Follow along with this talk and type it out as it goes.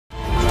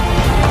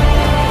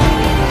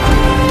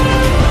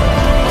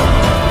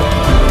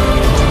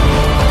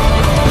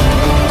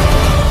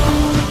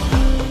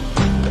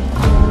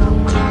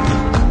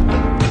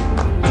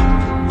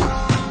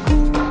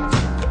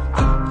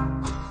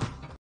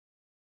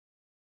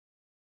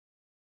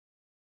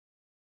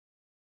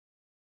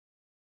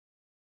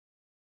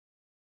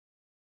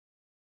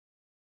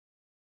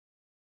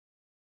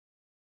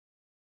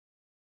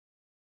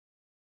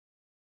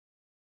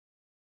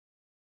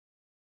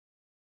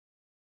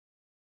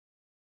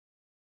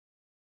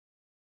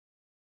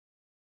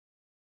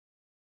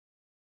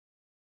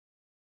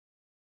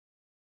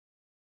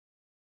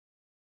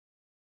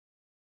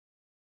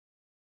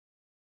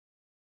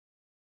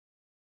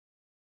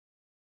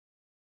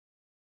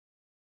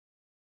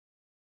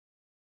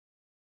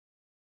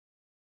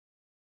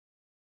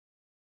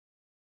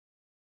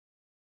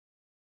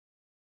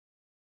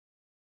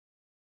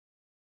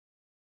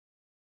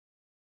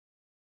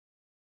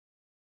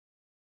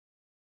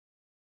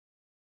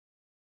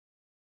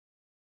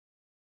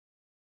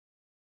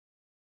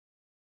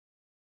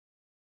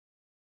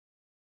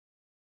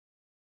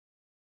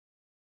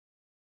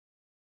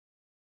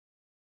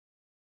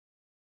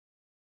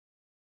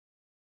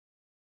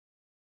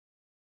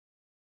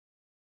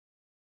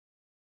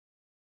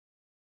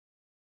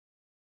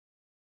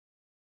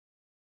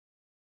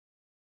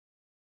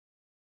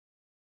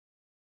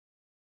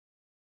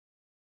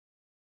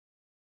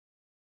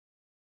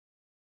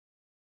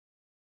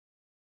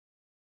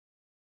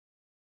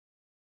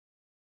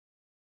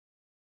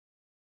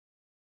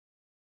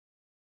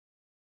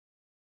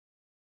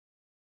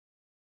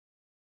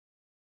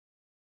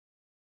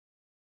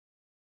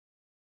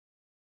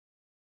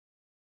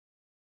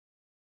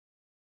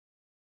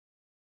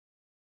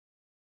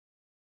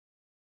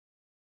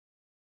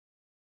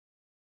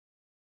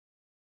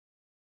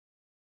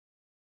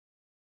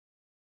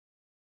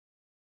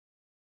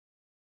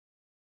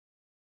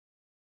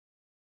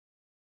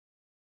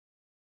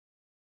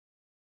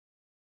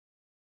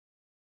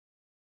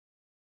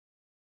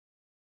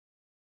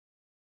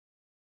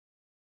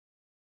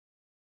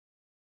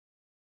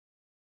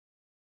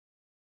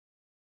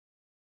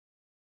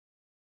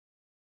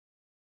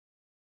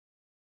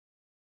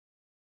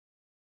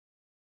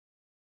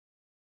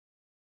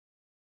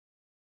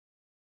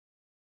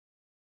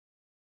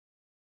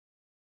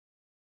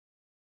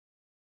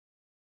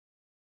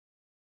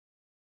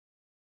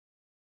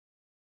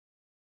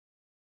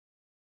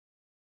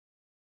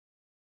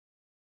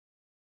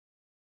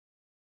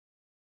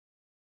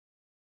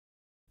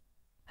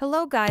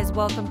Hello guys,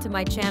 welcome to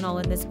my channel.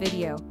 In this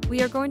video,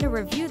 we are going to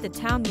review the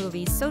Town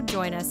movie, so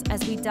join us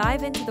as we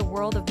dive into the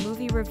world of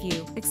movie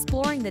review,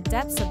 exploring the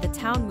depths of the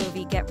Town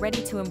movie. Get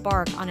ready to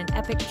embark on an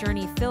epic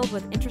journey filled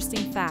with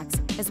interesting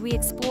facts as we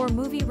explore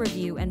movie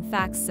review and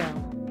facts. So,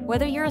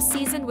 whether you're a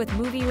seasoned with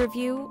movie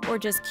review or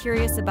just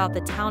curious about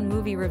the Town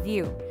movie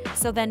review,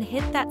 so then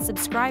hit that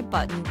subscribe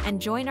button and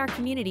join our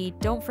community.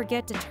 Don't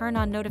forget to turn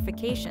on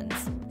notifications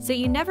so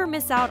you never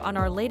miss out on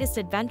our latest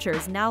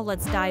adventures. Now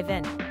let's dive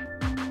in.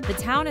 The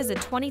Town is a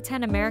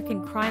 2010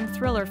 American crime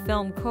thriller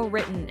film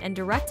co-written and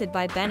directed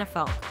by Ben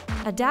Affleck,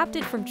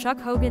 adapted from Chuck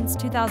Hogan's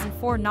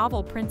 2004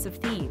 novel Prince of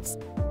Thieves.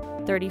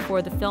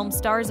 34 The film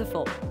stars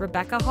Affleck,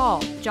 Rebecca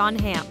Hall, Jon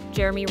Hamm,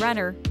 Jeremy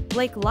Renner,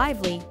 Blake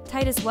Lively,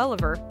 Titus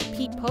Welliver,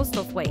 Pete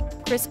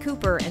Postlethwaite, Chris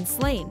Cooper, and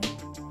Slaine.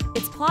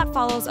 Its plot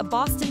follows a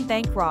Boston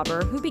bank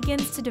robber who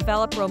begins to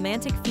develop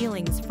romantic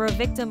feelings for a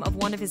victim of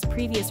one of his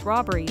previous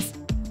robberies,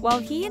 while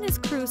he and his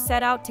crew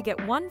set out to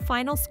get one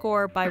final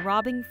score by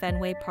robbing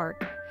Fenway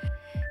Park.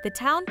 The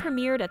Town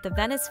premiered at the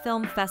Venice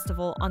Film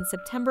Festival on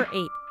September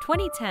 8,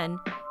 2010,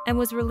 and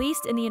was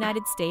released in the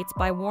United States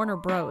by Warner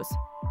Bros.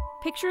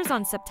 Pictures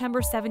on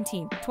September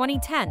 17,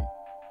 2010.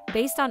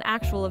 Based on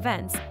actual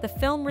events, the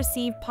film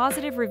received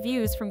positive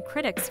reviews from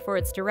critics for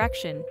its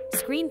direction,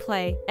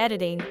 screenplay,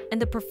 editing,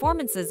 and the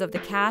performances of the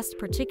cast,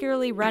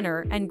 particularly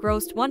Renner, and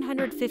grossed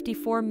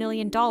 $154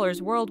 million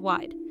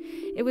worldwide.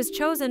 It was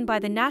chosen by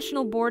the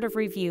National Board of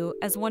Review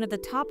as one of the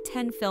top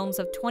 10 films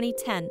of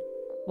 2010.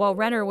 While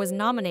Renner was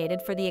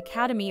nominated for the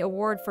Academy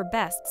Award for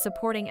Best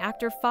Supporting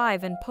Actor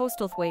 5, and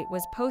Postlethwaite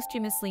was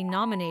posthumously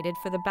nominated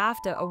for the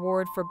BAFTA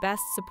Award for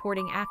Best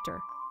Supporting Actor.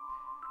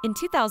 In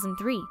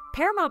 2003,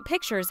 Paramount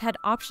Pictures had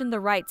optioned the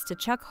rights to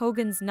Chuck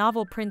Hogan's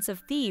novel Prince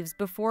of Thieves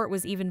before it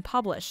was even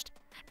published,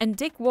 and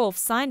Dick Wolf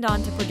signed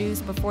on to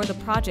produce before the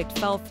project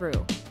fell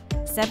through.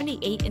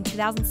 78 In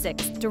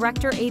 2006,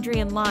 director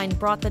Adrian Lyne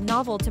brought the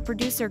novel to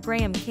producer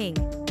Graham King.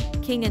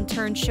 King in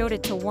turn showed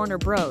it to Warner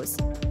Bros.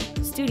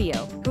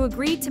 Studio, who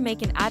agreed to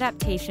make an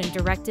adaptation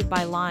directed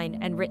by Lyne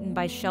and written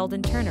by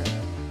Sheldon Turner.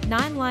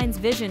 Lyne's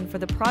vision for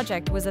the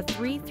project was a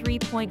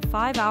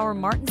 3.5-hour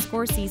Martin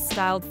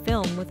Scorsese-styled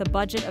film with a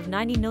budget of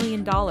 $90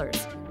 million,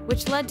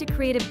 which led to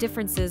creative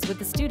differences with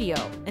the studio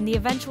and the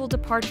eventual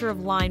departure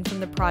of Lyne from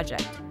the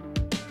project.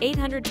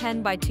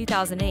 810 By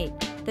 2008,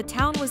 The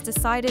Town was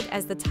decided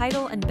as the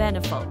title, and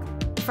Ben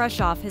Affleck, fresh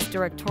off his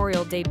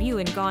directorial debut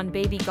in Gone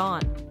Baby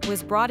Gone,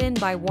 was brought in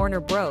by Warner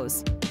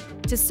Bros.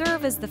 to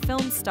serve as the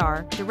film's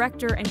star,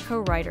 director, and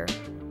co-writer.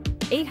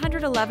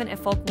 811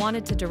 Affleck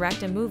wanted to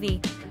direct a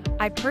movie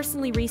I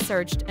personally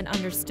researched and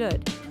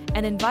understood,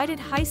 and invited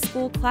high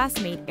school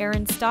classmate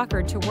Aaron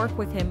Stockard to work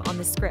with him on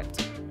the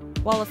script.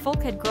 While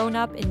Affleck had grown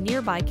up in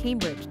nearby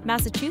Cambridge,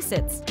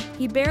 Massachusetts,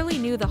 he barely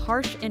knew the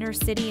harsh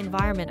inner-city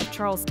environment of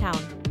Charlestown.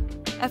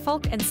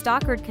 Affleck and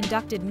Stockard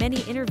conducted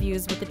many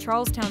interviews with the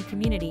Charlestown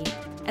community,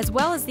 as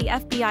well as the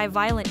FBI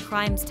Violent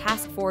Crimes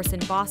Task Force in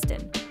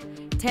Boston.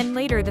 10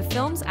 later, the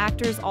film's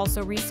actors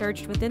also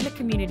researched within the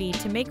community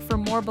to make for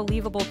more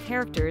believable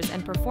characters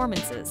and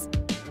performances.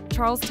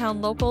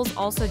 Charlestown locals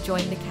also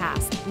joined the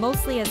cast,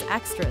 mostly as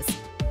extras.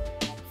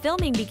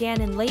 Filming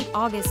began in late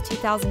August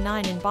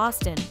 2009 in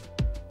Boston.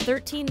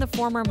 13 The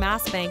former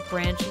Mass Bank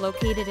branch,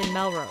 located in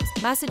Melrose,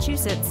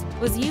 Massachusetts,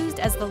 was used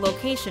as the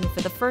location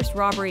for the first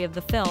robbery of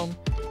the film,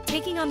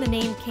 taking on the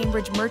name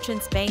Cambridge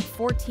Merchants Bank.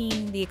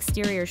 14 The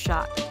exterior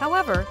shot,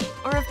 however,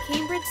 are of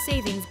Cambridge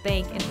Savings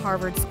Bank in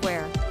Harvard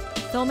Square.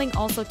 Filming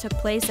also took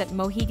place at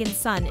Mohegan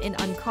Sun in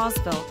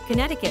Uncasville,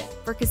 Connecticut,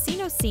 for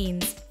casino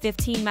scenes.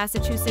 15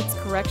 Massachusetts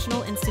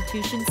Correctional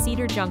Institution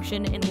Cedar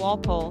Junction in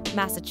Walpole,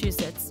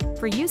 Massachusetts,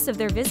 for use of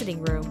their visiting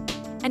room,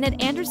 and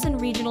at Anderson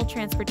Regional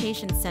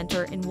Transportation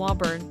Center in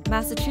Woburn,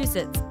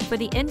 Massachusetts, for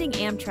the ending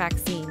Amtrak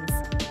scenes.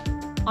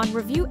 On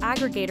review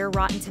aggregator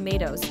Rotten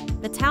Tomatoes,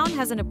 The Town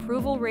has an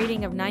approval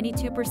rating of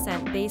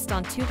 92% based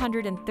on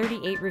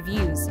 238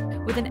 reviews,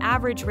 with an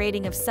average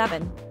rating of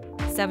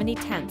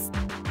 7/70.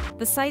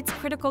 The site's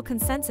critical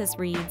consensus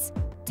reads,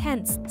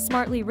 "Tense,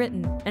 smartly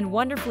written, and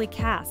wonderfully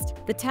cast,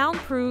 The Town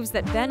proves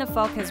that Ben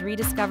Affleck has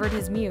rediscovered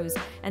his muse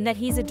and that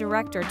he's a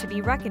director to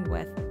be reckoned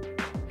with."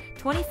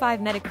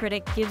 25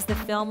 Metacritic gives the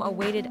film a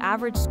weighted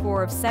average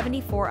score of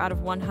 74 out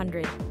of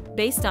 100,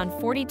 based on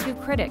 42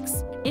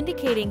 critics,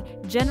 indicating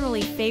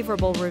generally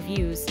favorable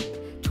reviews.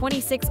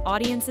 26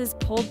 audiences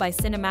polled by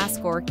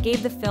CinemaScore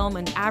gave the film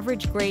an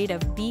average grade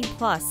of B+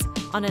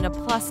 on an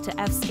A+ to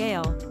F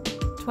scale.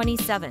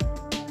 27.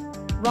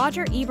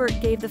 Roger Ebert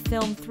gave the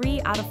film 3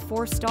 out of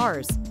 4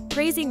 stars,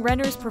 praising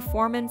Renner's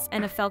performance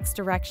and Affleck's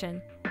direction.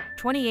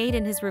 28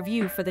 In his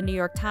review for the New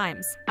York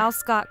Times, Al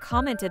Scott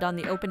commented on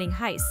the opening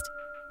heist.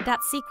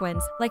 That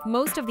sequence, like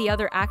most of the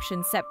other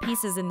action set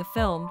pieces in the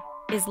film,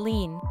 is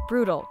lean,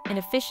 brutal, and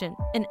efficient,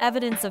 and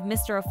evidence of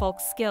Mr.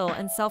 Affleck's skill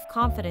and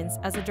self-confidence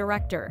as a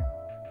director.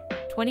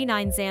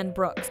 29 Zan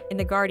Brooks, in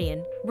The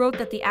Guardian, wrote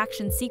that the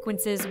action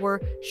sequences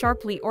were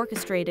sharply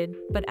orchestrated,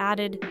 but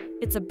added,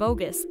 "It's a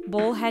bogus,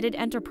 bull-headed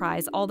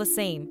enterprise all the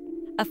same.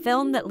 A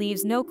film that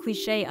leaves no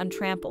cliché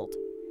untrampled."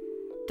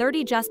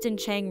 30 Justin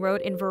Chang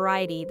wrote in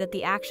Variety that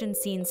the action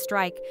scenes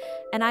strike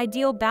an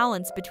ideal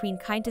balance between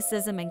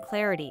kineticism and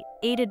clarity,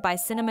 aided by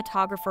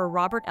cinematographer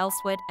Robert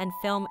Elswit and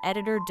film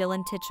editor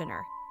Dylan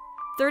Titchener.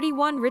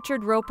 31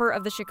 Richard Roper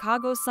of the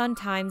Chicago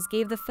Sun-Times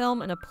gave the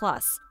film an A+,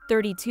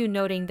 32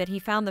 noting that he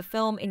found the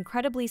film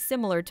incredibly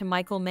similar to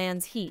Michael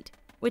Mann's Heat,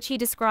 which he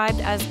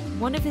described as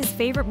one of his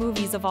favorite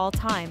movies of all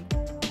time.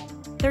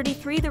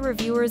 33 The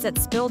reviewers at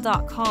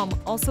Spill.com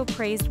also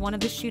praised one of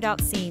the shootout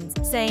scenes,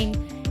 saying,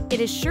 "It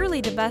is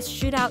surely the best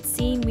shootout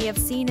scene we have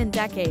seen in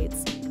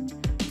decades."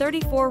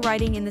 34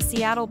 Writing in the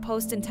Seattle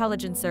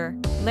Post-Intelligencer,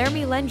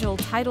 Laramie Lengel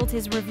titled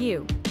his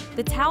review,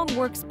 "The town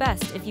works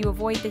best if you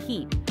avoid the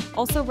heat,"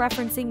 also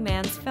referencing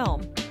Mann's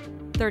film.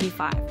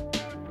 35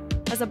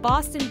 As a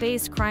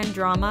Boston-based crime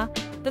drama,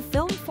 the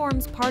film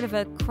forms part of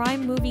a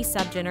crime movie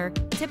subgenre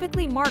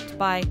typically marked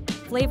by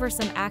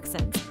flavorsome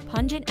accents,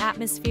 pungent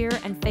atmosphere,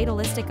 and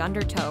fatalistic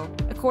undertow,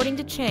 according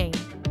to Chang.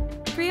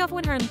 3 of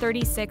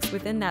 136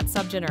 within that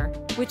subgenre,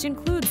 which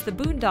includes The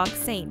Boondock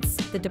Saints,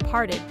 The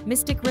Departed,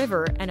 Mystic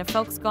River, and A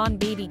Folks Gone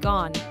Baby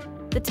Gone.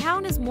 The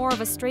town is more of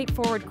a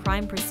straightforward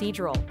crime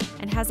procedural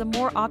and has a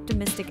more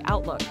optimistic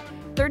outlook.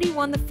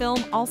 31 The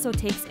film also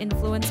takes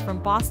influence from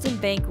Boston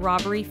bank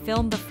robbery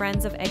film The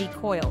Friends of Eddie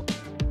Coyle.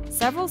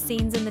 Several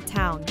scenes in the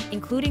town,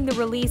 including the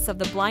release of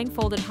the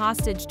blindfolded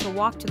hostage to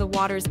walk to the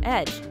water's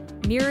edge,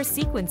 mirror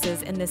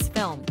sequences in this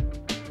film.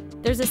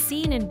 There's a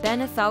scene in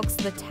Ben Affleck's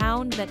The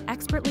Town that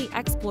expertly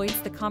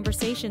exploits the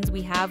conversations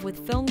we have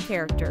with film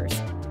characters.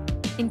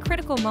 In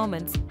critical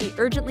moments, we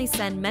urgently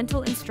send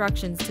mental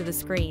instructions to the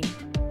screen.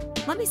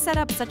 Let me set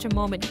up such a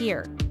moment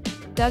here.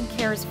 Doug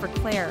cares for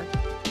Claire.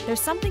 There's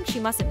something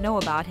she mustn't know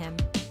about him.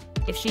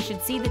 If she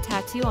should see the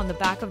tattoo on the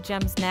back of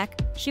Jem's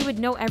neck, she would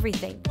know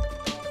everything.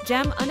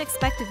 Jem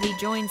unexpectedly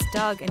joins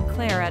Doug and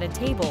Claire at a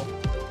table.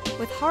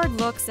 With hard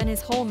looks and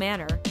his whole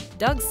manner,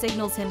 Doug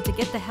signals him to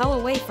get the hell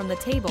away from the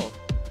table.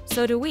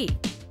 So do we.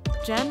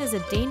 Jem is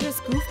a dangerous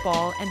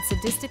goofball and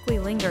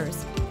sadistically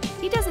lingers.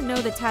 He doesn't know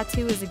the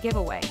tattoo is a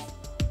giveaway.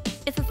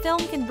 If a film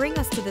can bring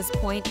us to this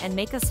point and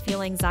make us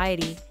feel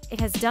anxiety, it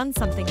has done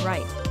something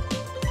right.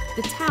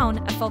 The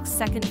Town, Affleck's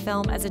second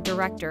film as a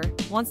director,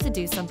 wants to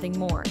do something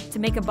more, to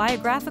make a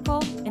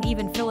biographical and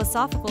even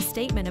philosophical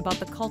statement about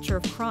the culture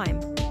of crime,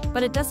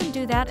 but it doesn't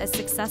do that as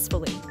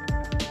successfully.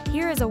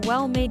 Here is a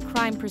well-made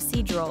crime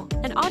procedural,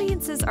 and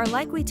audiences are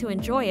likely to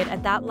enjoy it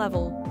at that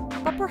level,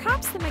 but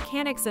perhaps the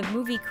mechanics of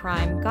movie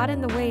crime got in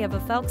the way of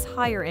Affleck's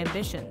higher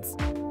ambitions.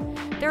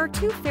 There are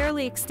 2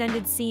 fairly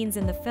extended scenes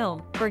in the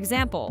film, for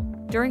example,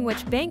 during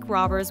which bank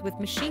robbers with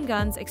machine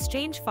guns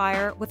exchange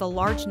fire with a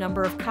large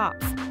number of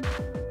cops.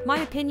 My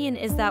opinion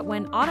is that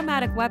when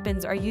automatic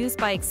weapons are used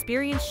by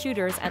experienced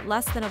shooters at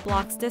less than a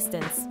block's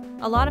distance,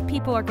 a lot of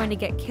people are going to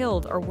get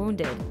killed or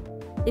wounded.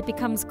 It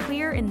becomes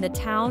clear in The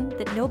Town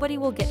that nobody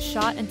will get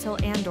shot until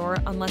Andor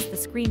unless the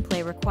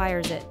screenplay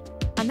requires it.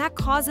 And that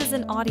causes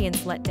an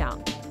audience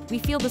letdown. We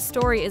feel the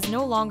story is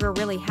no longer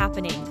really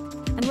happening,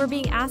 and we're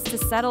being asked to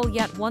settle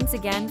yet once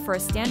again for a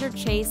standard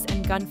chase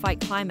and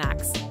gunfight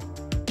climax.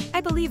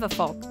 I believe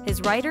Affleck, his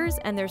writers,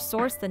 and their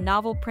source, the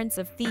novel Prince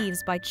of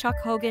Thieves by Chuck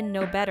Hogan,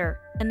 know better,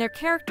 and their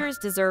characters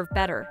deserve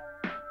better.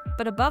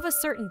 But above a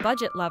certain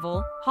budget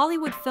level,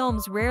 Hollywood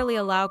films rarely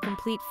allow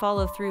complete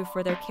follow-through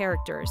for their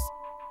characters.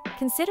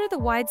 Consider the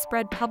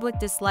widespread public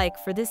dislike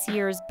for this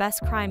year's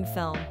best crime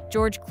film,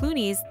 George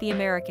Clooney's The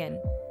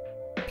American.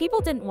 People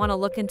didn't want to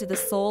look into the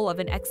soul of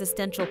an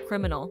existential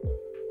criminal.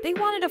 They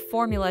wanted a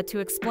formula to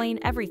explain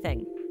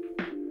everything.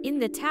 In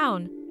The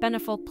Town, Ben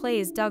Affleck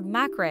plays Doug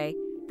McRae,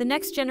 the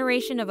next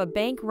generation of a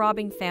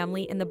bank-robbing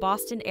family in the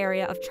Boston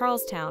area of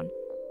Charlestown.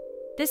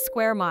 This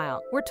square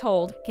mile, we're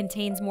told,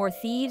 contains more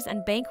thieves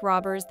and bank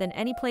robbers than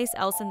any place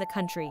else in the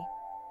country.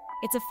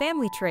 It's a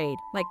family trade,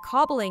 like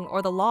cobbling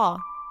or the law.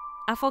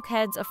 Affleck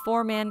heads a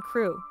 4-man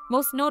crew,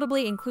 most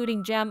notably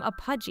including Jem, a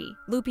pudgy,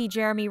 loopy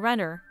Jeremy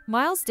Renner,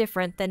 miles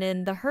different than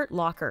in The Hurt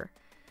Locker.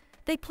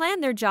 They plan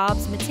their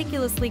jobs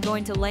meticulously,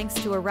 going to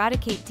lengths to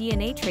eradicate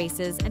DNA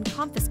traces and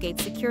confiscate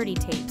security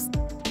tapes.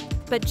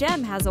 But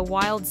Jem has a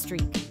wild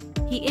streak.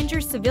 He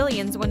injures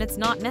civilians when it's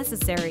not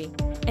necessary,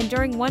 and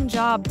during one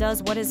job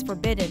does what is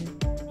forbidden.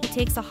 He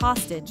takes a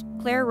hostage,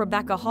 Claire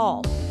Rebecca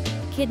Hall.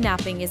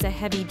 Kidnapping is a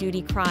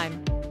heavy-duty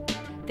crime.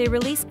 They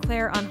release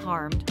Claire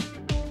unharmed.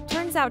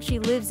 Turns out she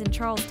lives in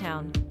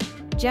Charlestown.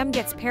 Jem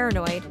gets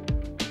paranoid.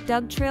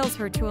 Doug trails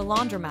her to a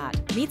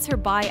laundromat, meets her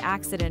by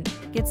accident,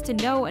 gets to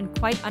know and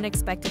quite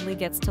unexpectedly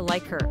gets to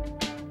like her.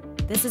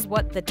 This is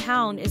what The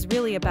Town is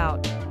really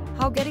about.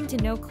 How getting to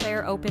know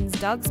Claire opens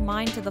Doug's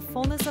mind to the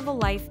fullness of a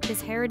life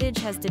his heritage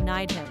has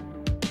denied him.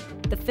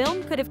 The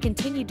film could have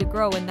continued to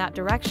grow in that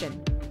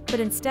direction, but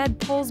instead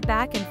pulls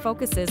back and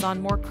focuses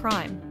on more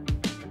crime.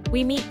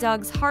 We meet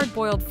Doug's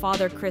hard-boiled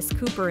father Chris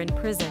Cooper in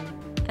prison,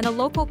 and a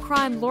local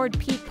crime lord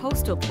Pete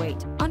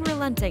Postlethwaite,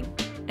 unrelenting,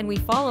 and we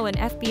follow an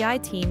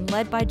FBI team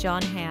led by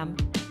Jon Hamm.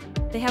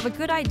 They have a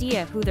good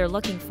idea who they're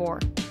looking for.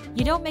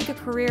 You don't make a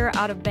career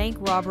out of bank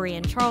robbery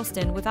in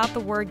Charleston without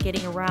the word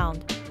getting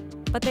around.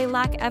 But they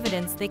lack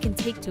evidence they can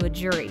take to a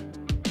jury.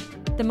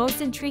 The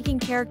most intriguing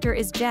character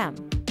is Jem,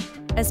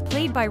 As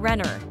played by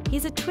Renner,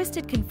 he's a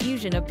twisted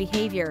confusion of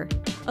behavior,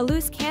 a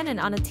loose cannon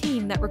on a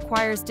team that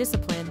requires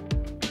discipline.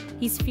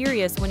 He's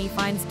furious when he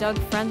finds Doug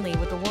friendly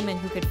with a woman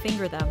who could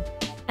finger them,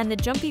 and the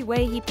jumpy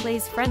way he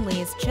plays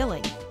friendly is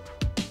chilling.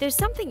 There's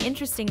something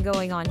interesting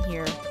going on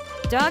here.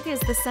 Doug is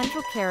the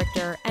central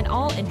character and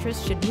all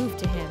interest should move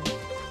to him.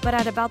 But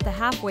at about the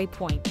halfway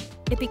point,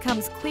 it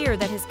becomes clear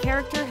that his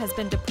character has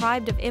been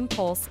deprived of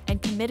impulse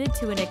and committed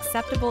to an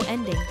acceptable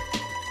ending.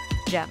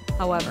 Jem,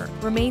 however,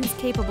 remains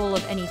capable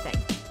of anything.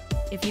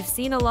 If you've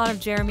seen a lot of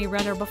Jeremy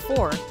Renner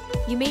before,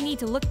 you may need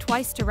to look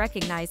twice to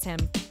recognize him.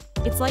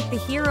 It's like the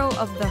hero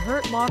of The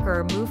Hurt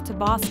Locker moved to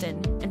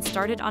Boston and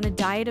started on a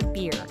diet of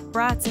beer,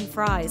 brats, and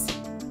fries.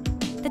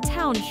 The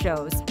Town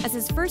shows, as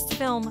his first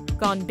film,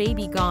 Gone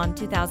Baby Gone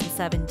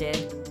 2007 did,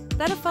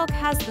 that Affleck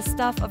has the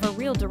stuff of a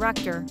real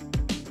director.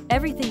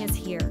 Everything is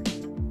here.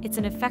 It's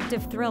an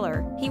effective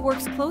thriller. He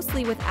works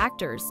closely with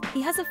actors.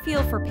 He has a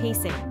feel for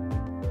pacing.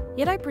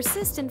 Yet I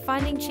persist in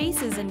finding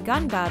chases and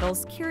gun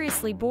battles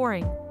curiously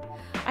boring.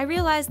 I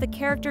realize the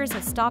characters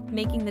have stopped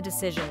making the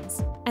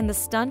decisions, and the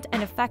stunt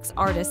and effects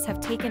artists have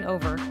taken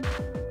over.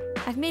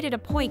 I've made it a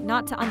point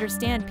not to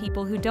understand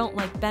people who don't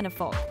like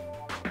Affleck.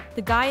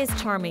 The guy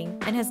is charming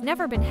and has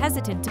never been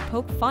hesitant to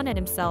poke fun at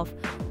himself.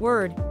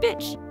 Word,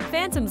 bitch,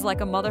 Phantom's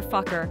like a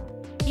motherfucker.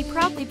 He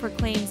proudly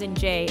proclaims in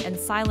Jay and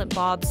Silent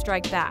Bob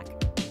Strike Back.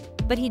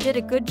 But he did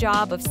a good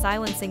job of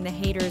silencing the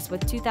haters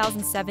with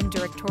 2007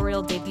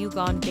 directorial debut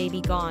Gone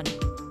Baby Gone.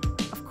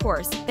 Of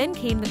course, then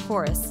came the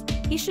chorus.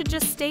 He should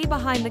just stay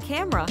behind the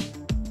camera.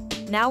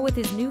 Now with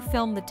his new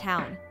film The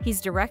Town,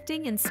 he's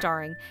directing and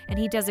starring, and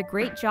he does a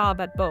great job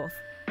at both.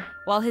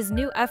 While his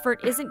new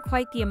effort isn't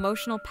quite the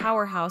emotional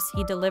powerhouse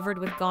he delivered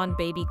with Gone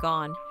Baby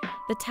Gone,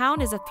 The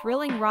Town is a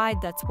thrilling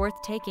ride that's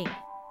worth taking.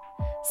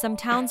 Some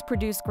towns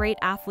produce great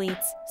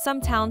athletes,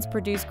 some towns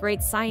produce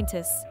great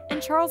scientists,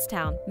 and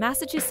Charlestown,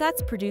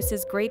 Massachusetts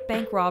produces great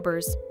bank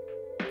robbers.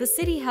 The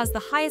city has the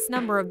highest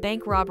number of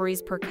bank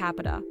robberies per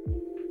capita.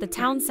 The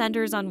town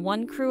centers on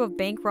one crew of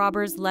bank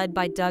robbers led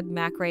by Doug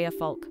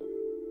Affleck.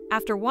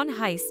 After one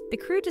heist, the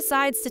crew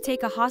decides to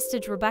take a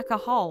hostage Rebecca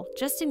Hall,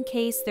 just in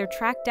case they're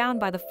tracked down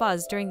by the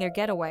Fuzz during their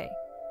getaway.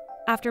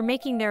 After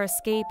making their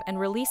escape and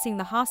releasing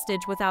the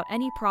hostage without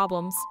any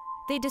problems,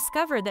 they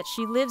discover that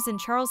she lives in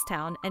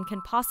Charlestown and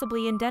can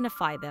possibly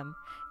identify them.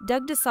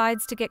 Doug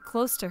decides to get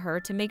close to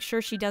her to make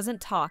sure she doesn't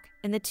talk,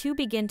 and the two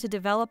begin to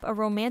develop a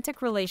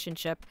romantic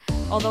relationship,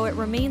 although it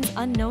remains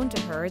unknown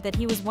to her that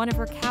he was one of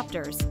her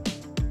captors.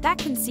 That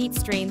conceit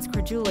strains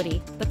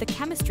credulity, but the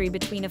chemistry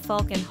between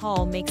Affleck and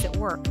Hall makes it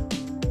work.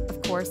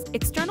 Of course,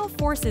 external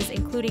forces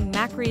including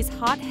Macary's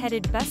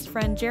hot-headed best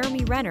friend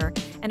Jeremy Renner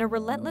and a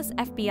relentless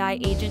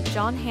FBI agent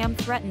Jon Hamm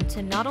threaten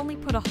to not only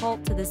put a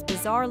halt to this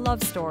bizarre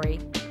love story,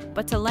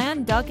 but to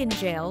land Doug in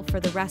jail for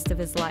the rest of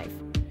his life.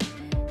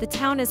 The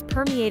town is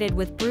permeated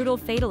with brutal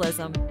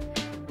fatalism.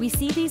 We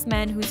see these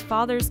men whose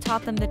fathers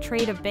taught them the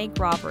trade of bank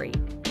robbery,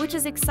 which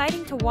is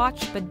exciting to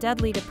watch but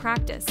deadly to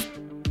practice.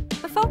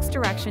 Affleck's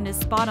direction is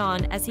spot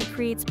on as he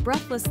creates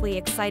breathlessly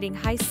exciting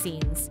heist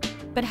scenes,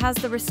 but has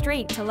the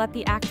restraint to let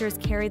the actors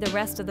carry the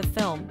rest of the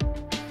film.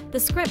 The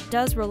script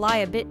does rely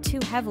a bit too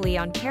heavily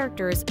on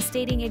characters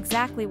stating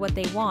exactly what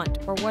they want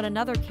or what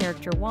another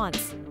character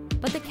wants,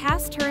 but the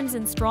cast turns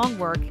in strong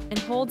work and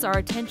holds our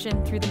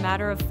attention through the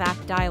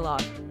matter-of-fact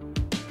dialogue.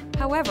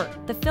 However,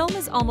 the film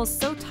is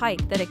almost so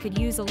tight that it could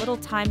use a little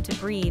time to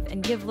breathe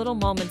and give little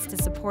moments to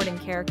supporting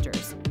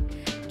characters.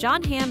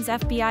 Jon Hamm's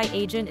FBI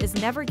agent is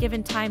never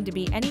given time to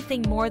be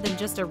anything more than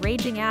just a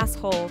raging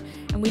asshole,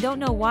 and we don't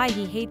know why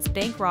he hates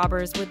bank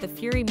robbers with the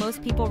fury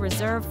most people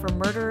reserve for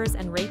murderers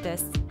and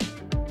rapists.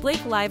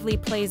 Blake Lively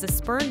plays a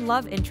spurned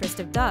love interest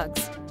of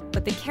Doug's,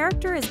 but the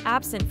character is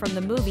absent from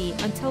the movie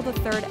until the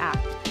third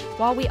act.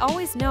 While we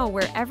always know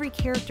where every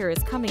character is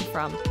coming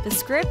from, the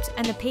script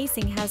and the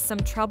pacing has some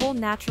trouble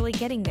naturally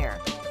getting there.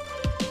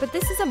 But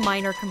this is a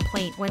minor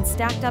complaint when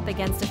stacked up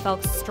against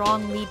Affleck's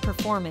strong lead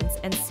performance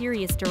and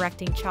serious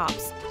directing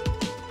chops.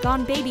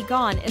 Gone Baby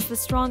Gone is the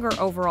stronger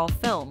overall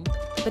film,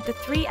 but the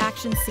three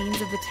action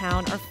scenes of The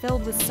Town are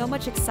filled with so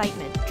much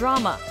excitement,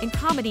 drama, and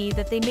comedy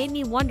that they made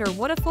me wonder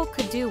what Affleck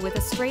could do with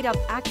a straight-up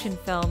action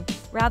film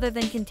rather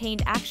than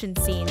contained action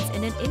scenes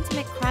in an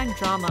intimate crime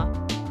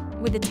drama.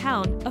 With The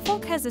Town,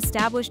 Affleck has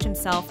established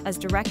himself as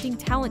directing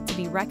talent to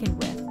be reckoned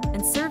with,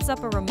 and serves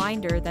up a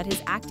reminder that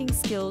his acting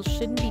skills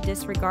shouldn't be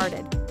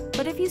disregarded.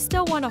 But if you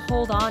still want to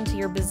hold on to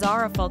your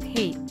bizarre Affleck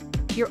hate,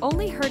 you're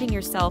only hurting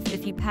yourself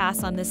if you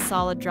pass on this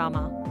solid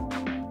drama.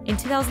 In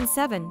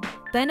 2007,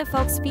 Ben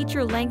Affleck's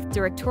feature-length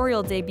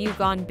directorial debut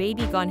Gone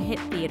Baby Gone hit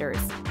theaters,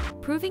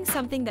 proving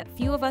something that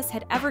few of us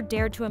had ever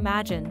dared to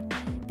imagine,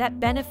 that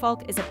Ben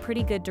Affleck is a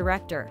pretty good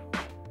director.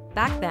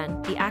 Back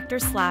then, the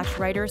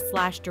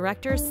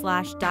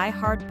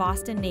actor-slash-writer-slash-director-slash-die-hard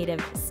Boston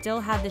native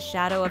still had the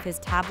shadow of his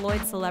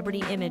tabloid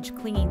celebrity image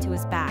clinging to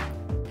his back.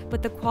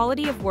 But the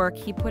quality of work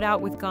he put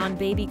out with Gone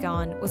Baby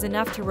Gone was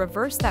enough to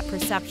reverse that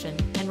perception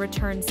and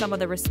return some of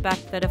the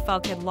respect that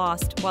Affleck had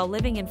lost while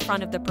living in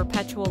front of the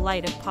perpetual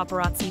light of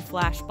paparazzi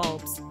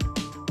flashbulbs.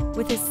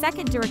 With his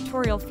second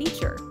directorial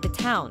feature, The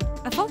Town,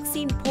 Affleck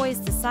seemed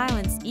poised to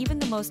silence even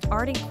the most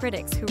ardent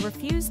critics who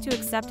refused to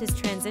accept his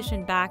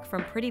transition back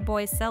from pretty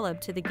boy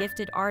celeb to the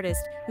gifted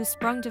artist who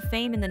sprung to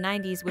fame in the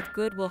 90s with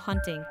Good Will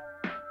Hunting.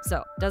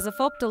 So, does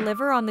Affleck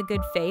deliver on the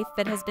good faith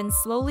that has been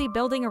slowly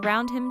building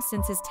around him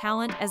since his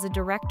talent as a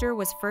director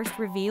was first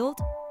revealed?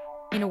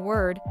 In a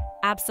word,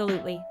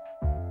 absolutely.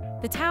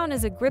 The Town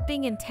is a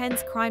gripping,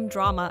 intense crime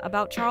drama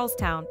about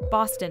Charlestown,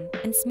 Boston,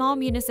 and small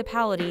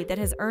municipality that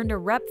has earned a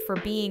rep for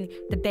being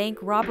the bank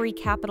robbery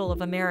capital of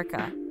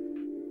America.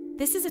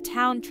 This is a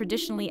town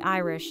traditionally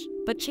Irish,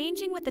 but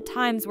changing with the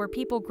times, where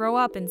people grow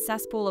up in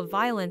cesspool of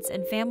violence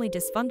and family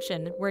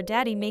dysfunction, where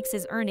daddy makes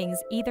his earnings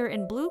either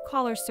in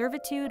blue-collar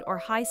servitude or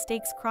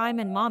high-stakes crime,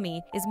 and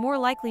mommy is more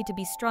likely to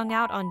be strung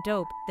out on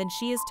dope than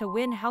she is to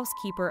win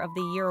Housekeeper of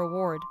the Year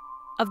award.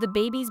 Of the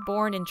babies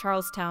born in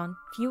Charlestown,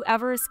 few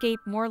ever escape.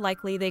 More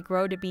likely they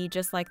grow to be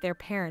just like their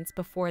parents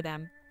before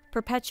them,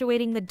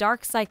 perpetuating the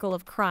dark cycle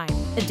of crime,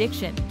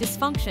 addiction,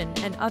 dysfunction,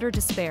 and utter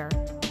despair.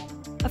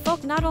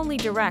 Affleck not only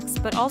directs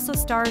but also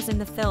stars in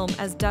the film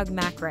as Doug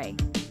McRae.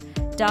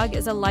 Doug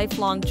is a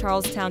lifelong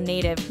Charlestown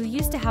native who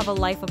used to have a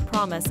life of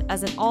promise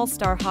as an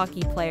all-star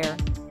hockey player,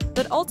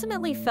 but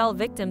ultimately fell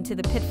victim to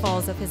the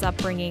pitfalls of his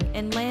upbringing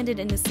and landed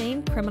in the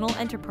same criminal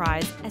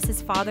enterprise as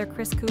his father,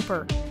 Chris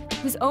Cooper,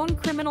 whose own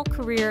criminal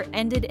career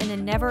ended in a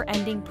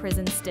never-ending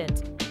prison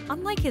stint.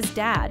 Unlike his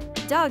dad,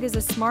 Doug is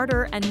a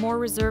smarter and more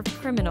reserved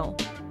criminal.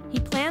 He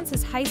plans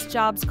his heist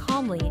jobs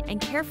calmly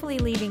and carefully,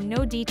 leaving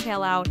no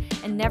detail out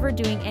and never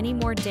doing any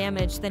more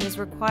damage than is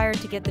required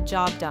to get the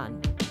job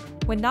done.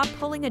 When not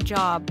pulling a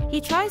job,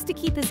 he tries to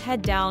keep his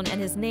head down and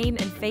his name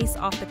and face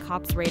off the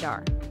cops'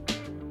 radar.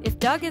 If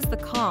Doug is the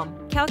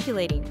calm,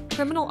 calculating,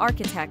 criminal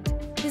architect,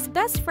 his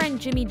best friend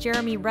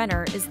Jeremy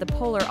Renner is the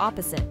polar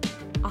opposite.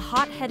 A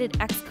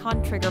hot-headed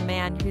ex-con trigger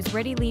man who's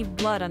ready to leave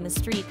blood on the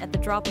street at the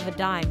drop of a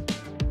dime.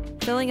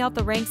 Filling out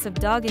the ranks of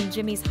Doug and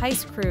Jimmy's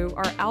heist crew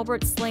are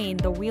Albert Slane,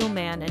 the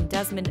wheelman, and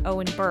Desmond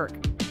Owen Burke,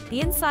 the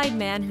inside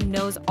man who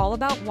knows all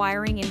about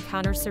wiring and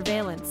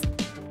counter-surveillance.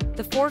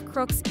 The four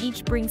crooks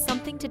each bring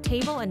something to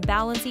table and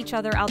balance each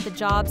other out. The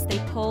jobs they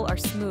pull are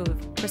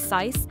smooth,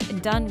 precise,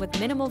 and done with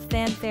minimal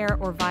fanfare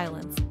or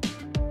violence.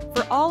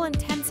 For all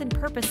intents and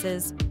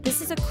purposes,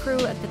 this is a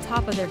crew at the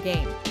top of their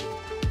game.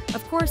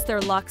 Of course,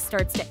 their luck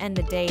starts to end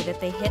the day that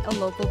they hit a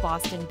local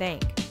Boston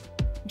bank.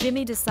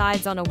 Jimmy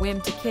decides on a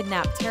whim to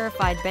kidnap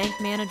terrified bank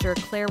manager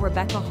Claire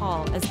Rebecca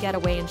Hall as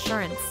getaway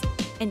insurance.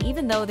 And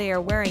even though they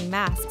are wearing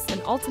masks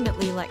and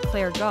ultimately let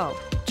Claire go,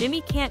 Jimmy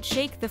can't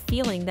shake the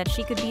feeling that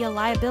she could be a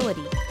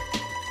liability.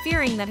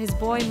 Fearing that his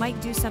boy might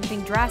do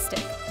something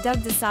drastic,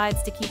 Doug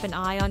decides to keep an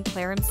eye on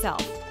Claire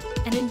himself.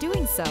 And in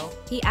doing so,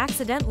 he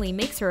accidentally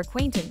makes her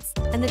acquaintance,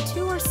 and the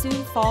two are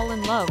soon fall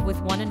in love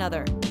with one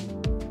another.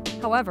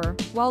 However,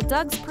 while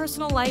Doug's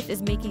personal life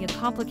is making a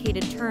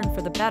complicated turn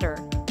for the better,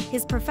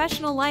 his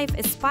professional life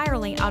is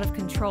spiraling out of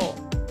control.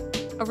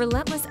 A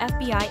relentless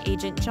FBI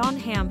agent, Jon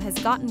Hamm, has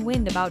gotten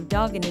wind about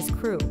Doug and his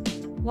crew,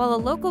 while a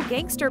local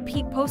gangster,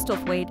 Pete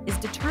Postlethwaite, is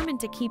determined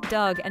to keep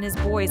Doug and his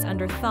boys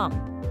under thumb.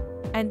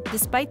 And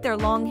despite their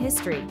long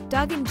history,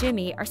 Doug and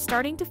Jimmy are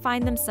starting to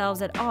find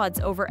themselves at odds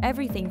over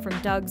everything from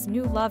Doug's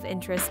new love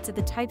interest to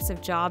the types of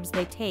jobs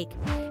they take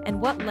and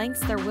what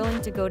lengths they're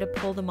willing to go to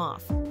pull them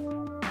off.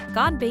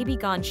 Gone Baby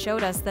Gone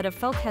showed us that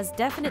Affleck has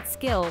definite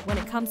skill when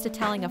it comes to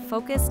telling a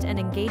focused and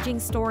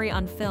engaging story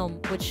on film,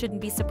 which shouldn't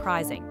be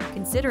surprising,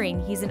 considering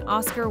he's an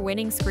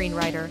Oscar-winning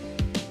screenwriter.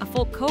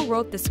 Affleck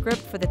co-wrote the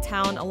script for The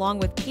Town along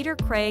with Peter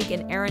Craig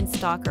and Aaron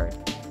Stockard,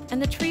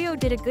 and the trio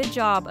did a good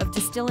job of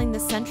distilling the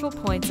central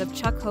points of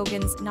Chuck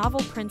Hogan's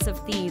novel Prince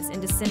of Thieves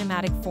into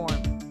cinematic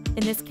form.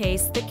 In this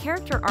case, the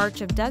character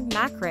arc of Doug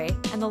McRae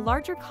and the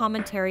larger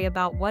commentary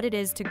about what it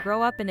is to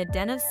grow up in a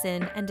den of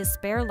sin and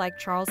despair like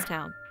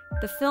Charlestown.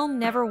 The film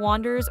never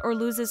wanders or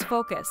loses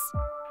focus.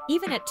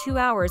 Even at 2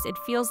 hours, it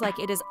feels like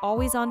it is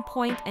always on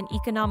point and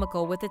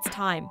economical with its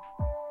time.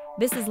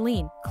 This is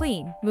lean,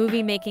 clean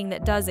movie making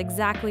that does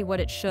exactly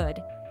what it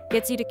should,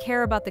 gets you to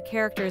care about the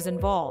characters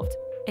involved,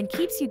 and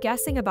keeps you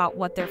guessing about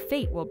what their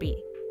fate will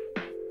be.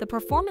 The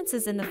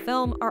performances in the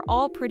film are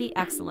all pretty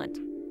excellent.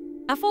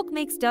 Affleck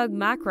makes Doug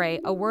McRae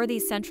a worthy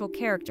central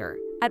character,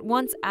 at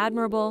once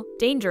admirable,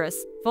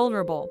 dangerous,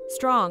 vulnerable,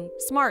 strong,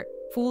 smart,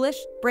 foolish,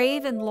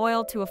 brave, and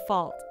loyal to a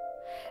fault.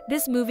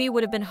 This movie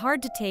would have been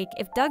hard to take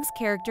if Doug's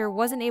character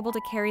wasn't able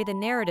to carry the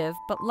narrative,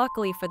 but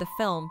luckily for the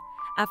film,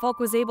 Affleck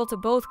was able to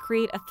both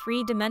create a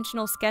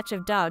three-dimensional sketch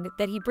of Doug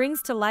that he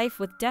brings to life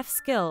with deft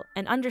skill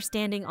and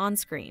understanding on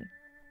screen.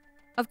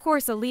 Of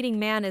course, a leading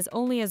man is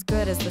only as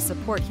good as the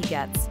support he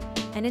gets,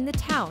 and in The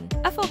Town,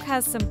 Affleck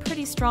has some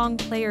pretty strong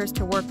players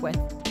to work with.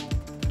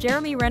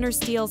 Jeremy Renner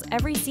steals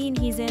every scene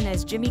he's in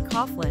as Jimmy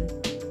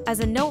Coughlin, as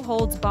a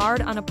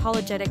no-holds-barred,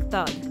 unapologetic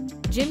thug.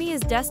 Jimmy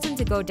is destined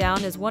to go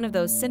down as one of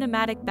those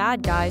cinematic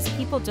bad guys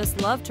people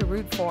just love to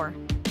root for,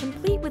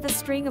 complete with a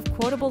string of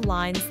quotable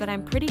lines that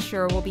I'm pretty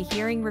sure we'll be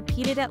hearing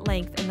repeated at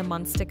length in the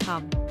months to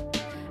come.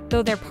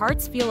 Though their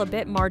parts feel a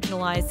bit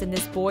marginalized in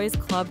this boys'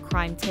 club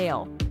crime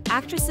tale,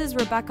 Actresses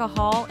Rebecca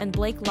Hall and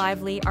Blake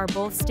Lively are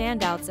both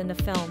standouts in the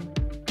film.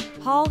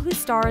 Hall, whose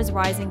star is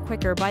rising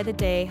quicker by the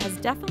day, has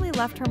definitely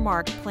left her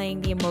mark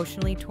playing the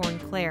emotionally torn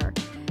Claire.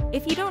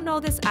 If you don't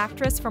know this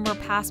actress from her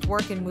past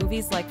work in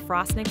movies like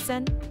Frost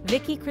Nixon,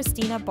 Vicky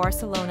Cristina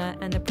Barcelona,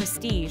 and The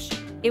Prestige,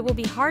 it will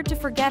be hard to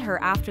forget her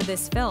after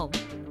this film.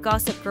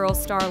 Gossip Girl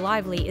star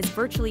Lively is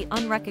virtually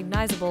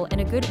unrecognizable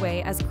in a good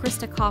way as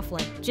Krista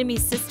Coughlin,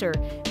 Jimmy's sister,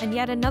 and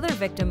yet another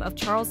victim of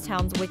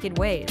Charlestown's wicked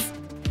ways.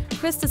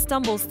 Krista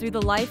stumbles through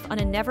the life on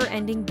a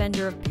never-ending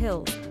bender of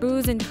pills,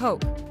 booze and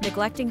coke,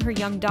 neglecting her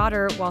young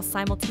daughter while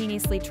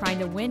simultaneously trying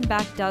to win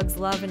back Doug's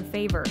love and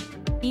favor,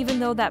 even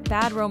though that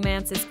bad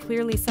romance is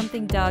clearly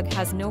something Doug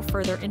has no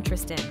further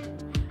interest in.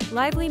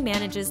 Lively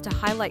manages to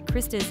highlight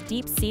Krista's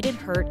deep-seated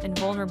hurt and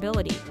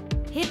vulnerability,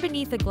 hid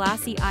beneath a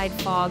glassy-eyed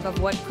fog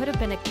of what could have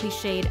been a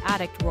cliched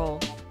addict role.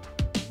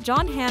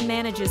 Jon Hamm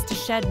manages to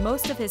shed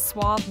most of his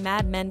suave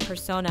Mad Men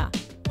persona,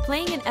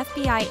 playing an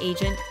FBI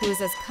agent who is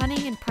as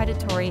cunning and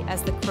predatory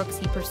as the crooks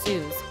he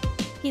pursues.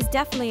 He's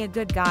definitely a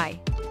good guy,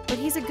 but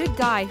he's a good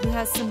guy who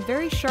has some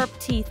very sharp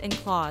teeth and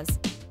claws.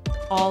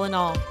 All in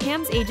all,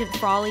 Hamm's agent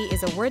Frawley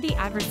is a worthy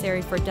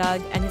adversary for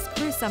Doug and his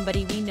crew,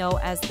 somebody we know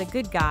as the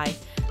good guy,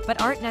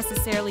 but aren't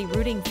necessarily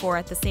rooting for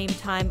at the same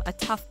time, a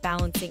tough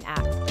balancing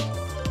act.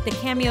 The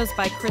cameos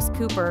by Chris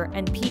Cooper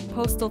and Pete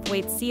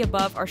Postlethwaite see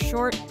above are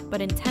short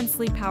but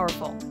intensely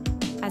powerful.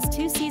 As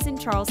two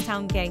seasoned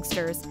Charlestown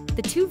gangsters,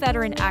 the two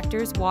veteran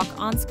actors walk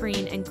on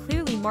screen and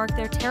clearly mark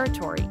their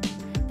territory.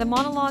 The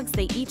monologues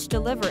they each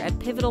deliver at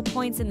pivotal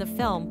points in the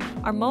film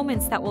are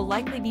moments that will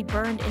likely be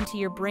burned into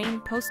your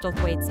brain,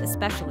 Postlethwaite's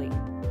especially.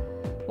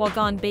 While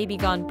Gone Baby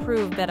Gone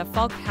proved that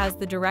Affleck has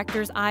the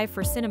director's eye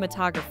for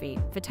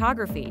cinematography,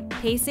 photography,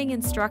 pacing,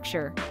 and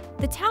structure,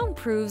 The Town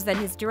proves that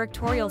his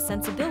directorial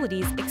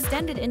sensibilities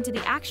extended into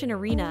the action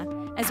arena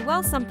as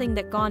well, something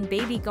that Gone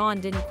Baby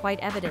Gone didn't quite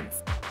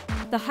evidence.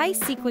 The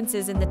heist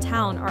sequences in The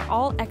Town are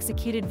all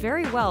executed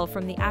very well,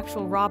 from the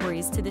actual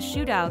robberies to the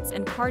shootouts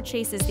and car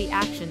chases. The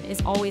action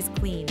is always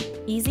clean,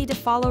 easy to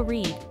follow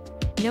read,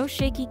 no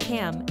shaky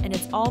cam, and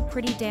it's all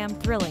pretty damn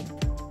thrilling.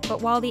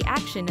 But while the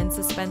action and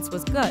suspense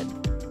was good,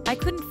 I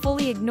couldn't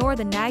fully ignore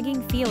the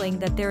nagging feeling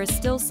that there is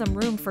still some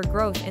room for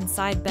growth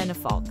inside Ben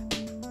Affleck.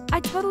 I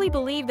totally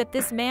believe that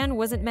this man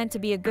wasn't meant to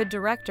be a good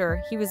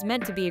director, he was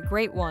meant to be a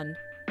great one.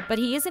 But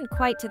he isn't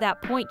quite to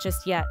that point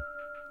just yet.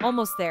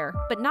 Almost there,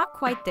 but not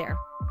quite there.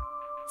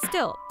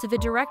 Still, to the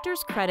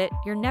director's credit,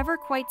 you're never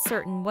quite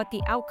certain what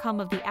the outcome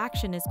of the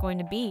action is going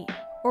to be,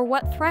 or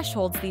what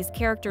thresholds these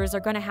characters are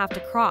going to have to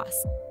cross.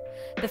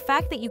 The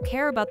fact that you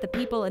care about the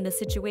people in the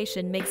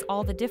situation makes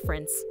all the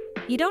difference.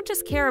 You don't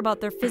just care about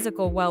their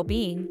physical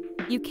well-being,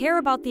 you care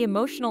about the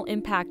emotional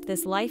impact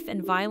this life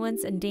and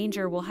violence and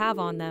danger will have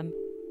on them.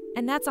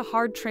 And that's a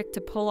hard trick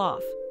to pull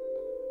off.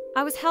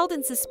 I was held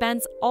in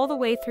suspense all the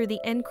way through the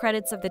end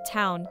credits of The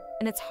Town,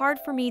 and it's hard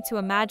for me to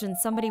imagine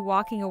somebody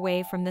walking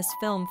away from this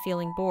film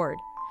feeling bored.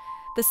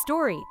 The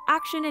story,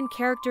 action, and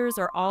characters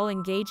are all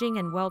engaging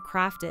and well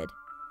crafted.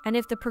 And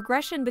if the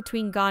progression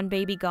between Gone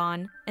Baby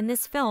Gone and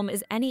this film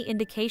is any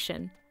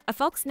indication,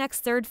 Affleck's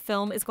next third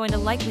film is going to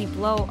likely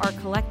blow our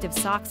collective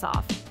socks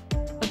off.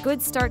 A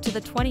good start to the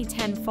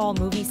 2010 fall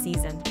movie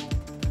season.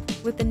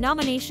 With the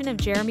nomination of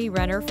Jeremy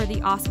Renner for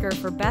the Oscar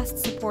for Best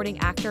Supporting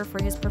Actor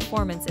for his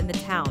performance in The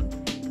Town,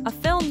 a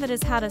film that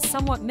has had a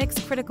somewhat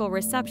mixed critical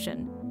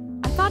reception,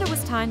 I thought it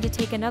was time to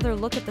take another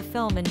look at the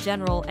film in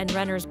general and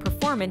Renner's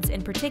performance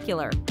in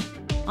particular.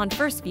 On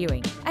first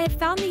viewing, I had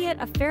found it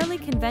a fairly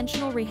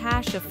conventional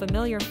rehash of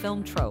familiar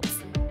film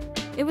tropes.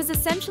 It was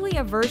essentially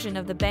a version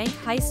of the bank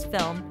heist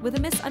film with a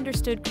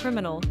misunderstood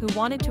criminal who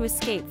wanted to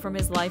escape from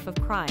his life of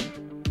crime.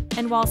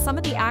 And while some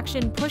of the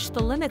action pushed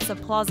the limits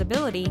of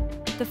plausibility,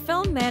 the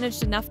film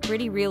managed enough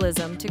gritty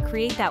realism to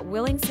create that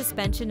willing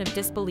suspension of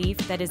disbelief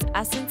that is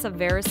essence of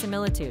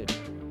verisimilitude.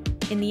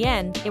 In the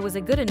end, it was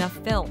a good enough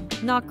film,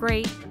 not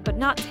great, but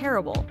not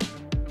terrible.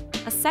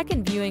 A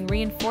second viewing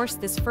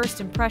reinforced this first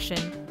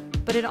impression,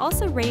 but it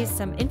also raised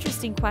some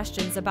interesting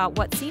questions about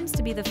what seems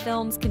to be the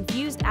film's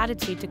confused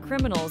attitude to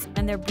criminals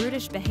and their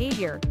brutish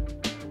behavior.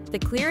 The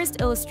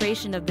clearest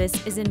illustration of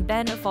this is in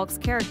Ben Affleck's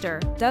character,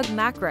 Doug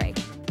McRae.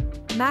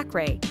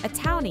 McRae, a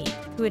townie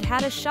who had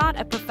had a shot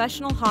at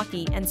professional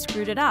hockey and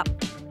screwed it up,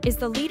 is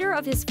the leader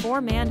of his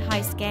four-man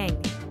heist gang.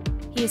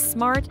 He is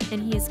smart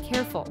and he is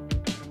careful.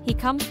 He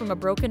comes from a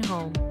broken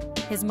home.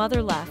 His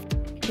mother left.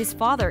 His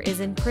father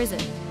is in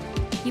prison.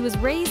 He was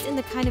raised in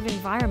the kind of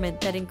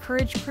environment that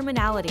encouraged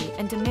criminality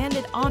and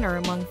demanded honor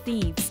among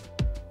thieves.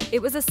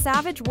 It was a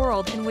savage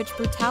world in which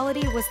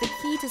brutality was the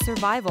key to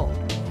survival.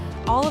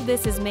 All of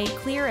this is made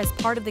clear as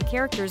part of the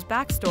character's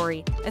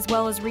backstory, as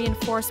well as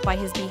reinforced by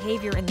his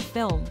behavior in the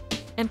film,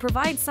 and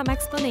provides some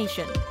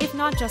explanation, if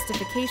not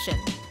justification,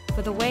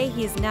 for the way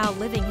he is now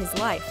living his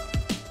life.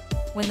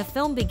 When the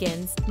film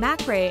begins,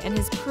 McRae and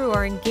his crew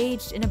are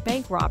engaged in a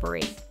bank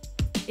robbery.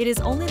 It is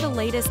only the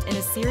latest in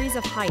a series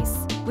of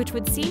heists, which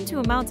would seem to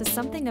amount to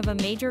something of a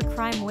major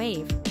crime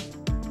wave.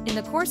 In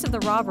the course of the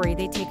robbery,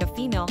 they take a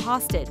female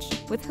hostage,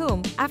 with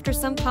whom, after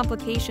some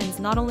complications,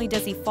 not only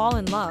does he fall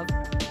in love,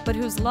 but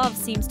whose love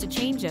seems to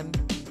change him.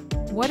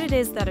 What it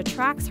is that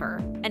attracts her,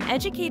 an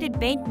educated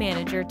bank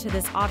manager to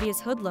this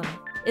obvious hoodlum,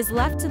 is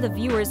left to the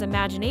viewer's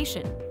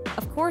imagination.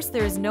 Of course,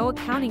 there is no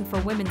accounting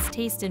for women's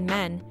taste in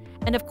men,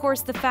 and of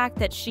course the fact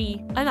that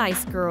she, a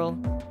nice girl,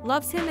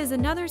 loves him is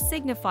another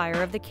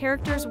signifier of the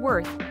character's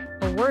worth,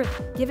 a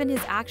worth given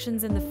his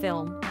actions in the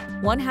film.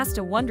 One has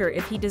to wonder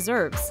if he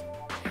deserves.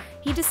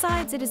 He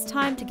decides it is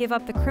time to give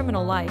up the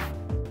criminal life,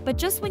 but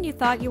just when you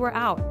thought you were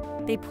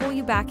out, they pull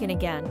you back in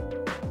again.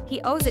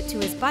 He owes it to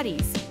his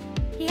buddies.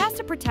 He has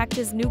to protect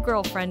his new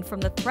girlfriend from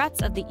the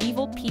threats of the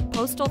evil Pete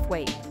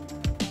Postlethwaite.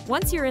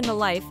 Once you're in the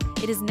life,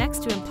 it is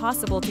next to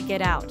impossible to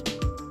get out.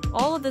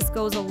 All of this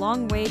goes a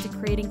long way to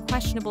creating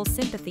questionable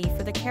sympathy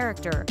for the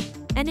character,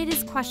 and it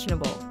is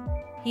questionable.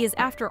 He is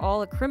after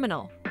all a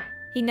criminal.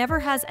 He never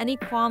has any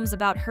qualms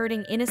about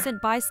hurting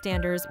innocent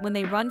bystanders when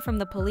they run from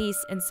the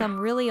police in some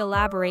really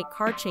elaborate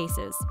car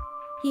chases.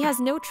 He has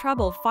no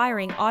trouble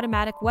firing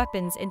automatic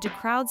weapons into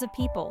crowds of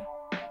people.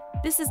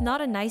 This is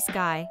not a nice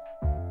guy.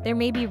 There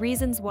may be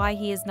reasons why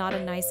he is not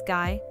a nice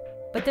guy,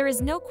 but there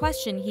is no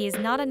question he is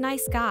not a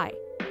nice guy,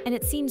 and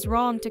it seems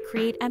wrong to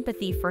create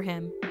empathy for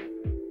him.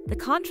 The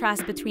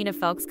contrast between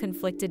Affleck's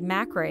conflicted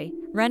Macrae,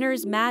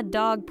 Renner's mad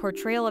dog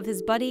portrayal of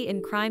his buddy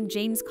in crime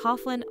James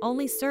Coughlin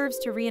only serves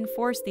to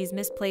reinforce these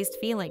misplaced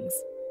feelings.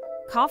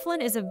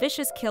 Coughlin is a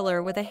vicious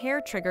killer with a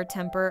hair-trigger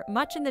temper,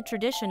 much in the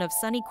tradition of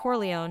Sonny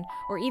Corleone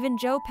or even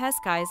Joe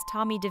Pesci's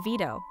Tommy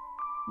DeVito.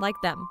 Like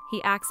them,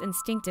 he acts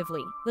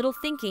instinctively, little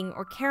thinking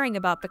or caring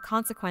about the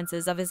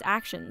consequences of his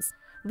actions.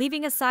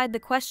 Leaving aside the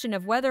question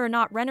of whether or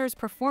not Renner's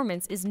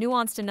performance is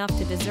nuanced enough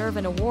to deserve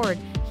an award,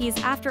 he is,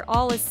 after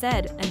all is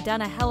said and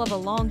done, a hell of a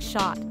long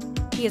shot.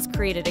 He has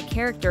created a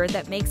character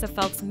that makes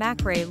Affleck's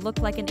Macrae look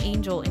like an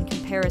angel in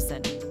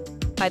comparison.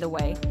 By the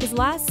way, his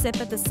last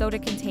sip at the soda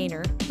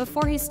container,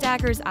 before he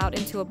staggers out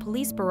into a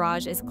police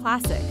barrage, is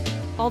classic,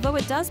 although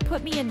it does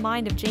put me in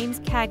mind of James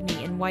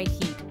Cagney in White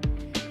Heat.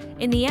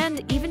 In the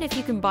end, even if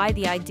you can buy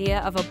the idea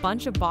of a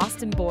bunch of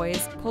Boston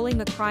boys pulling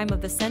the crime of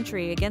the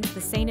century against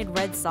the sainted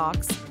Red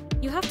Sox,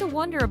 you have to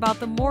wonder about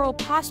the moral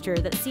posture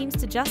that seems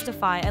to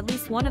justify at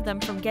least one of them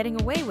from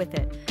getting away with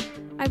it.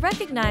 I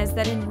recognize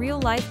that in real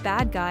life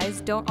bad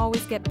guys don't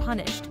always get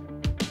punished,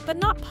 but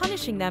not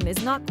punishing them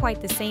is not quite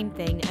the same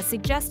thing as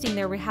suggesting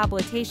their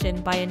rehabilitation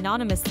by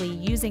anonymously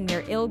using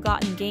their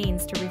ill-gotten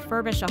gains to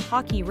refurbish a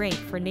hockey rink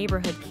for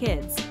neighborhood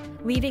kids,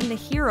 leaving the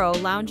hero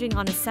lounging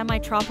on a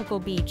semi-tropical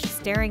beach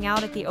staring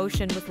out at the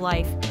ocean with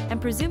life and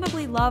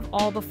presumably love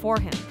all before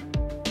him.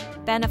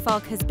 Ben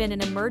Affleck has been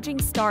an emerging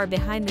star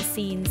behind the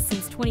scenes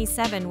since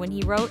 2007 when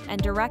he wrote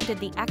and directed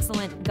the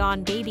excellent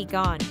Gone Baby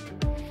Gone.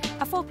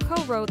 Affleck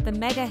co-wrote the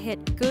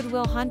mega-hit Good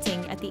Will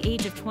Hunting at the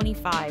age of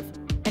 25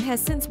 and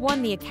has since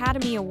won the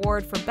Academy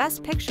Award for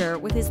Best Picture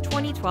with his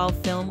 2012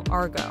 film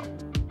Argo.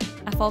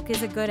 Affleck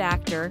is a good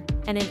actor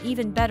and an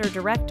even better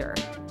director.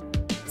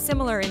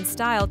 Similar in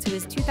style to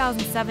his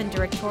 2007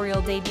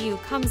 directorial debut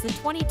comes the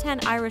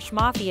 2010 Irish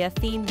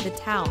Mafia-themed The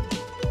Town.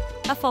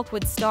 Affleck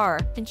would star,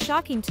 and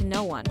shocking to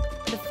no one,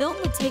 the film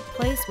would take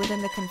place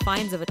within the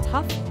confines of a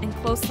tough and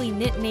closely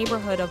knit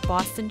neighborhood of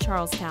Boston,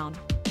 Charlestown.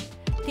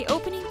 The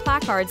opening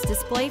placards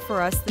display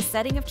for us the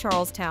setting of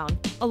Charlestown,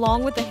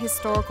 along with the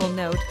historical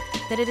note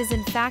that it is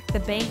in fact the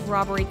bank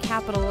robbery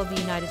capital of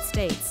the United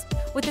States,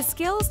 with the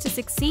skills to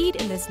succeed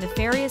in this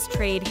nefarious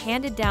trade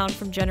handed down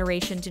from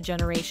generation to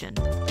generation.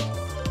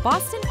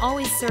 Boston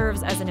always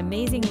serves as an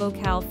amazing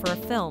locale for a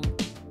film.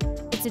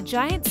 It's a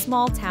giant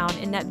small town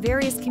in that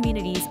various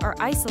communities are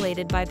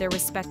isolated by their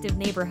respective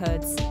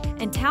neighborhoods,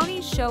 and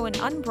townies show an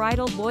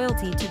unbridled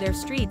loyalty to their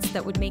streets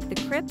that would make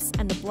the Crips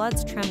and the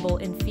Bloods tremble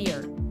in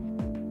fear.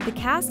 The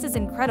cast is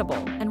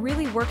incredible and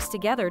really works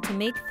together to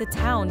make the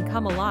town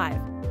come alive.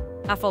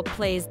 Affleck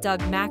plays Doug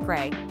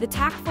Macrae, the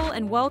tactful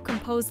and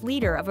well-composed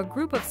leader of a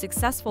group of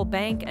successful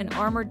bank and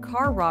armored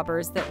car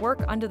robbers that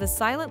work under the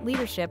silent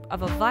leadership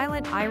of a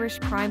violent Irish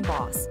crime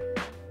boss.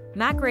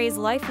 Macrae's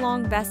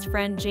lifelong best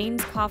friend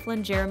James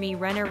Coughlin Jeremy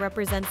Renner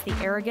represents the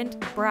arrogant,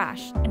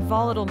 brash, and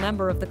volatile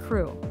member of the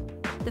crew.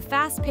 The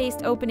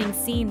fast-paced opening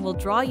scene will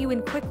draw you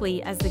in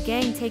quickly as the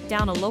gang take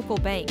down a local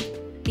bank,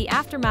 the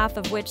aftermath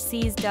of which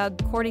sees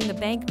Doug courting the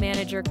bank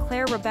manager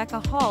Claire Rebecca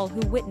Hall,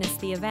 who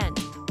witnessed the event.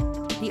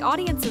 The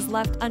audience is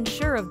left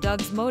unsure of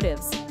Doug's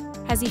motives.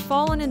 Has he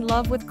fallen in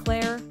love with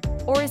Claire,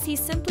 or is he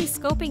simply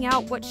scoping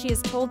out what she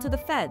has told to the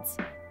feds?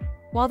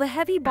 While the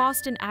heavy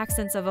Boston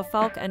accents of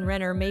Affleck and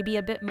Renner may be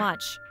a bit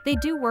much, they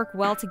do work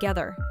well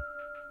together.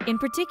 In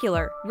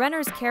particular,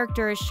 Renner's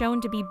character is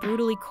shown to be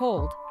brutally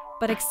cold,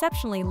 but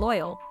exceptionally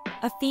loyal,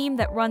 a theme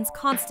that runs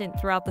constant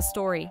throughout the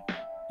story.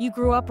 "You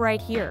grew up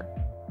right here."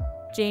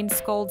 James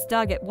scolds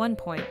Doug at one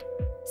point.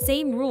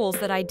 "Same rules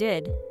that I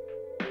did."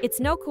 It's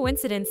no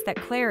coincidence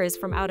that Claire is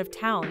from out of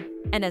town,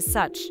 and as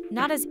such,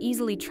 not as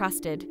easily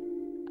trusted.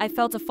 I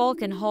felt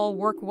Affleck and Hall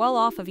work well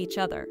off of each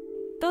other,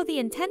 though the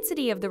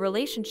intensity of the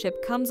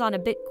relationship comes on a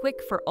bit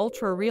quick for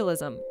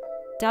ultra-realism.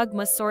 Doug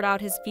must sort out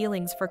his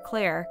feelings for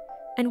Claire,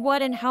 and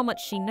what and how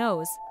much she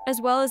knows,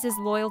 as well as his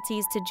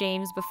loyalties to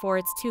James before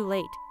it's too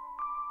late.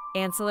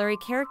 Ancillary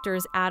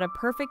characters add a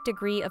perfect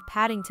degree of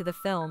padding to the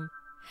film.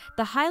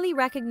 The highly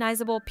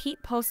recognizable Pete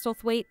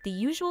Postlethwaite, the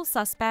usual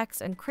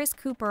suspects, and Chris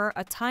Cooper,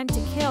 A Time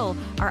to Kill,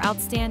 are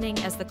outstanding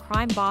as the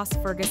crime boss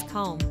Fergus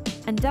Combe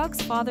and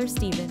Doug's father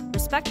Stephen,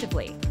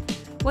 respectively.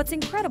 What's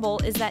incredible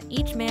is that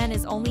each man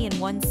is only in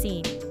one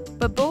scene,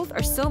 but both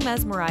are so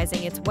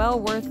mesmerizing it's well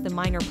worth the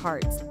minor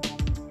parts.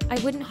 I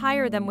wouldn't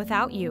hire them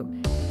without you,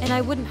 and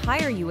I wouldn't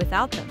hire you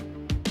without them.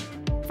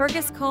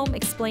 Fergus Combe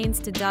explains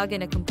to Doug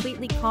in a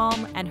completely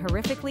calm and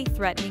horrifically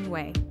threatening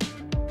way.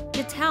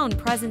 The town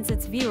presents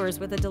its viewers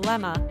with a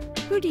dilemma: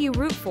 who do you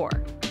root for?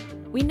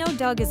 We know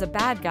Doug is a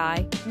bad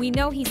guy, we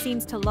know he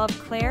seems to love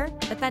Claire,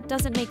 but that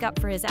doesn't make up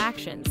for his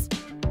actions.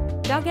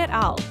 Doug et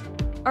al.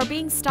 Are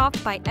being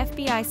stalked by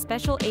FBI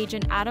Special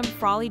Agent Adam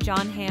Frawley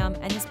Jon Hamm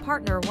and his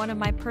partner, one of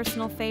my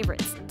personal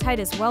favorites,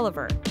 Titus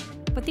Welliver.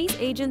 But these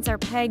agents are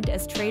pegged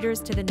as traitors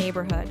to the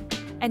neighborhood,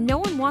 and no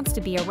one wants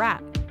to be a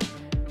rat.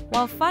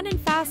 While fun and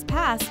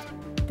fast-paced,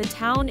 the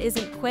town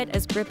isn't quite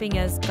as gripping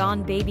as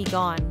Gone Baby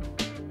Gone.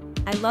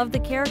 I love the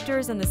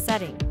characters and the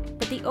setting,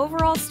 but the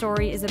overall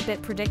story is a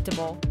bit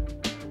predictable.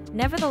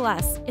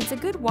 Nevertheless, it's a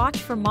good watch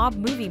for mob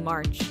movie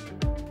March.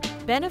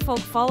 Ben Affleck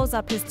follows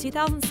up his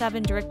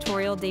 2007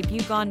 directorial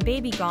debut Gone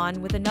Baby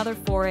Gone with another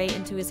foray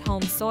into his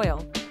home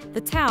soil.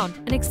 The Town,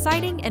 an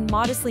exciting and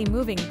modestly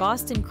moving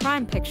Boston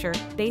crime picture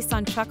based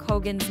on Chuck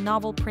Hogan's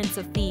novel Prince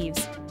of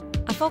Thieves.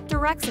 Affleck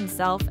directs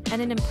himself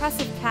and an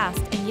impressive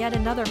cast in yet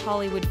another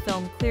Hollywood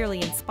film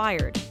clearly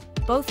inspired,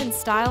 both in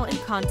style and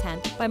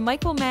content, by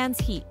Michael Mann's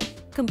Heat,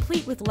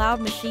 complete with loud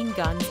machine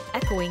guns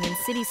echoing in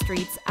city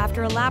streets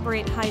after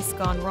elaborate heists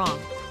gone wrong.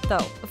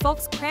 Though,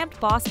 Affleck's cramped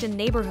Boston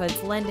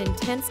neighborhoods lend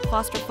intense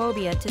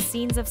claustrophobia to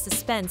scenes of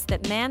suspense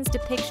that Mann's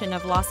depiction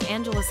of Los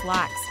Angeles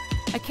lacks,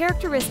 a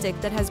characteristic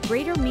that has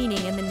greater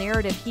meaning in the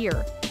narrative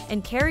here,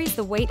 and carries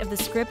the weight of the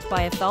script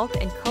by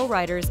Affleck and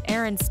co-writers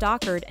Aaron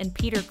Stockard and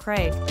Peter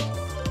Craig.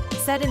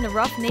 Set in the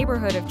rough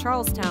neighborhood of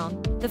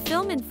Charlestown, the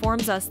film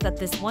informs us that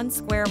this 1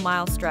 square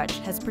mile stretch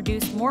has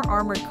produced more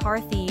armored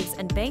car thieves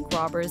and bank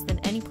robbers than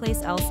any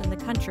place else in the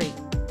country.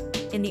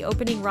 In the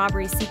opening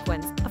robbery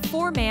sequence, a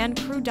 4-man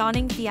crew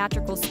donning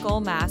theatrical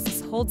skull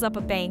masks holds up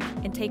a bank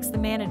and takes the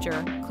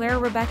manager, Claire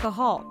Rebecca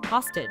Hall,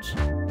 hostage.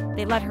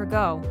 They let her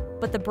go,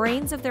 but the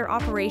brains of their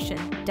operation,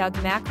 Doug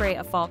Macrae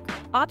Affleck,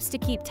 opts to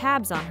keep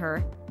tabs on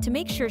her to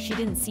make sure she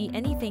didn't see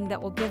anything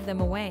that will give them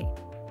away.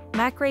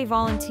 Macrae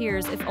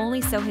volunteers if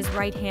only so his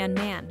right-hand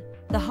man,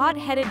 the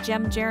hot-headed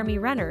gem Jeremy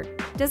Renner,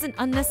 doesn't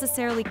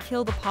unnecessarily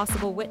kill the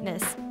possible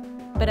witness.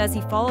 But as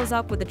he follows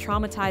up with a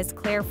traumatized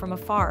Claire from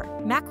afar,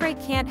 Macrae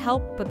can't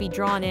help but be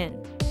drawn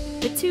in.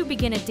 The two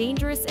begin a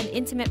dangerous and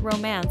intimate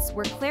romance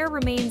where Claire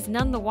remains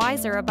none the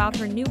wiser about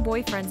her new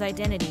boyfriend's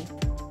identity.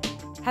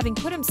 Having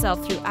put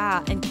himself through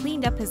and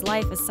cleaned up his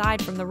life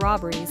aside from the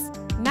robberies,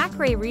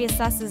 Macrae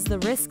reassesses the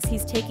risks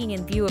he's taking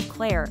in view of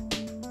Claire.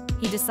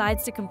 He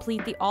decides to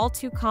complete the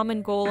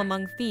all-too-common goal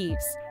among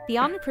thieves, the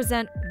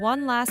omnipresent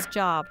one last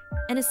job,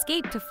 and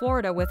escape to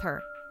Florida with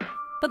her.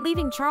 But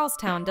leaving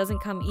Charlestown doesn't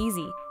come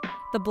easy.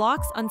 The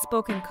block's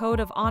unspoken code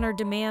of honor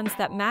demands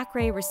that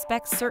Macrae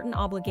respects certain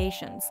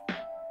obligations.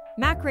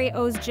 Macrae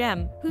owes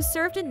Jem, who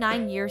served a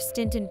 9-year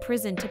stint in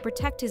prison to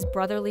protect his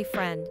brotherly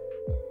friend.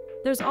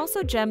 There's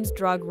also Jem's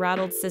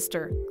drug-rattled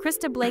sister,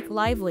 Krista Blake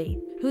Lively,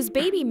 whose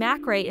baby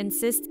Macrae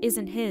insists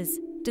isn't his,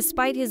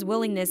 despite his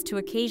willingness to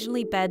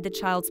occasionally bed the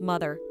child's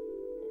mother.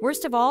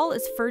 Worst of all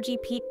is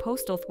Fergie Pete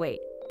Postlethwaite,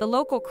 the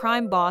local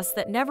crime boss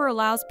that never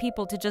allows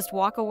people to just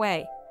walk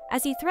away,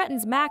 as he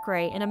threatens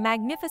Macrae in a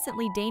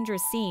magnificently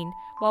dangerous scene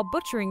while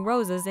butchering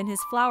roses in his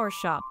flower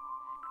shop.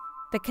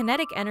 The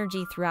kinetic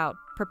energy throughout,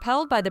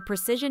 propelled by the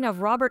precision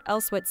of Robert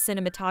Elswit's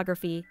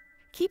cinematography,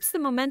 keeps the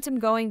momentum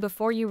going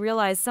before you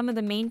realize some of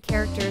the main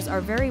characters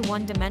are very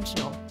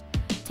one-dimensional.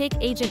 Take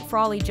Agent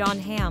Frawley Jon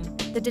Hamm,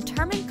 the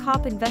determined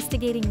cop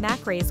investigating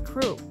Macrae's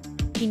crew.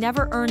 He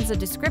never earns a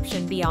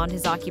description beyond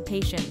his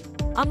occupation,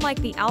 unlike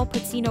the Al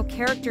Pacino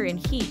character in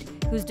Heat,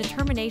 whose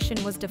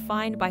determination was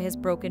defined by his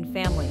broken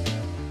family.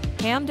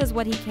 Hamm does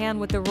what he can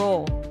with the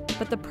role,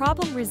 but the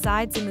problem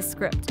resides in the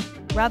script.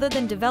 Rather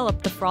than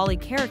develop the Frawley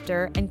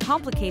character and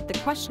complicate the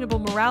questionable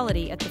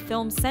morality at the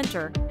film's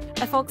center,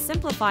 Affleck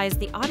simplifies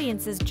the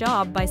audience's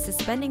job by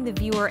suspending the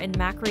viewer in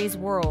Macrae's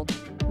world,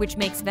 which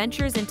makes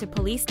ventures into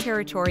police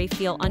territory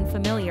feel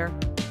unfamiliar.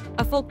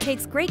 Affleck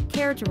takes great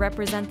care to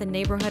represent the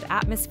neighborhood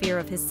atmosphere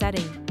of his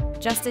setting,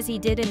 just as he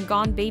did in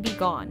Gone Baby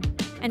Gone,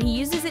 and he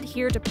uses it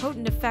here to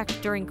potent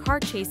effect during car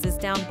chases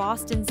down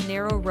Boston's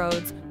narrow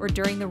roads or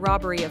during the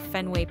robbery of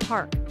Fenway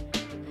Park.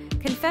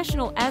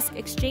 Confessional-esque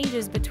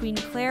exchanges between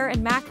Claire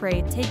and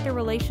Macrae take their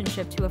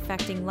relationship to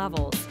affecting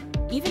levels,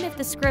 even if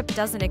the script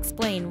doesn't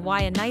explain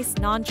why a nice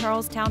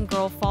non-Charlestown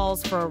girl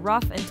falls for a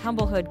rough and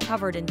tumble hood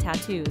covered in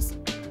tattoos.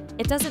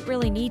 It doesn't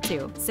really need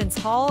to, since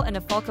Hall and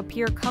Affleck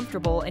appear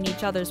comfortable in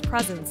each other's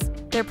presence,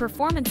 their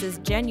performances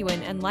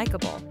genuine and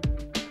likable.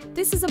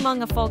 This is among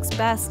Affleck's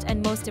best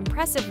and most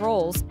impressive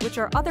roles, which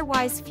are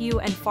otherwise few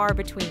and far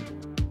between.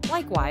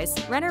 Likewise,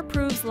 Renner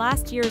proves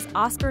last year's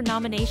Oscar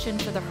nomination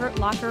for The Hurt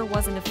Locker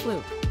wasn't a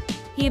fluke.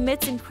 He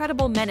emits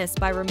incredible menace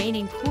by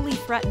remaining coolly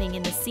threatening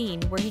in the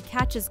scene where he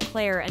catches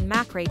Claire and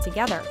Macrae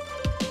together.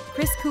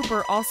 Chris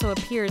Cooper also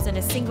appears in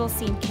a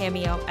single-scene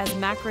cameo as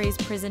Macrae's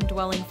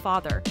prison-dwelling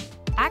father,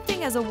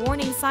 acting as a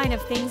warning sign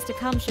of things to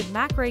come should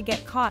Macrae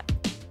get caught.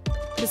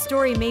 The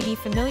story may be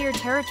familiar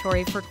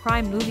territory for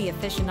crime movie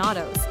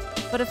aficionados,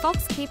 but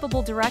Affleck's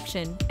capable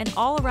direction and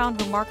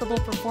all-around remarkable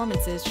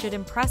performances should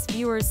impress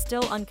viewers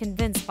still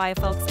unconvinced by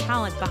Affleck's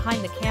talent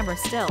behind the camera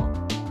still.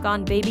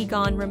 Gone Baby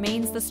Gone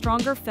remains the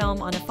stronger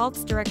film on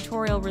Affleck's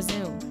directorial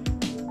resume.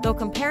 Though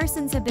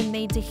comparisons have been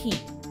made to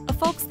Heat,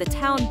 Affleck's The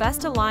Town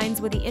best aligns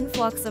with the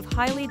influx of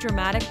highly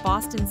dramatic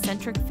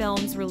Boston-centric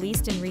films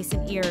released in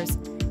recent years,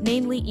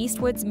 namely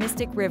Eastwood's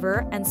Mystic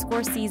River and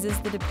Scorsese's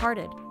The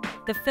Departed.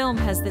 The film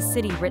has the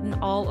city written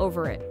all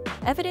over it,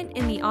 evident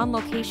in the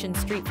on-location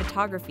street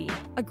photography,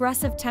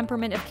 aggressive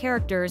temperament of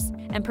characters,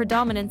 and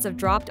predominance of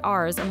dropped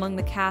R's among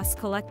the cast's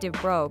collective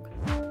brogue.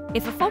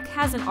 If Affleck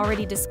hasn't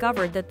already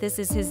discovered that this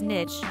is his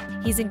niche,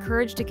 he's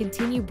encouraged to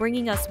continue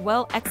bringing us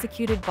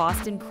well-executed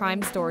Boston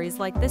crime stories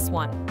like this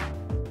one.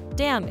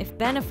 Damn if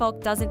Ben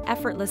Affleck doesn't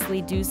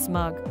effortlessly do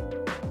smug.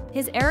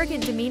 His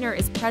arrogant demeanor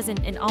is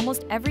present in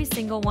almost every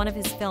single one of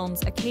his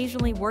films,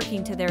 occasionally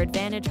working to their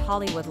advantage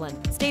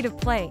Hollywoodland state of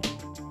play,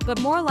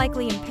 but more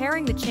likely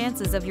impairing the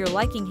chances of your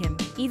liking him,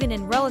 even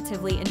in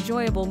relatively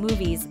enjoyable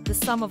movies, The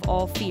Sum of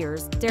All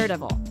Fears,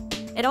 Daredevil.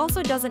 It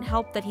also doesn't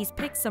help that he's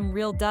picked some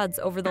real duds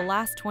over the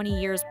last 20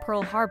 years: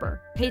 Pearl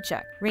Harbor,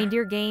 Paycheck,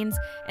 Reindeer Games,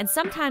 and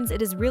sometimes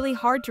it is really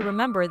hard to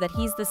remember that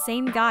he's the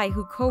same guy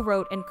who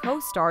co-wrote and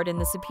co-starred in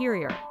the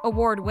superior,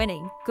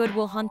 award-winning, Good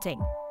Will Hunting.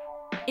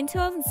 In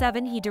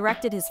 2007, he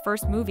directed his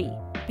first movie,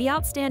 the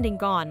outstanding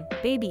Gone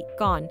Baby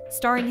Gone,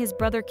 starring his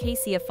brother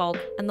Casey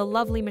Affleck and the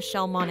lovely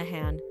Michelle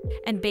Monaghan,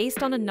 and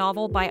based on a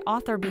novel by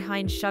author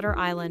behind Shutter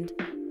Island.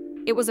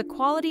 It was a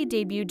quality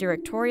debut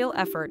directorial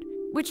effort,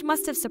 which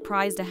must have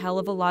surprised a hell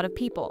of a lot of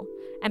people,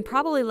 and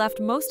probably left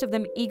most of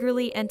them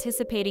eagerly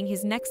anticipating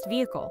his next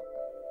vehicle.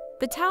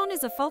 The Town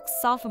is Affleck's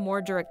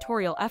sophomore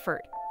directorial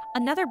effort,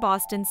 another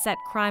Boston-set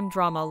crime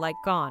drama like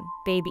Gone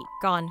Baby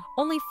Gone,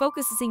 only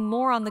focusing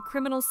more on the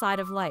criminal side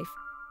of life.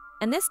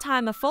 And this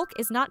time Affleck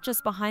is not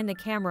just behind the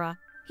camera,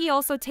 he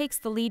also takes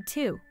the lead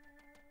too.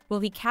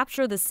 Will he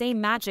capture the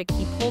same magic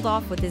he pulled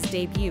off with his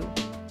debut?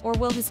 Or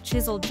will his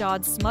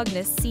chiseled-jawed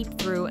smugness seep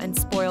through and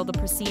spoil the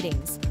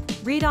proceedings?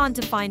 Read on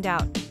to find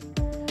out.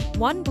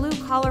 One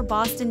blue-collar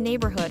Boston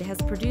neighborhood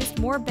has produced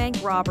more bank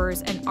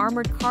robbers and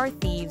armored car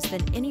thieves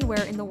than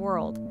anywhere in the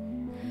world.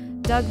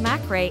 Doug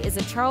Macrae is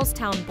a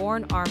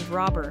Charlestown-born armed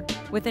robber,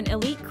 with an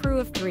elite crew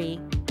of 3,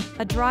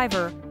 a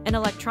driver, an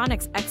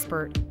electronics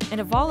expert, and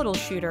a volatile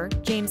shooter,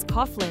 James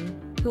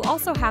Coughlin, who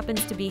also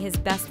happens to be his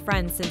best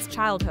friend since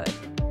childhood.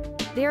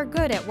 They are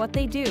good at what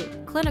they do,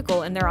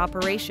 clinical in their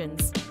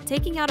operations,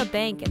 taking out a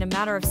bank in a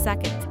matter of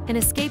seconds, and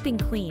escaping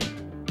clean.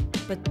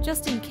 But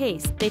just in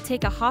case, they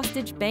take a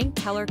hostage bank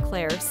teller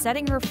Claire,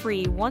 setting her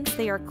free once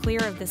they are clear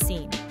of the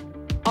scene.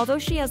 Although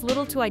she has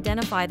little to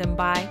identify them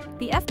by,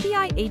 the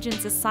FBI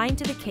agents assigned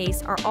to the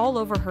case are all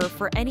over her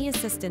for any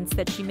assistance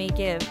that she may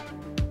give.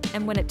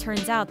 And when it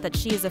turns out that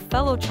she is a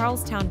fellow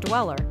Charlestown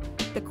dweller,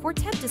 the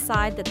quartet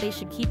decide that they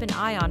should keep an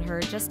eye on her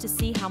just to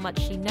see how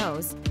much she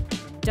knows.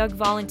 Doug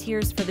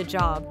volunteers for the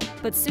job,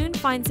 but soon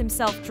finds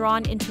himself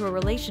drawn into a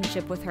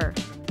relationship with her,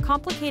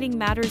 complicating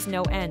matters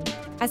no end,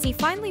 as he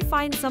finally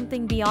finds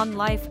something beyond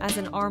life as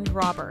an armed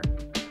robber.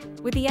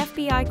 With the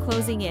FBI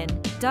closing in,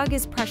 Doug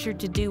is pressured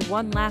to do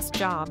one last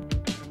job.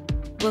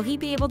 Will he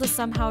be able to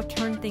somehow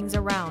turn things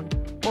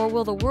around, or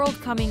will the world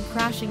coming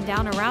crashing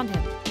down around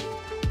him?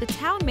 The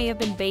Town may have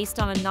been based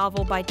on a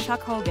novel by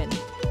Chuck Hogan,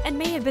 and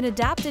may have been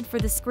adapted for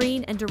the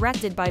screen and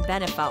directed by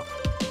Ben Affleck,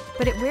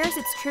 but it wears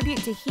its tribute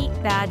to Heat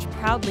badge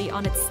proudly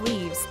on its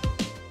sleeves.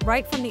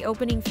 Right from the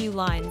opening few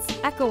lines,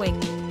 echoing,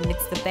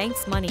 "It's the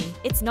bank's money,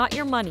 it's not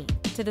your money,"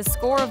 to the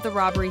score of the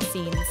robbery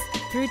scenes,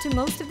 through to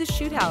most of the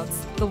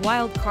shootouts, the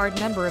wild card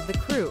member of the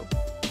crew,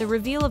 the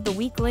reveal of the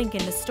weak link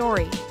in the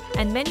story,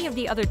 and many of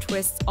the other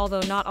twists,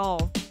 although not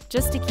all,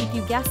 just to keep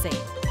you guessing.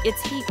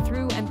 It's Heat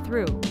through and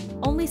through,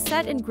 only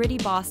set in gritty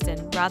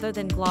Boston rather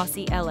than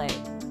glossy LA.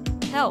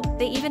 Hell,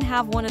 they even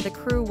have one of the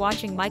crew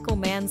watching Michael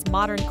Mann's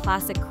modern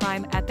classic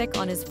crime epic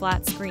on his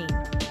flat screen,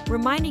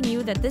 reminding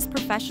you that this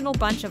professional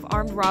bunch of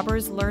armed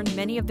robbers learned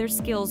many of their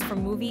skills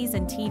from movies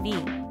and TV.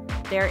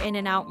 Their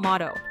in-and-out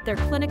motto, their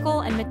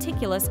clinical and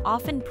meticulous,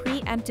 often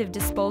preemptive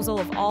disposal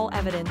of all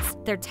evidence,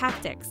 their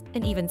tactics,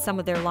 and even some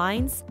of their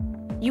lines.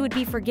 You would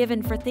be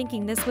forgiven for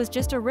thinking this was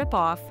just a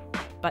rip-off,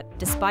 but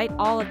despite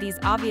all of these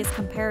obvious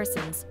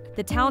comparisons,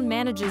 The Town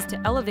manages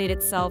to elevate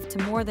itself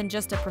to more than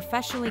just a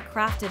professionally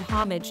crafted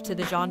homage to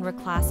the genre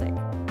classic.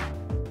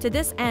 To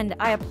this end,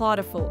 I applaud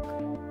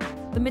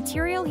Affleck. The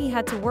material he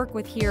had to work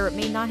with here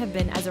may not have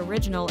been as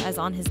original as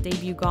on his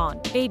debut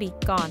Gone Baby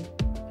Gone,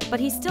 but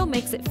he still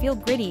makes it feel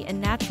gritty and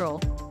natural,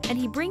 and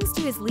he brings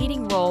to his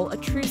leading role a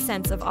true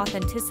sense of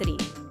authenticity.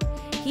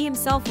 He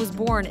himself was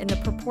born in the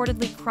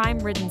purportedly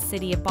crime-ridden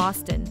city of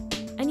Boston,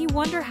 and you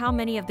wonder how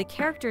many of the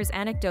character's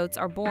anecdotes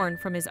are born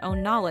from his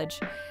own knowledge.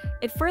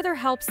 It further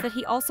helps that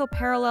he also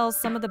parallels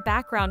some of the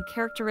background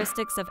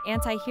characteristics of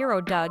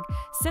anti-hero Doug,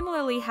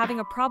 similarly having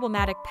a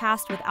problematic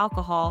past with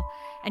alcohol,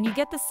 and you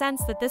get the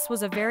sense that this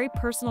was a very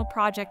personal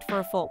project for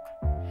a folk.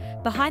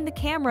 Behind the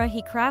camera,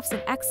 he crafts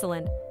an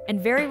excellent and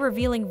very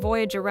revealing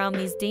voyage around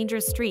these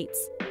dangerous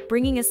streets,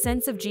 bringing a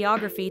sense of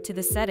geography to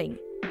the setting,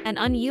 an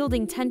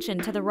unyielding tension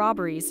to the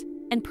robberies,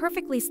 and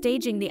perfectly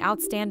staging the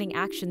outstanding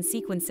action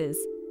sequences.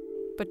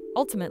 But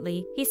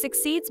ultimately, he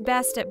succeeds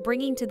best at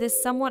bringing to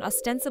this somewhat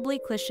ostensibly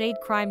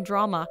cliched crime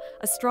drama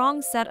a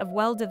strong set of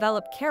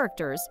well-developed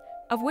characters,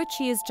 of which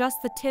he is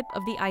just the tip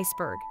of the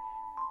iceberg.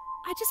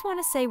 I just want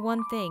to say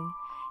one thing,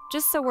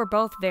 just so we're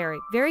both very,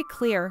 very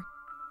clear.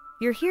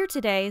 You're here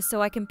today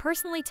so I can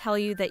personally tell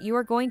you that you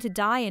are going to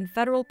die in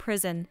federal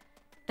prison,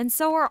 and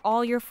so are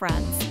all your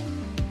friends.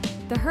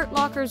 The Hurt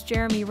Locker's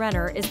Jeremy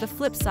Renner is the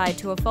flip side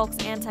to a folk's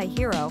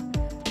anti-hero,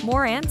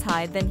 more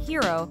anti than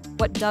hero,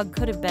 what Doug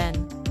could have been,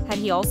 had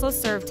he also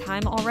served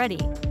time already.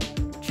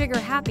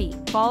 Trigger-happy,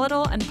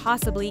 volatile, and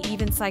possibly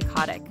even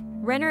psychotic,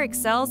 Renner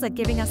excels at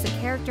giving us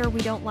a character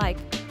we don't like,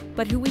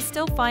 but who we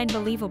still find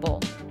believable.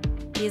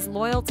 He is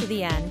loyal to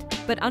the end,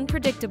 but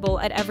unpredictable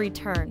at every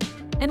turn.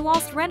 And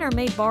whilst Renner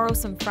may borrow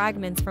some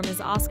fragments from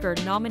his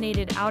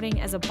Oscar-nominated outing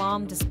as a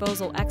bomb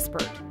disposal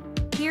expert,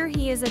 here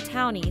he is a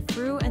townie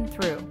through and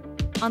through.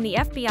 On the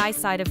FBI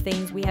side of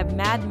things, we have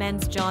Mad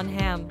Men's Jon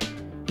Hamm.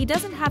 He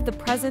doesn't have the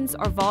presence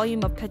or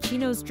volume of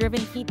Pacino's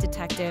driven heat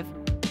detective,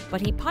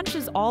 but he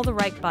punches all the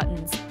right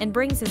buttons and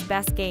brings his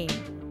best game,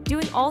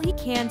 doing all he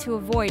can to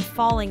avoid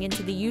falling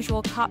into the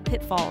usual cop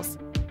pitfalls.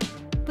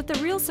 But the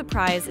real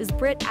surprise is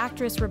Brit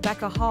actress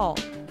Rebecca Hall,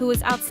 who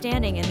is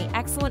outstanding in the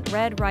excellent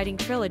Red Riding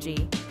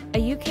Trilogy,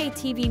 a UK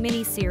TV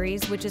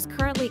miniseries which is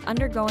currently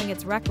undergoing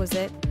its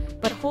requisite,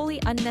 but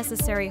wholly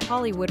unnecessary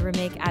Hollywood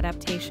remake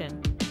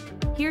adaptation.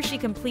 Here she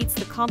completes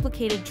the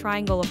complicated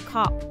triangle of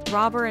cop,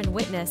 robber, and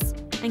witness,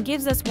 and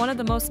gives us one of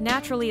the most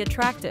naturally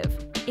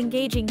attractive,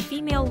 engaging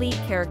female lead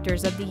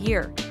characters of the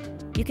year.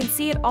 You can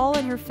see it all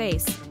in her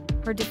face,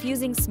 her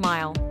diffusing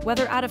smile,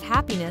 whether out of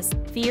happiness,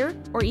 fear,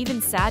 or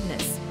even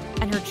sadness,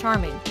 and her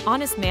charming,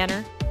 honest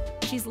manner.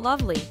 She's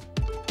lovely,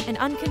 an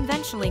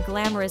unconventionally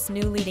glamorous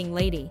new leading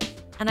lady,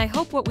 and I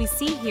hope what we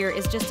see here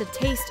is just a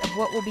taste of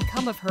what will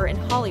become of her in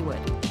Hollywood.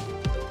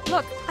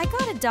 Look, I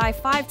gotta die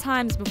 5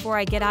 times before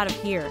I get out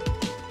of here,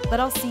 but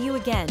I'll see you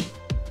again,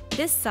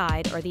 this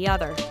side or the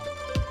other.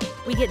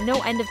 We get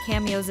no end of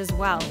cameos as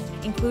well,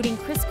 including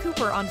Chris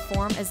Cooper on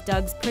form as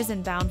Doug's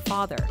prison-bound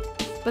father.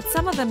 But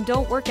some of them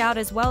don't work out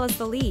as well as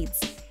the leads.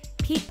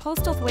 Pete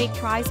Postlethwaite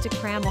tries to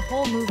cram a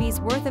whole movie's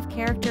worth of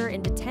character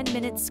into 10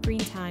 minutes screen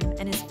time,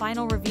 and his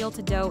final reveal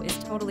to Doe is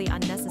totally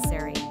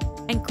unnecessary,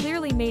 and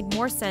clearly made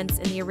more sense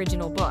in the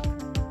original book,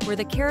 where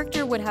the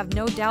character would have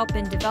no doubt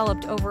been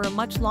developed over a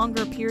much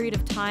longer period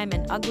of time,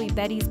 and Ugly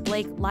Betty's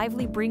Blake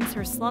Lively brings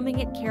her slumming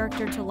it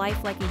character to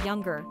life like a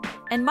younger,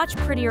 and much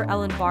prettier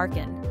Ellen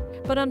Barkin,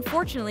 but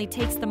unfortunately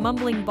takes the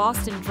mumbling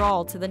Boston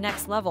drawl to the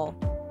next level,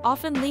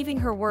 often leaving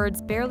her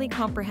words barely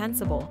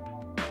comprehensible.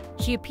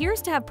 She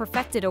appears to have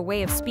perfected a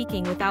way of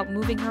speaking without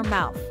moving her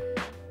mouth.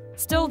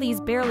 Still, these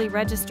barely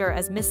register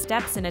as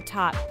missteps in a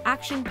taut,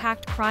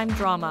 action-packed crime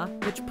drama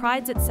which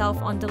prides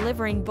itself on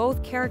delivering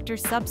both character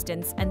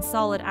substance and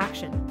solid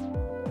action.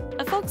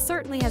 Affleck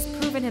certainly has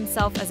proven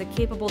himself as a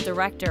capable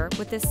director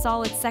with this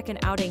solid second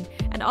outing,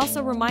 and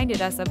also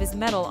reminded us of his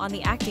mettle on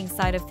the acting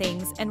side of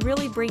things, and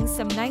really brings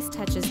some nice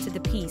touches to the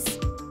piece,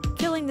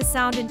 killing the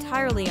sound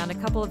entirely on a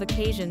couple of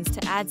occasions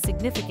to add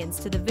significance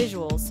to the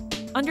visuals,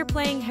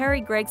 underplaying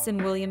Harry Gregson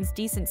Williams'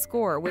 decent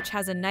score which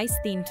has a nice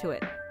theme to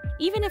it,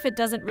 even if it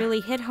doesn't really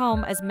hit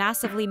home as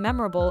massively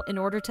memorable in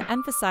order to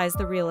emphasize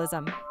the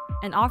realism,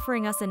 and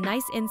offering us a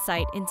nice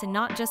insight into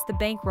not just the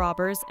bank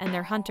robbers and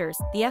their hunters,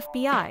 the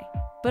FBI,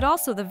 but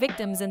also the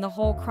victims in the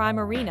whole crime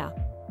arena.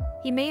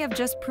 He may have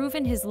just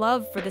proven his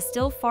love for the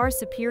still far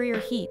superior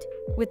Heat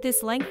with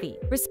this lengthy,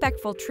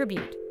 respectful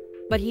tribute,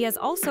 but he has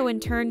also in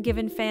turn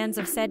given fans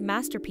of said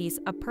masterpiece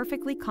a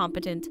perfectly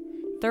competent,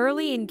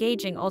 thoroughly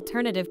engaging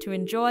alternative to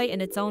enjoy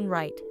in its own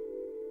right.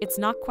 It's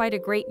not quite a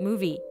great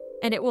movie,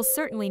 and it will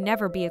certainly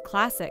never be a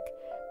classic,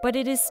 but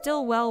it is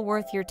still well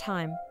worth your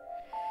time.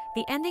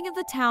 The ending of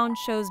The Town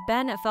shows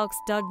Ben Affleck's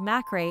Doug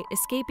Mackray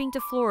escaping to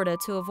Florida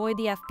to avoid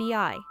the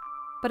FBI.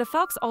 But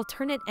Affleck's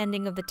alternate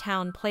ending of The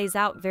Town plays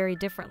out very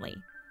differently.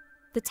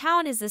 The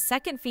Town is the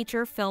second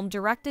feature film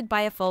directed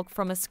by Affleck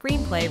from a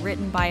screenplay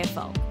written by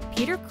Affleck,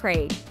 Peter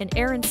Craig, and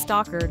Aaron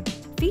Stockard,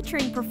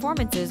 featuring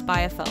performances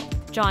by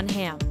Affleck, Jon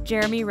Hamm,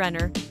 Jeremy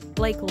Renner,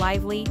 Blake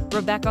Lively,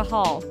 Rebecca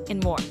Hall,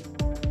 and more.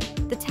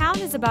 The Town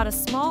is about a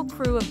small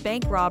crew of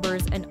bank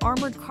robbers and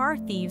armored car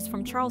thieves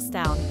from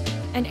Charlestown,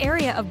 an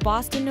area of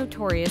Boston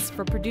notorious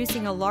for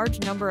producing a large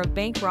number of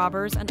bank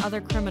robbers and other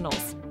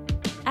criminals.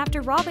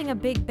 After robbing a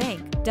big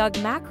bank, Doug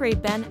Mackray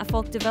Ben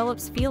Affleck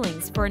develops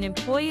feelings for an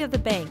employee of the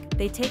bank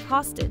they take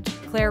hostage,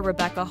 Claire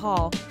Rebecca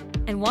Hall,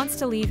 and wants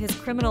to leave his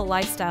criminal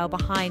lifestyle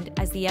behind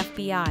as the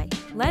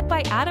FBI, led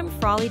by Adam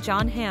Frawley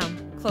Jon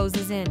Hamm,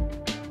 closes in.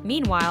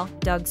 Meanwhile,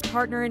 Doug's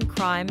partner in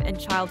crime and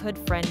childhood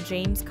friend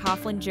James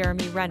Coughlin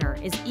Jeremy Renner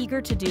is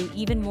eager to do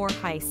even more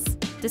heists,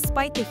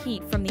 despite the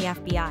heat from the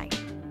FBI.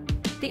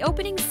 The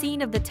opening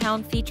scene of the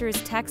town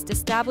features text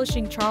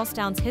establishing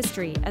Charlestown's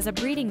history as a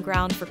breeding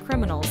ground for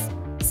criminals,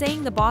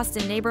 saying the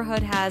Boston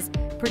neighborhood has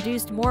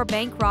produced more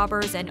bank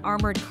robbers and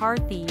armored car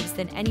thieves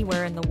than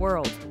anywhere in the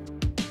world,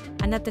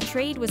 and that the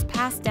trade was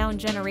passed down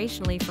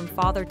generationally from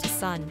father to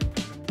son.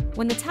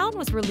 When the town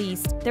was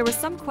released, there was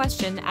some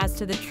question as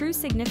to the true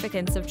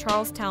significance of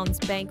Charlestown's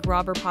bank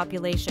robber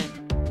population,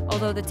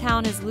 although the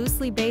town is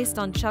loosely based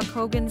on Chuck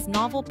Hogan's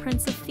novel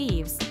Prince of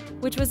Thieves,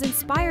 which was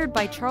inspired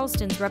by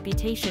Charleston's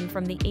reputation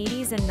from the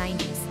 80s and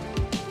 90s.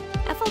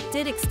 Affleck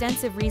did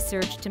extensive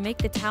research to make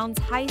the town's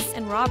heists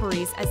and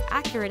robberies as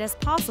accurate as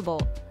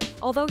possible,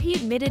 although he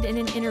admitted in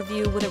an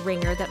interview with a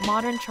ringer that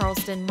modern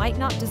Charleston might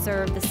not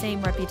deserve the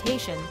same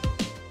reputation,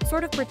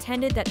 sort of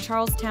pretended that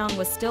Charlestown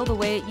was still the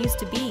way it used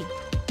to be.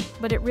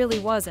 But it really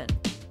wasn't.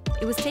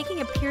 It was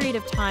taking a period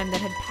of time that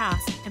had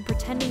passed and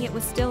pretending it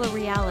was still a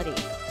reality.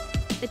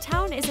 The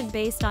town isn't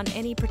based on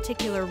any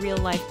particular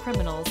real-life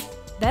criminals.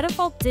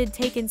 Affleck did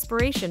take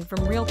inspiration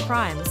from real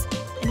crimes,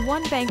 and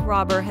one bank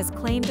robber has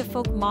claimed to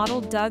folk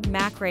model Doug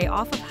Macrae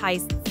off of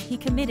heists he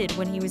committed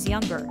when he was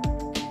younger.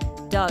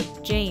 Doug,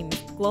 James,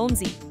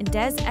 Glomsey, and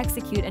Des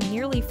execute a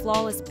nearly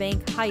flawless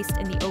bank heist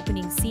in the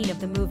opening scene of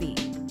the movie.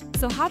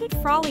 So how did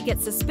Frawley get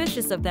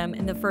suspicious of them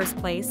in the first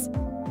place?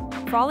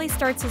 Frawley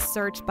starts his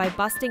search by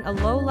busting a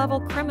low-level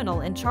criminal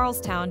in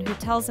Charlestown who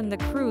tells him the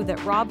crew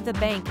that robbed the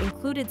bank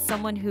included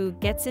someone who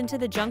gets into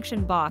the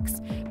junction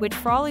box, which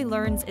Frawley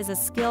learns is a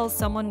skill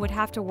someone would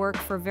have to work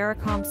for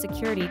Veracom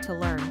security to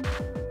learn.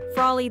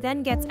 Frawley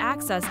then gets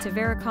access to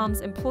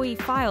Veracom's employee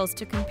files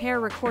to compare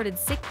recorded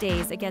sick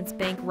days against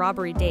bank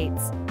robbery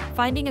dates,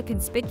 finding a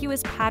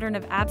conspicuous pattern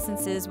of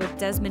absences with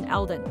Desmond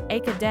Eldon,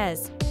 aka Des,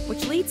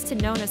 which leads to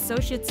known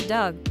associates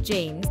Doug,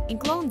 James, and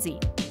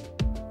Glomsey.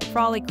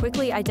 Frawley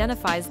quickly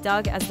identifies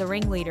Doug as the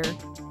ringleader,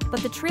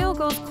 but the trail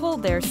goes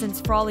cold there since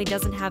Frawley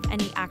doesn't have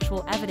any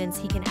actual evidence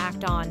he can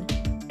act on,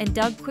 and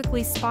Doug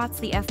quickly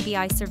spots the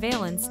FBI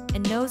surveillance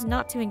and knows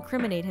not to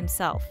incriminate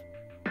himself.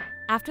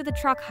 After the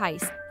truck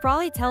heist,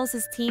 Frawley tells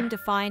his team to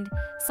find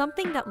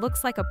something that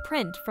looks like a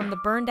print from the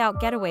burned-out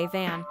getaway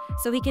van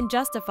so he can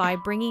justify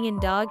bringing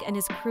in Doug and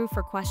his crew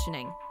for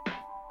questioning.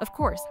 Of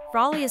course,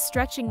 Frawley is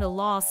stretching the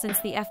law since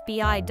the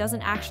FBI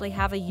doesn't actually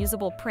have a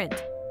usable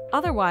print.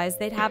 Otherwise,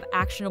 they'd have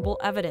actionable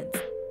evidence.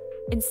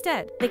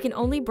 Instead, they can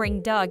only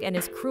bring Doug and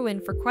his crew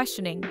in for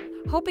questioning,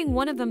 hoping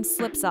one of them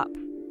slips up.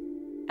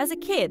 As a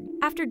kid,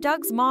 after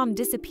Doug's mom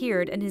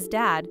disappeared and his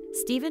dad,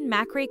 Stephen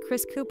Macrae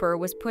Chris Cooper,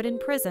 was put in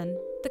prison,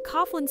 the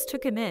Coughlins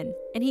took him in,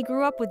 and he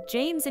grew up with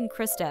James and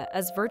Krista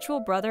as virtual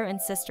brother and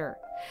sister.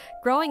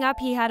 Growing up,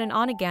 he had an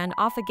on-again,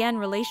 off-again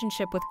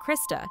relationship with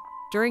Krista,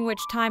 during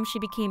which time she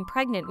became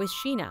pregnant with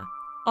Sheena.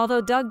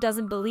 Although Doug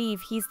doesn't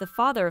believe he's the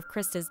father of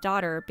Krista's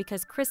daughter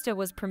because Krista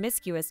was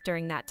promiscuous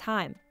during that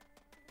time.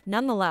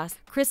 Nonetheless,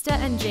 Krista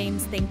and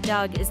James think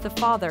Doug is the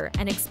father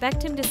and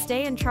expect him to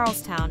stay in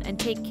Charlestown and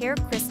take care of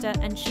Krista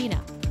and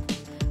Sheena.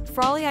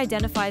 Frawley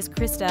identifies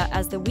Krista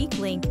as the weak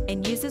link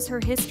and uses her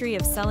history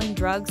of selling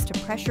drugs to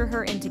pressure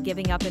her into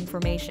giving up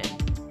information.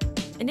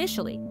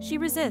 Initially, she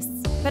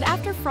resists, but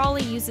after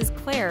Frawley uses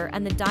Claire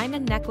and the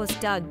diamond necklace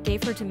Doug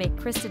gave her to make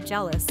Krista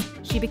jealous,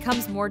 she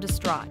becomes more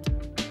distraught.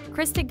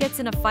 Krista gets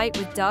in a fight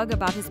with Doug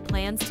about his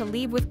plans to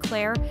leave with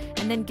Claire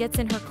and then gets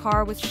in her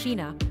car with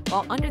Sheena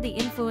while under the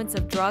influence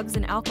of drugs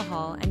and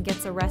alcohol and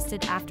gets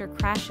arrested after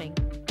crashing.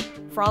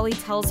 Frawley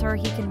tells her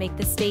he can make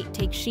the state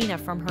take Sheena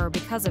from her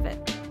because of it.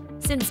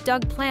 Since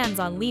Doug plans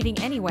on leaving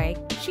anyway,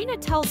 Sheena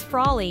tells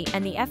Frawley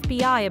and the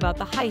FBI about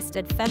the heist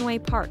at Fenway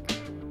Park.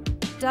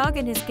 Doug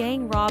and his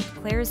gang robbed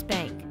Claire's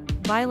bank,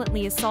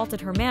 violently assaulted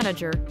her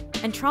manager,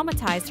 and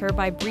traumatized her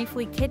by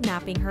briefly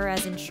kidnapping her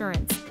as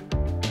insurance.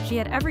 She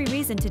had every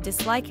reason to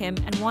dislike him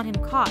and want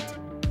him caught,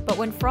 but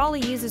when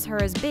Frawley uses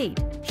her as bait,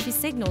 she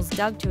signals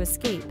Doug to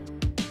escape.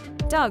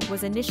 Doug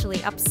was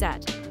initially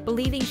upset,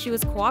 believing she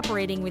was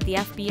cooperating with the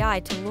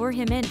FBI to lure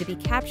him in to be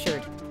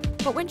captured,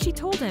 but when she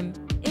told him,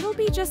 "It'll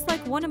be just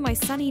like one of my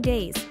sunny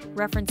days,"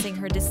 referencing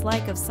her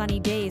dislike of sunny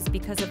days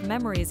because of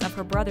memories of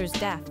her brother's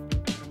death,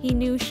 he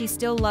knew she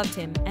still loved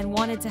him and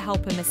wanted to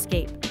help him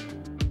escape.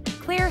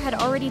 Claire had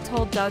already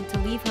told Doug to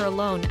leave her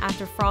alone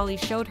after Frawley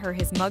showed her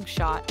his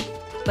mugshot,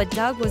 but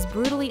Doug was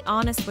brutally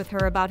honest with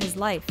her about his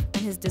life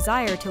and his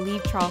desire to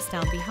leave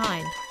Charlestown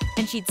behind,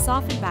 and she'd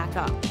softened back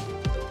up.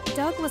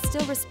 Doug was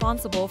still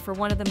responsible for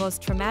one of the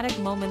most traumatic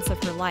moments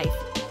of her life,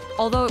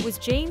 although it was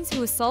James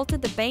who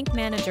assaulted the bank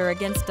manager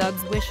against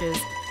Doug's wishes,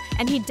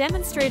 and he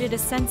demonstrated a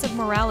sense of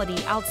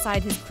morality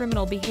outside his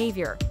criminal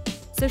behavior.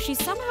 So she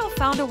somehow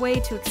found a way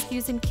to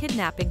excuse him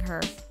kidnapping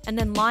her and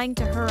then lying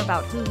to her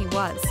about who he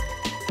was.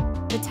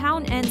 The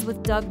town ends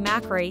with Doug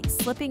Macrae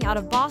slipping out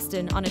of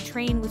Boston on a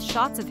train with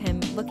shots of him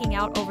looking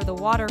out over the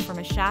water from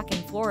a shack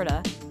in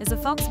Florida as a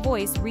Funk's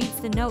voice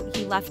reads the note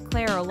he left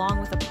Claire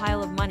along with a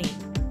pile of money.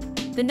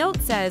 The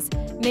note says,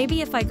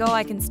 "Maybe if I go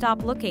I can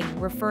stop looking,"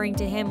 referring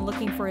to him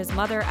looking for his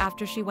mother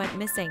after she went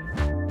missing.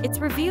 It's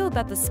revealed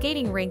that the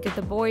skating rink at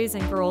the Boys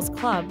and Girls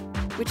Club,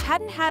 which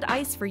hadn't had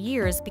ice for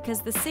years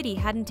because the city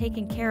hadn't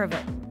taken care of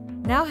it,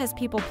 now has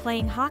people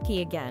playing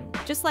hockey again,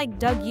 just like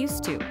Doug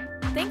used to,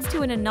 thanks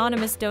to an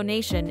anonymous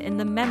donation in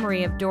the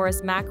memory of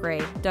Doris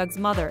McRae, Doug's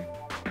mother.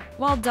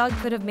 While Doug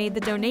could have made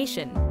the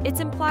donation, it's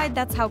implied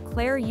that's how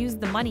Claire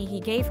used the money he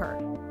gave her.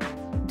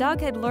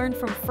 Doug had learned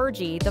from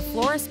Fergie, the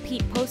florist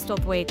Pete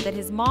Postlethwaite, that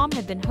his mom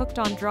had been hooked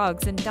on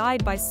drugs and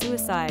died by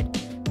suicide,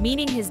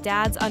 meaning his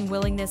dad's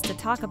unwillingness to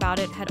talk about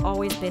it had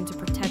always been to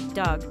protect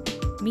Doug,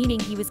 meaning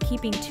he was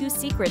keeping two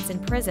secrets in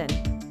prison: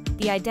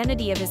 the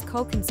identity of his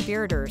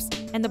co-conspirators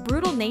and the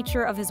brutal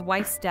nature of his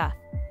wife's death.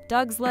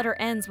 Doug's letter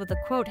ends with a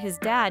quote his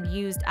dad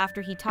used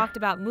after he talked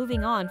about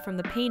moving on from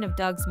the pain of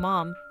Doug's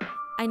mom: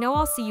 "I know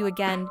I'll see you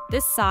again,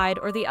 this side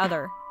or the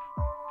other."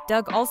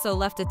 Doug also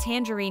left a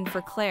tangerine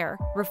for Claire,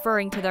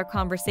 referring to their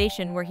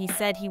conversation where he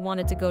said he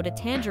wanted to go to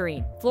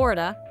Tangerine,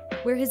 Florida,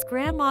 where his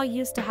grandma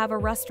used to have a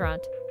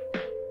restaurant.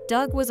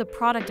 Doug was a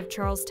product of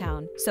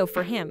Charlestown, so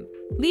for him,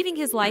 leaving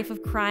his life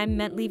of crime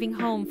meant leaving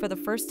home for the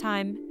first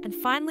time and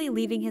finally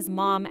leaving his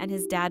mom and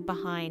his dad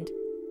behind.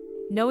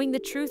 Knowing the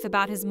truth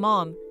about his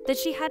mom, that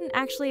she hadn't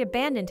actually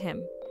abandoned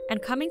him,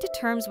 and coming to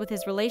terms with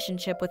his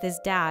relationship with his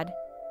dad,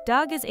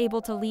 Doug is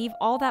able to leave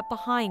all that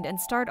behind and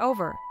start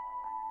over.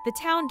 The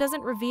town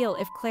doesn't reveal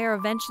if Claire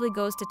eventually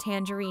goes to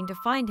Tangerine to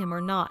find him or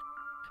not,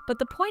 but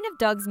the point of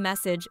Doug's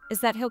message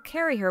is that he'll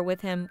carry her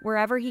with him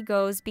wherever he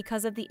goes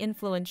because of the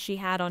influence she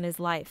had on his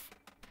life.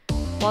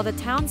 While the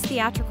town's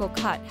theatrical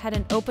cut had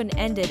an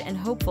open-ended and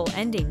hopeful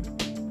ending,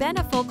 Ben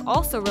Affleck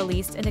also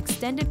released an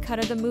extended cut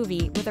of the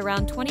movie with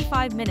around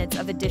 25 minutes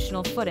of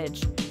additional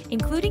footage,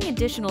 including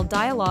additional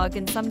dialogue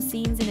and some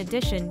scenes in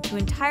addition to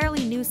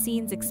entirely new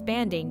scenes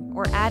expanding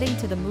or adding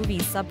to the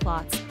movie's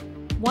subplots.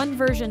 One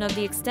version of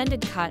the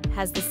extended cut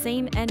has the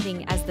same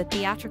ending as the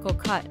theatrical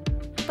cut,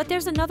 but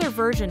there's another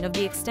version of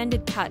the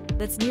extended cut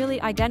that's nearly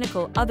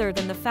identical other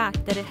than the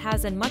fact that it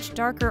has a much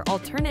darker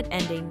alternate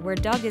ending where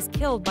Doug is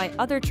killed by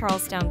other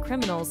Charlestown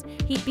criminals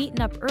he'd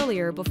beaten up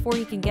earlier before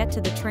he can get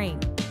to the train.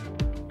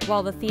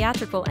 While the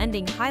theatrical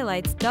ending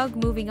highlights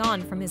Doug moving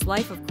on from his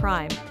life of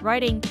crime,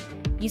 writing,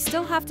 "You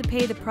still have to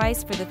pay the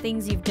price for the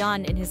things you've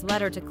done," in his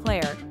letter to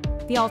Claire,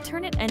 the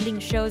alternate ending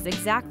shows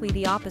exactly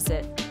the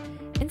opposite.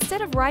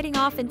 Instead of riding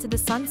off into the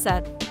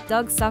sunset,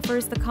 Doug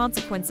suffers the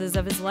consequences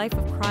of his life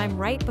of crime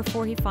right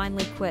before he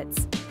finally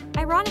quits,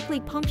 ironically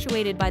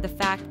punctuated by the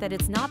fact that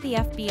it's not the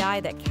FBI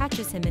that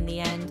catches him in the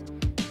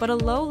end, but a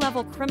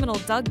low-level criminal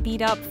Doug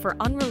beat up for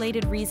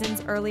unrelated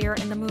reasons earlier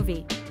in the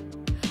movie.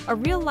 A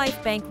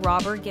real-life bank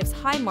robber gives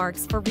high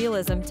marks for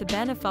realism to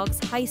Ben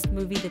Affleck's heist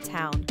movie The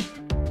Town.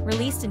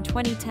 Released in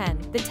 2010,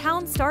 The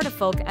Town starred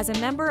Affleck as a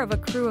member of a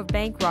crew of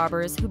bank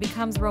robbers who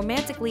becomes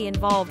romantically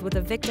involved with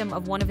a victim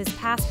of one of his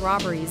past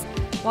robberies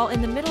while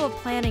in the middle of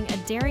planning a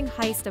daring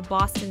heist of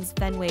Boston's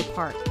Fenway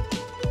Park.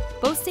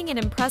 Boasting an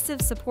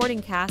impressive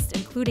supporting cast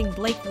including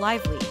Blake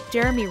Lively,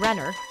 Jeremy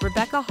Renner,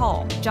 Rebecca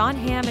Hall, Jon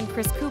Hamm, and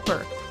Chris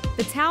Cooper,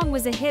 The Town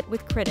was a hit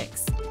with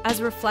critics,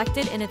 as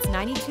reflected in its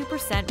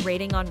 92%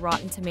 rating on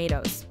Rotten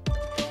Tomatoes.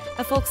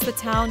 Affleck's The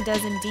Town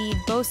does indeed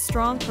boast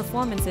strong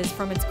performances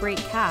from its great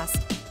cast,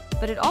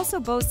 but it also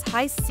boasts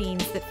heist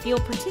scenes that feel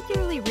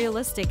particularly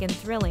realistic and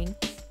thrilling,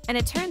 and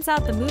it turns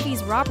out the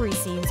movie's robbery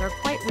scenes are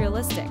quite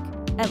realistic,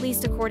 at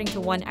least according to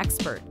one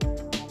expert.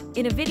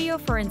 In a video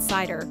for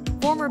Insider,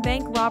 former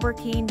bank robber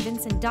Kane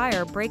Vincent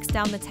Dyer breaks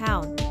down The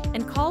Town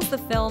and calls the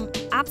film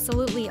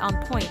absolutely on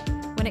point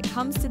when it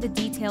comes to the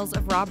details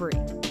of robbery.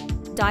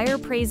 Dyer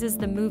praises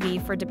the movie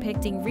for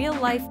depicting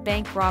real-life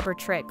bank robber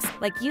tricks,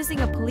 like using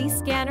a police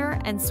scanner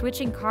and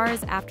switching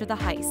cars after the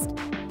heist.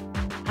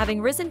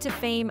 Having risen to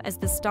fame as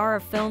the star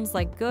of films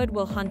like Good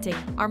Will Hunting,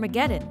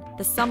 Armageddon,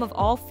 The Sum of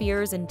All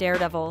Fears, and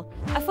Daredevil,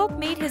 Affleck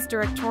made his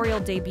directorial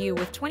debut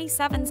with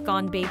 27's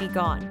Gone Baby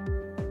Gone.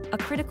 A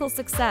critical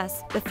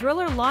success, the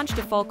thriller launched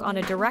Affleck on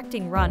a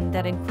directing run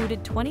that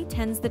included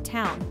 2010's The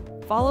Town,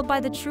 followed by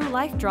the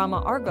true-life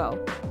drama Argo,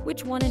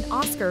 which won an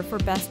Oscar for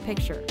Best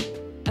Picture.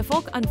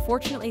 Affleck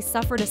unfortunately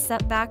suffered a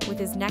setback with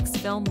his next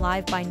film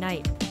Live by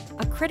Night,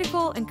 a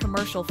critical and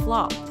commercial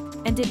flop,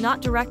 and did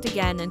not direct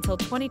again until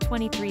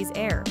 2023's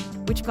Air,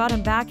 which got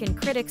him back in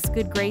critics'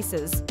 good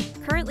graces,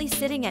 currently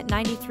sitting at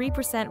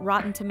 93%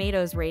 Rotten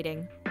Tomatoes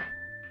rating.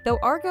 Though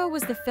Argo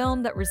was the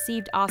film that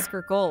received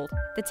Oscar Gold,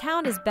 The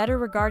Town is better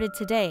regarded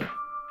today,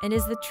 and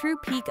is the true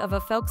peak of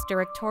Affleck's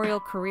directorial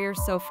career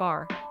so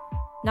far.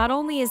 Not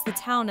only is The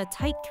Town a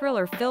tight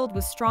thriller filled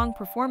with strong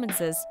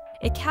performances,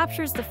 it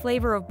captures the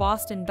flavor of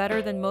Boston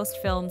better than most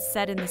films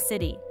set in the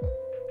city.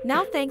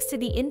 Now, thanks to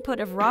the input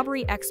of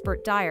robbery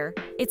expert Dyer,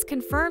 it's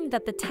confirmed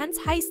that the tense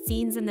heist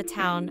scenes in The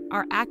Town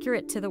are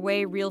accurate to the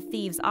way real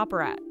thieves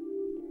operate.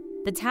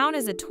 The Town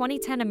is a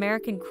 2010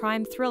 American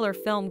crime thriller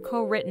film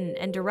co-written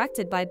and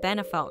directed by Ben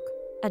Affleck,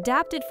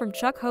 adapted from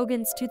Chuck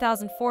Hogan's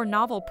 2004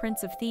 novel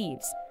Prince of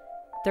Thieves.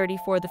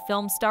 34 The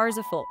film stars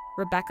Affleck,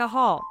 Rebecca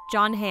Hall,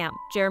 Jon Hamm,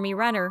 Jeremy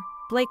Renner,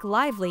 Blake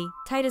Lively,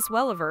 Titus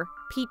Welliver,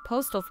 Pete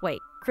Postlethwaite,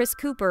 Chris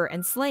Cooper,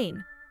 and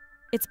Slane.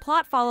 Its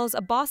plot follows a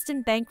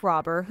Boston bank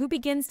robber who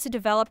begins to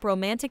develop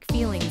romantic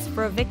feelings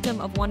for a victim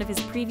of one of his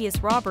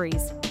previous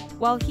robberies,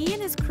 while he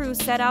and his crew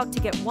set out to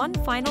get one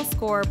final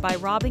score by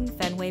robbing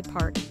Fenway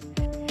Park.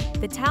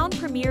 The Town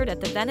premiered at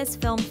the Venice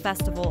Film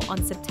Festival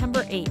on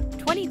September 8,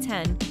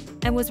 2010,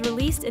 and was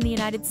released in the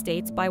United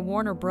States by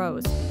Warner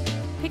Bros.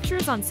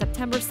 Pictures on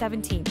September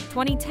 17,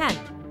 2010.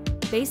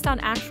 Based on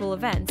actual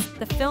events,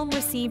 the film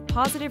received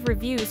positive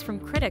reviews from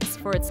critics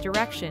for its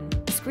direction,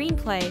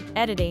 screenplay,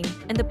 editing,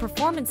 and the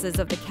performances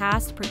of the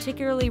cast,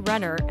 particularly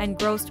Renner, and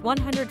grossed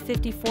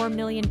 $154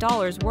 million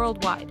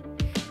worldwide.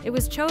 It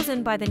was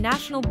chosen by the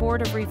National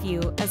Board of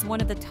Review as one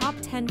of the top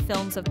 10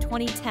 films of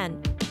 2010,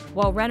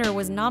 while Renner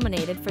was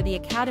nominated for the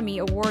Academy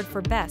Award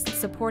for Best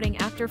Supporting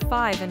Actor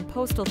 5 and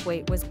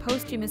Postlethwaite was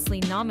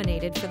posthumously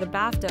nominated for the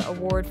BAFTA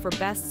Award for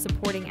Best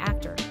Supporting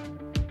Actor.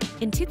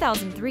 In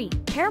 2003,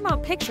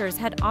 Paramount Pictures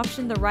had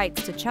optioned the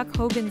rights to Chuck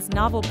Hogan's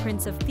novel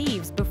Prince of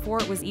Thieves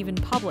before it was even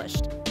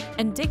published,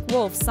 and Dick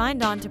Wolf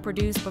signed on to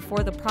produce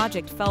before the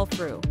project fell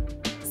through.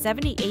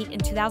 78 in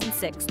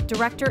 2006,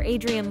 director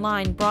Adrian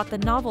Lyne brought the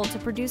novel to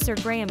producer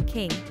Graham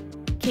King.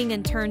 King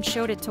in turn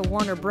showed it to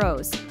Warner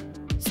Bros.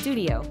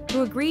 Studio,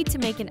 who agreed to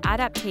make an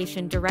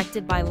adaptation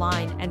directed by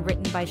Lyne and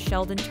written by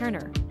Sheldon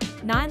Turner.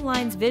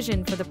 Lyne's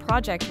vision for the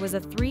project was a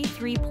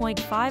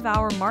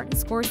 3.5-hour Martin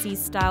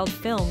Scorsese-styled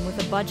film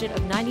with a budget of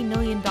 $90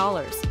 million,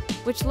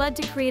 which led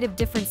to creative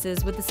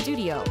differences with the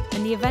studio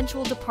and the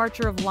eventual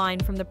departure of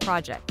Lyne from the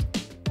project.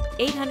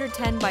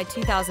 810 by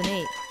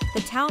 2008,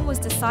 The Town was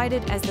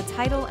decided as the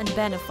title, and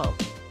Ben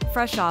Affleck,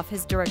 fresh off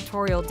his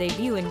directorial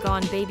debut in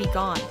Gone Baby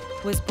Gone,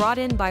 was brought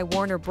in by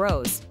Warner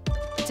Bros.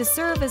 to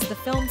serve as the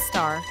film's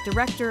star,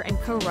 director, and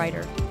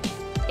co-writer.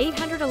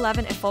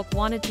 811 Affleck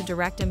wanted to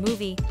direct a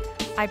movie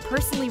I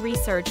personally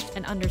researched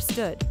and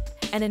understood,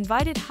 and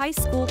invited high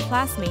school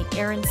classmate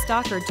Aaron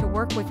Stockard to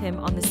work with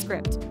him on the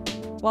script.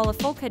 While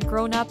Affleck had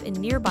grown up in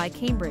nearby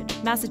Cambridge,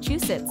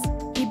 Massachusetts,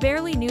 he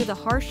barely knew the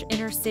harsh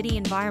inner-city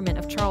environment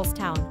of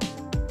Charlestown.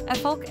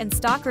 Affleck and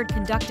Stockard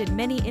conducted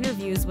many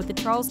interviews with the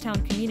Charlestown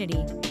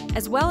community,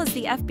 as well as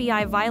the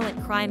FBI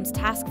Violent Crimes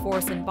Task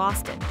Force in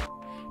Boston.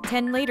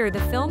 10 later, the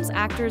film's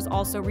actors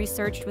also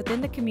researched within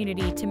the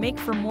community to make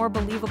for more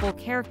believable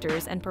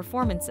characters and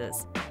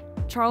performances.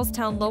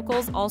 Charlestown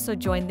locals also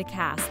joined the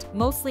cast,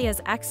 mostly as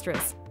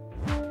extras.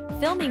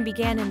 Filming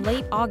began in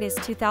late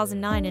August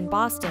 2009 in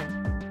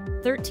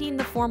Boston. 13,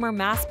 the former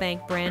Mass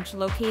Bank branch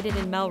located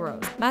in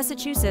Melrose,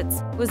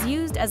 Massachusetts, was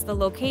used as the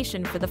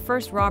location for the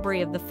first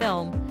robbery of the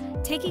film,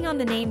 taking on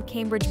the name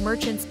Cambridge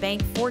Merchants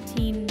Bank.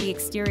 14, the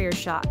exterior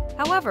shot,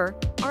 however,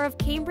 are of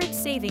Cambridge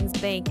Savings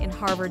Bank in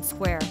Harvard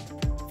Square.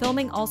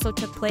 Filming also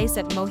took place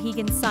at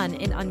Mohegan Sun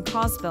in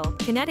Uncasville,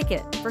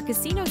 Connecticut, for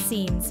casino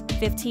scenes.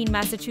 15,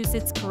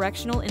 Massachusetts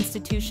Correctional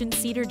Institution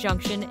Cedar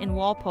Junction in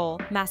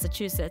Walpole,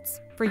 Massachusetts,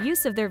 for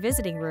use of their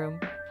visiting room,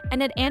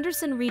 and at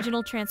Anderson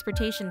Regional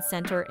Transportation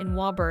Center in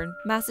Woburn,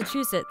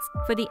 Massachusetts,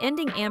 for the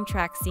ending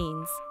Amtrak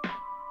scenes.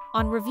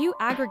 On review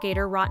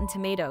aggregator Rotten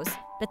Tomatoes,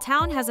 The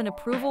Town has an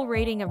approval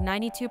rating of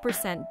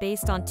 92%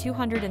 based on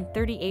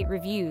 238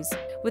 reviews,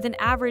 with an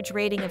average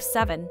rating of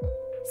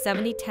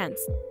 7.70.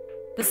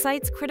 The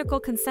site's critical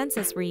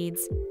consensus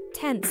reads,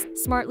 "Tense,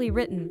 smartly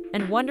written,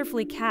 and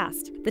wonderfully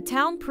cast, The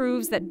Town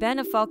proves that Ben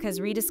Affleck has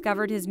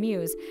rediscovered his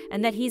muse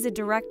and that he's a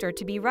director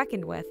to be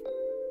reckoned with."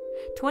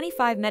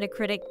 25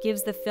 Metacritic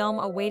gives the film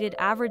a weighted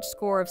average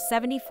score of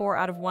 74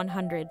 out of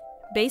 100,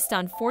 based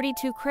on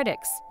 42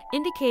 critics,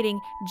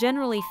 indicating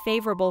generally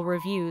favorable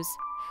reviews.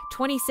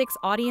 26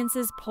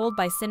 audiences polled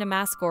by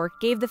CinemaScore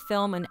gave the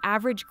film an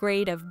average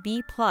grade of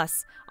B+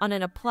 on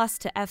an A+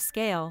 to F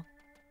scale.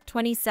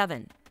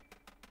 27.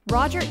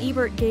 Roger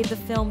Ebert gave the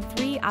film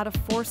 3 out of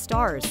 4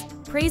 stars,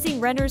 praising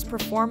Renner's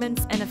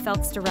performance and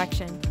Affleck's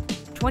direction.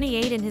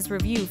 28. In his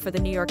review for the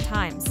New York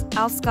Times,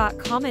 Al Scott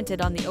commented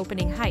on the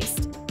opening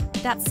heist.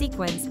 That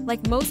sequence,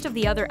 like most of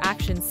the other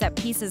action set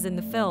pieces in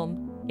the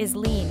film, is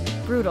lean,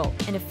 brutal,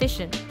 and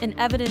efficient, and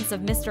evidence of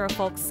Mr.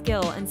 Affleck's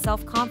skill and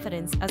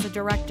self-confidence as a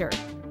director.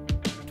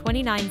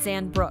 29.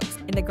 Zan Brooks,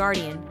 in The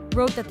Guardian,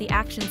 wrote that the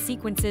action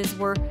sequences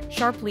were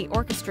sharply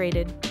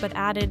orchestrated, but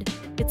added,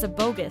 "It's a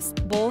bogus,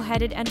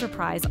 bull-headed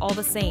enterprise all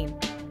the same.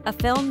 A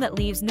film that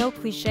leaves no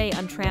cliché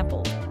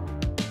untrampled."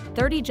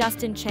 30.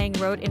 Justin Chang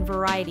wrote in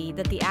Variety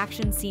that the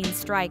action scenes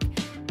strike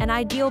an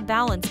ideal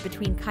balance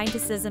between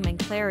kinetism and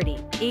clarity,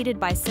 aided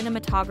by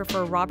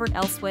cinematographer Robert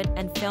Elswit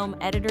and film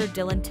editor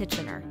Dylan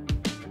Titchener.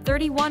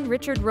 31.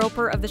 Richard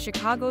Roper of the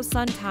Chicago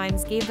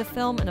Sun-Times gave the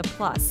film an A+.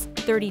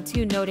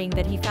 32. Noting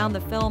that he found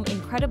the film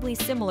incredibly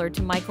similar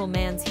to Michael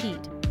Mann's Heat,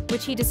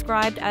 which he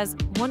described as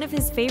one of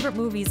his favorite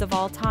movies of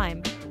all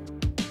time.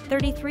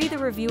 33. The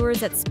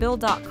reviewers at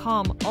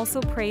Spill.com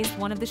also praised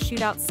one of the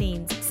shootout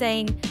scenes,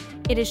 saying,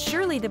 "It is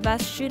surely the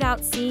best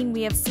shootout scene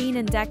we have seen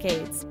in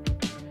decades."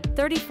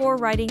 34.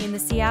 Writing in the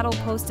Seattle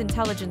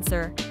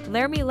Post-Intelligencer,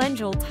 Laramie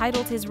Lengel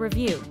titled his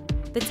review,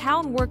 "The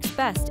Town works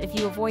best if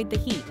you avoid the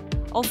heat,"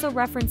 also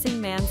referencing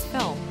Mann's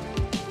film.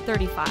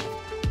 35.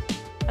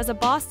 As a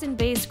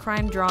Boston-based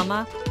crime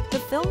drama, The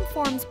film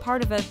forms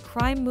part of a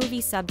crime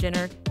movie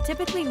subgenre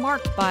typically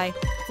marked by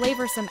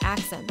flavorsome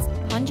accents,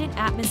 pungent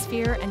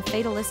atmosphere, and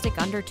fatalistic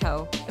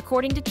undertow,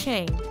 according to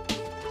Chang.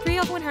 3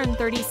 of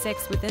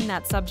 136 within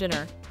that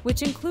subgenre,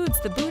 which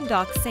includes The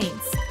Boondock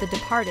Saints, The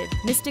Departed,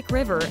 Mystic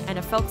River, and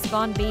A Folks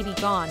Gone Baby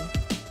Gone.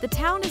 The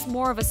Town is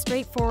more of a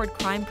straightforward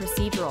crime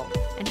procedural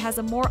and has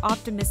a more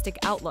optimistic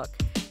outlook.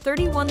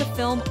 31 The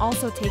film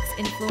also takes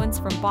influence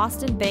from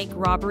Boston bank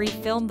robbery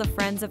film The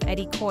Friends of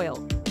Eddie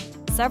Coyle.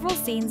 Several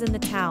scenes in The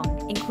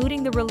Town,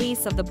 including the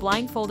release of the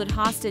blindfolded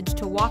hostage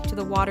to walk to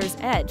the water's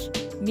edge,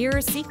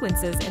 mirror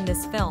sequences in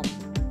this film.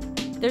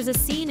 There's a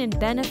scene in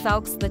Ben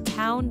Affleck's The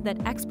Town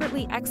that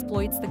expertly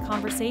exploits the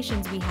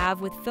conversations we have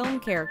with film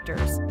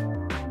characters.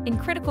 In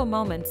critical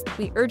moments,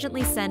 we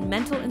urgently send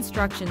mental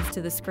instructions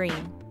to the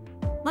screen.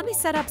 Let me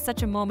set up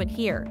such a moment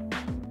here.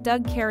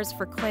 Doug cares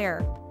for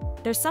Claire.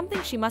 There's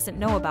something she mustn't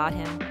know about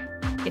him.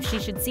 If she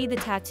should see the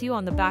tattoo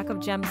on the back of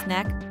Jem's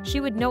neck,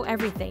 she would know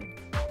everything.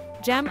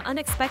 Jem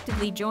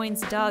unexpectedly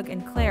joins Doug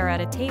and Claire at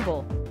a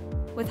table.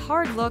 With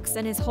hard looks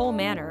and his whole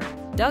manner,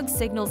 Doug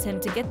signals him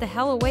to get the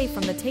hell away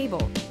from the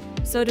table.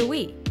 So do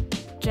we.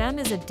 Jem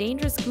is a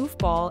dangerous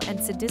goofball and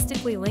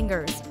sadistically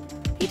lingers.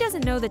 He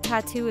doesn't know the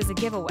tattoo is a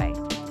giveaway.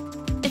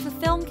 If a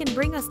film can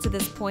bring us to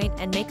this point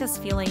and make us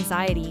feel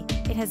anxiety,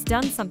 it has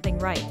done something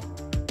right.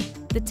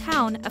 The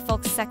Town,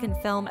 Affleck's second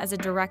film as a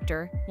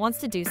director, wants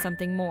to do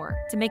something more,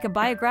 to make a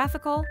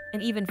biographical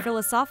and even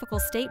philosophical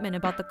statement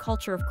about the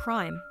culture of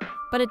crime.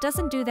 But it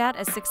doesn't do that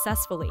as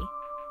successfully.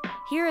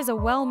 Here is a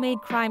well-made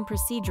crime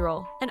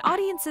procedural, and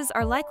audiences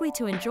are likely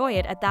to enjoy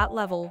it at that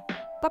level.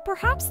 But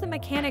perhaps the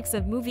mechanics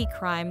of movie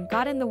crime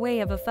got in the way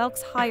of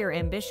Affleck's higher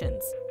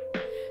ambitions.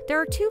 There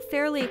are 2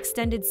 fairly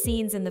extended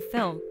scenes in the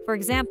film, for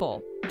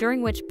example,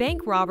 during which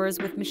bank robbers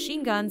with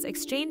machine guns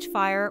exchange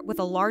fire with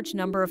a large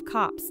number of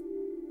cops.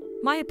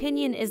 My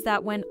opinion is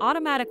that when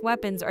automatic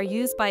weapons are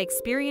used by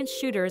experienced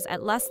shooters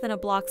at less than a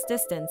block's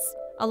distance,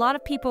 a lot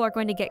of people are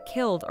going to get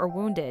killed or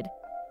wounded.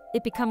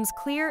 It becomes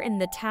clear in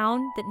The Town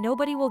that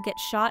nobody will get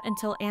shot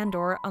until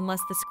Andor unless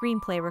the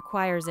screenplay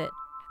requires it.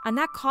 And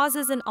that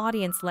causes an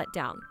audience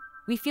letdown.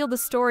 We feel the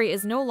story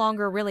is no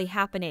longer really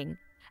happening,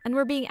 and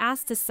we're being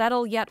asked to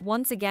settle yet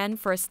once again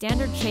for a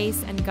standard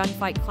chase and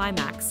gunfight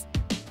climax.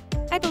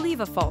 I believe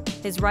Affleck,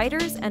 his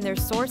writers, and their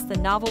source, the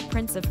novel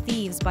Prince of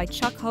Thieves by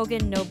Chuck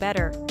Hogan, know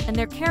better, and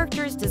their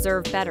characters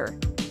deserve better.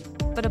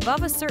 But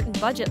above a certain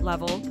budget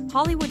level,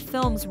 Hollywood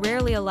films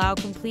rarely allow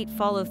complete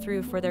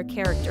follow-through for their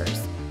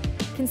characters.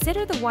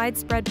 Consider the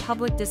widespread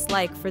public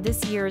dislike for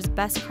this year's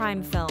best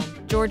crime film,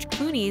 George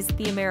Clooney's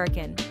The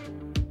American.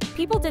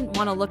 People didn't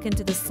want to look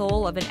into the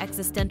soul of an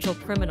existential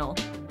criminal.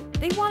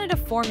 They wanted a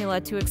formula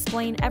to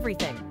explain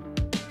everything.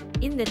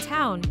 In The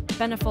Town,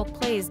 Ben Affleck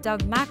plays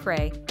Doug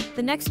McRae,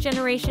 the next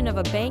generation of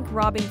a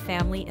bank-robbing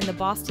family in the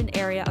Boston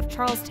area of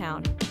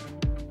Charlestown.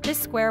 This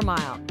square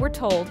mile, we're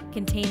told,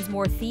 contains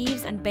more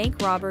thieves and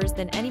bank robbers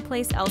than any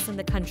place else in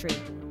the country.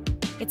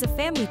 It's a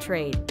family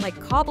trade, like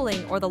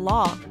cobbling or the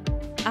law.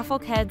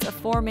 Affleck heads a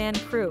 4-man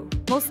crew,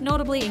 most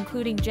notably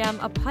including Jem,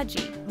 a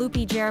pudgy,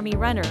 loopy Jeremy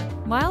Renner,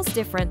 miles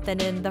different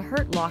than in The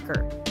Hurt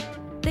Locker.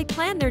 They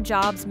plan their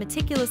jobs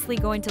meticulously,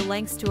 going to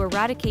lengths to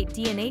eradicate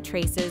DNA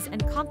traces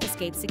and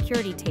confiscate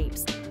security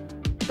tapes.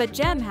 But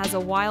Jem has a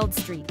wild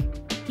streak.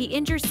 He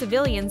injures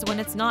civilians when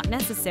it's not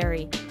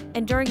necessary,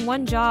 and during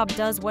one job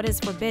does what is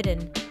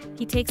forbidden.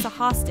 He takes a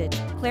hostage,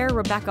 Claire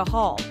Rebecca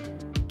Hall.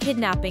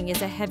 Kidnapping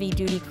is a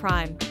heavy-duty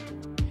crime.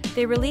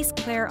 They release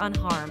Claire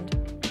unharmed.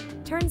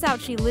 Turns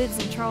out she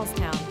lives in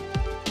Charlestown.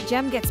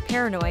 Jem gets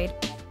paranoid.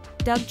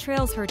 Doug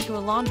trails her to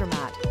a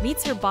laundromat,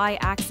 meets her by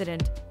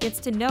accident, gets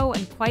to know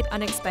and quite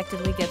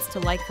unexpectedly gets to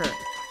like her.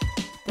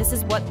 This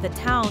is what The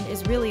Town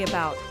is really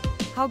about.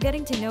 How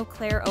getting to know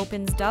Claire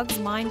opens Doug's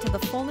mind to the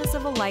fullness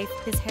of a life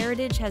his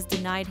heritage has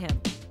denied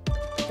him.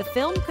 The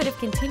film could have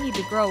continued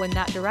to grow in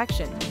that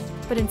direction,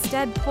 but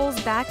instead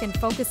pulls back and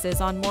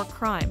focuses on more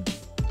crime.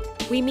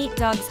 We meet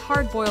Doug's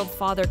hard-boiled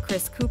father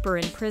Chris Cooper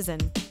in prison,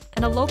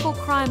 and a local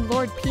crime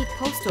lord Pete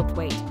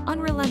Postlethwaite,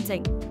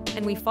 unrelenting,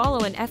 and we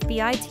follow an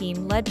FBI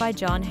team led by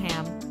Jon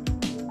Hamm.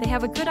 They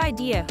have a good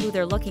idea who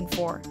they're looking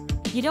for.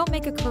 You don't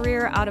make a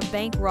career out of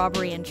bank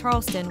robbery in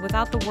Charleston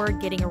without the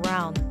word getting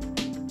around.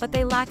 But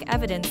they lack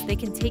evidence they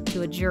can take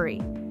to a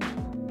jury.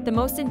 The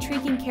most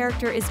intriguing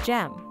character is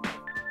Jem.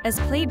 As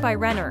played by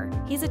Renner,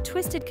 he's a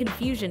twisted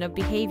confusion of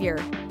behavior,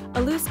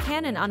 a loose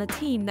cannon on a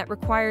team that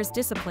requires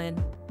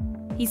discipline.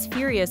 He's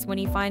furious when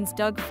he finds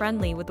Doug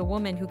friendly with a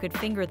woman who could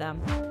finger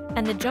them,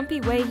 and the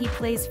jumpy way he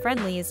plays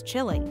friendly is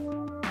chilling.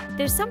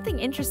 There's something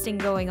interesting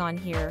going on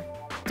here.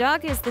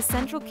 Doug is the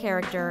central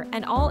character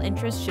and all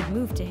interest should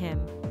move to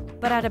him.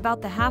 But at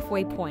about the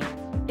halfway point,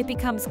 it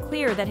becomes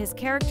clear that his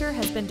character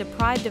has been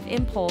deprived of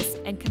impulse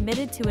and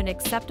committed to an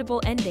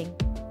acceptable ending.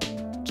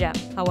 Jem,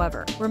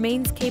 however,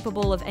 remains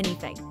capable of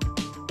anything.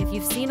 If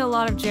you've seen a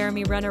lot of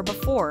Jeremy Renner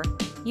before,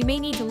 you may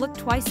need to look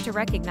twice to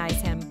recognize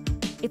him.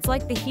 It's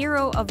like the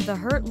hero of The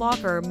Hurt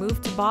Locker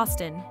moved to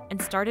Boston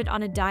and started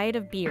on a diet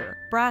of beer,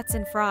 brats,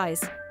 and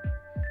fries.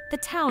 The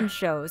Town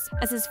shows,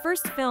 as his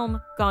first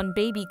film, Gone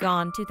Baby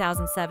Gone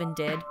 2007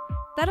 did,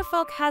 that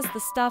Affleck has the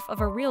stuff of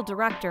a real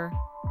director.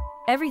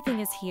 Everything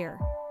is here.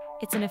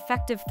 It's an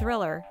effective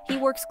thriller. He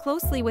works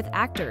closely with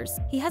actors.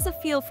 He has a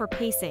feel for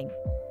pacing.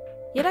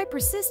 Yet I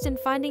persist in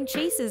finding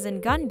chases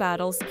and gun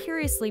battles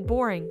curiously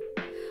boring.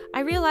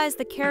 I realize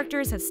the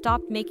characters have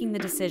stopped making the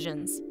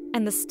decisions,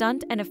 and the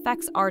stunt and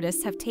effects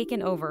artists have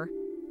taken over.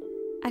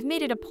 I've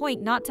made it a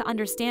point not to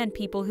understand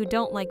people who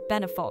don't like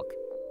Ben Affleck.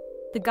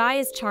 The guy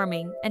is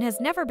charming and has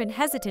never been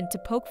hesitant to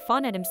poke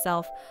fun at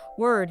himself.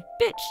 Word,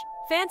 bitch,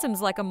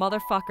 Phantom's like a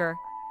motherfucker.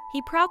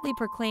 He proudly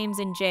proclaims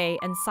in Jay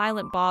and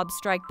Silent Bob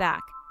Strike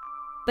Back.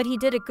 But he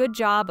did a good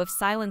job of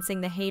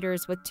silencing the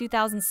haters with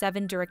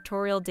 2007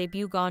 directorial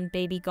debut Gone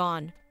Baby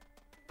Gone.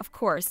 Of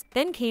course,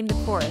 then came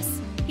the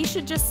chorus. He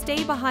should just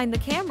stay behind the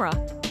camera.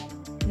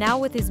 Now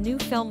with his new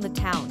film The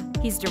Town,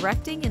 he's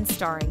directing and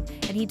starring,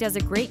 and he does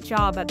a great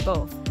job at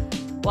both.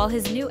 While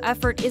his new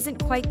effort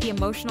isn't quite the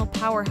emotional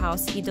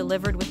powerhouse he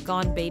delivered with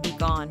Gone Baby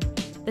Gone,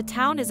 The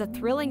Town is a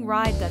thrilling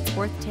ride that's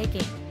worth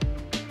taking.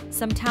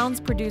 Some towns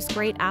produce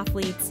great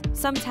athletes,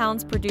 some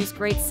towns produce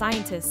great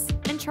scientists,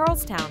 and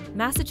Charlestown,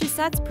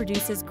 Massachusetts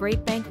produces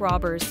great bank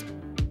robbers.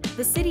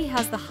 The city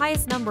has the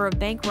highest number of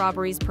bank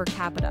robberies per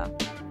capita.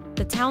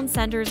 The town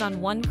centers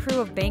on one crew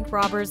of bank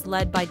robbers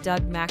led by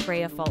Doug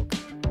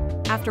Affleck.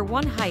 After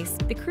one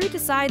heist, the crew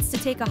decides to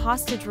take a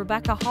hostage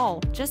Rebecca Hall,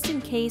 just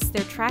in case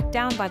they're tracked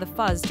down by the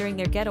Fuzz during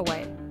their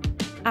getaway.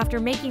 After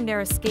making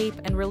their escape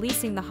and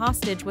releasing the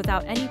hostage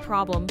without any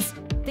problems,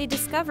 they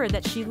discover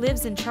that she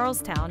lives in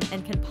Charlestown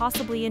and can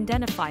possibly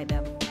identify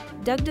them.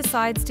 Doug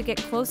decides to get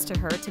close to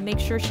her to make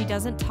sure she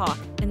doesn't talk,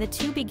 and the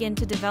two begin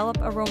to develop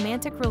a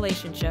romantic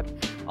relationship,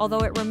 although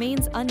it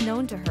remains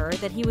unknown to her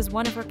that he was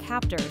one of her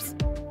captors.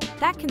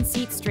 That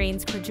conceit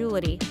strains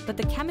credulity, but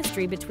the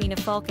chemistry between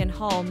Affleck and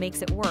Hall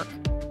makes it work.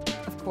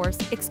 Of course,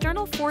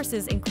 external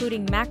forces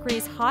including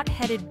Macrae's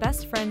hot-headed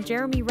best friend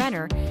Jeremy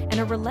Renner and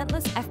a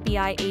relentless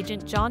FBI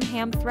agent Jon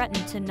Hamm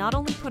threaten to not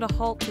only put a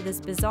halt to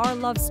this bizarre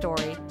love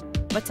story,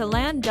 but to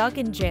land Doug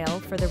in jail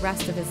for the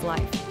rest of his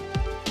life.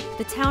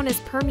 The town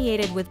is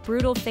permeated with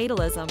brutal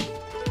fatalism.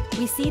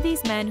 We see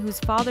these men whose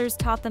fathers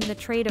taught them the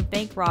trade of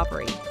bank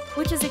robbery,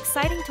 which is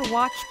exciting to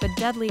watch but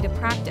deadly to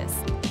practice.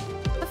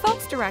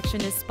 Affleck's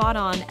direction is spot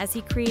on as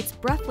he creates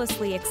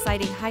breathlessly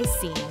exciting heist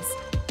scenes,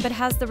 but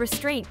has the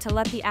restraint to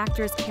let the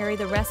actors carry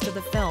the rest of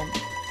the film.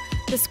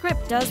 The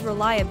script does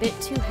rely a bit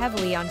too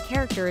heavily on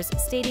characters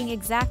stating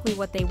exactly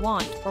what they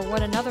want or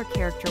what another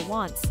character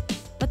wants,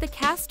 but the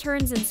cast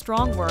turns in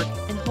strong work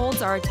and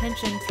holds our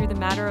attention through the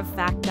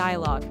matter-of-fact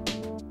dialogue.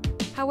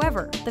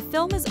 However, the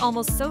film is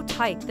almost so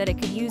tight that it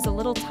could use a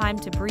little time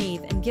to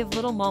breathe and give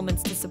little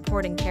moments to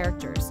supporting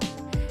characters.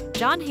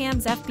 Jon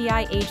Hamm's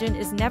FBI agent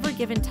is never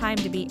given time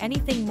to be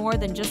anything more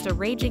than just a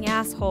raging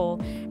asshole,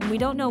 and we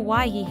don't know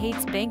why he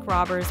hates bank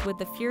robbers with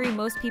the fury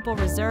most people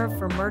reserve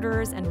for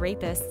murderers and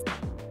rapists.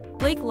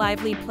 Blake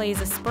Lively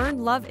plays a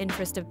spurned love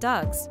interest of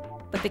Doug's,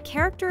 but the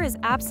character is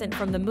absent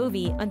from the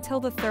movie until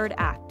the third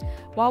act.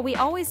 While we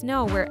always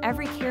know where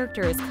every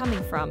character is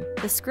coming from,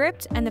 the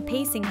script and the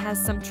pacing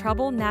has some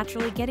trouble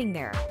naturally getting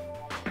there.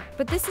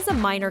 But this is a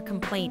minor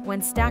complaint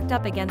when stacked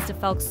up against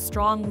Affleck's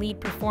strong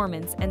lead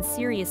performance and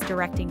serious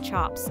directing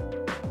chops.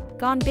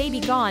 Gone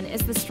Baby Gone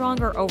is the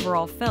stronger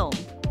overall film,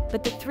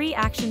 but the three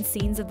action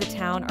scenes of The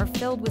Town are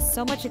filled with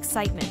so much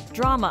excitement,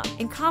 drama,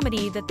 and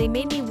comedy that they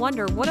made me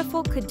wonder what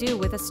Affleck could do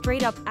with a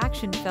straight-up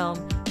action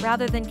film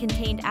rather than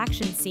contained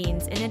action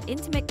scenes in an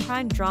intimate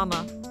crime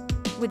drama.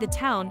 With The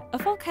Town,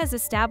 Affleck has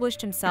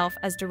established himself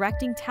as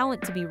directing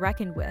talent to be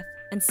reckoned with,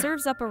 and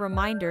serves up a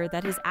reminder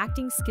that his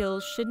acting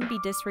skills shouldn't be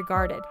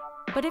disregarded.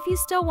 But if you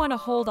still want to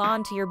hold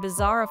on to your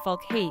bizarre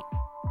Affleck hate,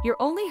 you're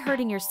only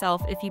hurting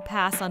yourself if you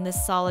pass on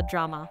this solid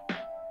drama.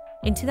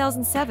 In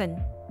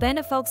 2007, Ben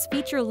Affleck's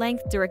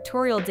feature-length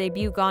directorial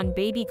debut Gone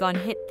Baby Gone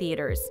hit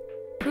theaters,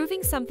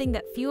 proving something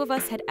that few of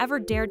us had ever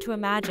dared to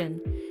imagine,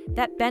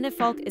 that Ben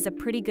Affleck is a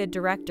pretty good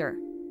director.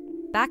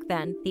 Back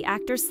then, the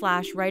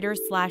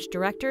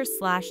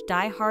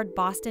actor-slash-writer-slash-director-slash-die-hard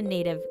Boston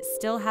native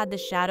still had the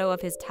shadow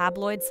of his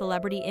tabloid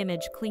celebrity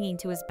image clinging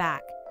to his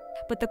back.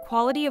 But the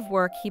quality of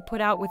work he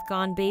put out with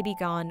Gone Baby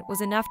Gone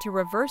was enough to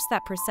reverse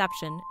that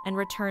perception and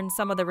return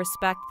some of the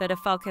respect that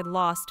Affleck had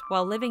lost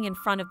while living in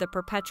front of the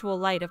perpetual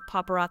light of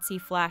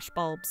paparazzi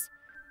flashbulbs.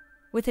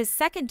 With his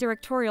second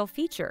directorial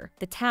feature,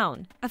 The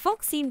Town,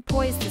 Affleck seemed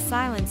poised to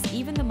silence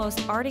even the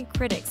most ardent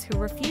critics who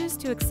refused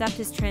to accept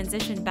his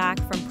transition back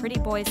from pretty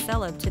boy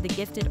celeb to the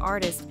gifted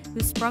artist who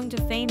sprung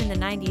to fame in the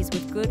 90s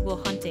with Good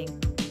Will Hunting.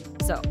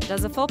 So,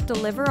 does Affleck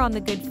deliver on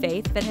the good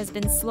faith that has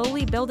been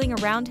slowly building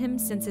around him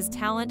since his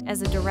talent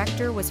as a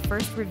director was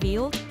first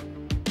revealed?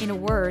 In a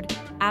word,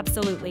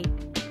 absolutely.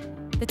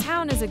 The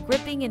Town is a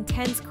gripping,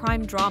 intense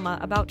crime drama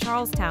about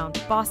Charlestown,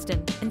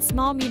 Boston, and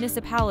small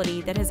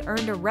municipality that has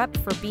earned a rep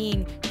for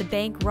being the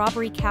bank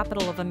robbery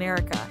capital of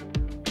America.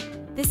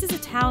 This is a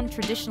town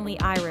traditionally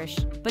Irish,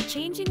 but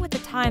changing with the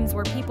times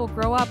where people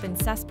grow up in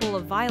cesspool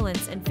of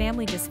violence and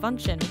family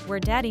dysfunction, where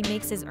daddy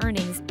makes his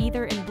earnings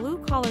either in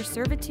blue-collar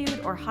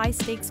servitude or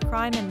high-stakes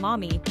crime, and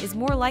mommy is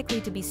more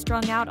likely to be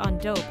strung out on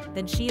dope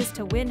than she is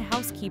to win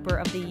Housekeeper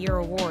of the Year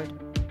award.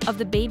 Of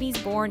the babies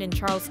born in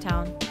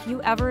Charlestown,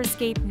 few ever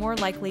escape. More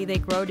likely they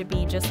grow to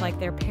be just like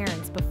their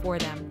parents before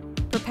them,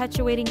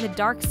 perpetuating the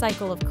dark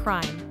cycle of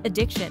crime,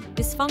 addiction,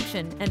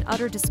 dysfunction, and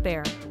utter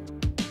despair.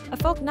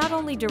 Affleck not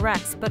only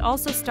directs but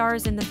also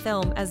stars in the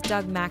film as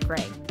Doug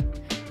Macrae.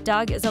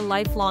 Doug is a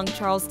lifelong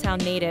Charlestown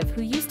native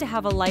who used to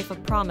have a life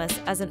of promise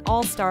as an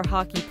all-star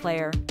hockey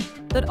player,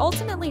 but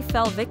ultimately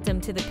fell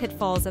victim to the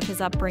pitfalls of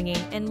his upbringing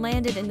and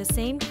landed in the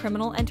same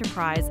criminal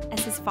enterprise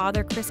as his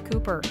father, Chris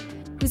Cooper,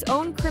 whose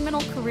own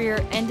criminal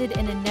career ended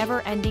in a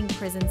never-ending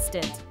prison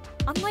stint.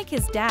 Unlike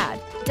his dad,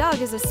 Doug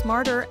is a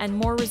smarter and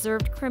more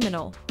reserved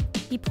criminal.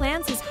 He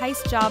plans his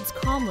heist jobs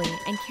calmly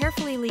and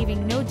carefully,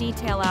 leaving no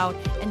detail out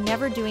and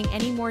never doing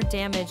any more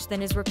damage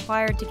than is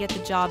required to get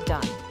the job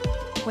done.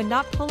 When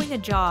not pulling a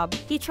job,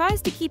 he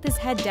tries to keep his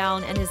head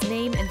down and his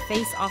name and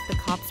face off the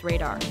cops'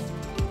 radar.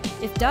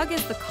 If Doug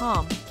is the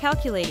calm,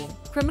 calculating,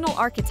 criminal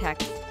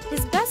architect,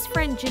 his best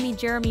friend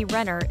Jeremy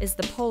Renner is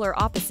the polar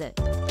opposite,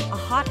 a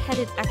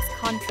hot-headed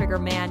ex-con trigger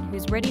man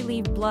who's ready to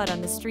leave blood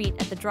on the street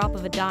at the drop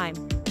of a dime.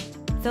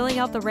 Filling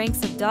out the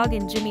ranks of Doug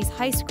and Jimmy's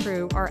heist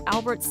crew are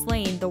Albert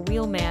Slane, the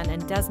wheelman,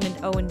 and Desmond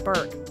Owen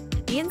Burke,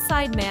 the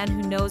inside man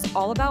who knows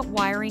all about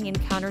wiring and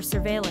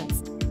counter-surveillance.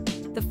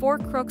 The four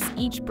crooks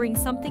each bring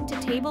something to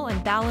table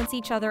and balance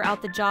each other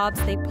out. The jobs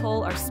they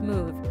pull are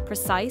smooth,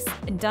 precise,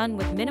 and done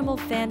with minimal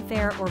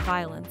fanfare or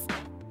violence.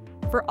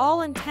 For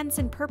all intents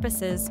and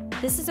purposes,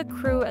 this is a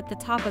crew at the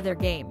top of their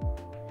game.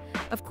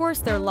 Of course,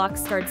 their luck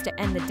starts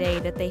to end the day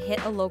that they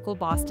hit a local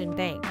Boston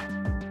bank.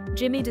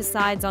 Jimmy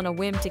decides on a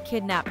whim to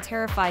kidnap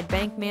terrified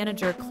bank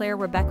manager Claire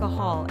Rebecca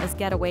Hall as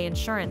getaway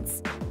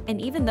insurance.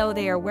 And even though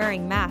they are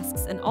wearing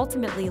masks and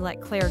ultimately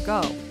let Claire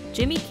go,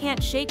 Jimmy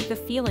can't shake the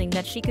feeling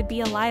that she could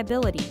be a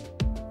liability.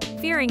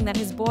 Fearing that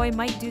his boy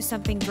might do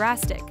something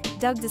drastic,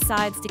 Doug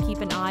decides to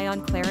keep an eye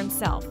on Claire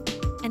himself.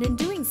 And in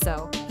doing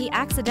so, he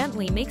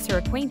accidentally makes her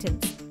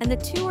acquaintance, and the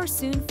two are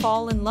soon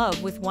fall in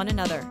love with one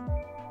another.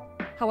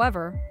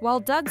 However, while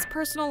Doug's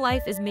personal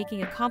life is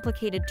making a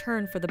complicated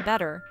turn for the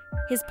better,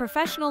 his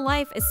professional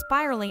life is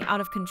spiraling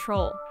out of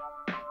control.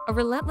 A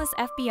relentless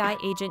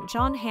FBI agent,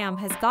 Jon Hamm,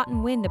 has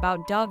gotten wind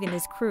about Doug and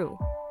his crew,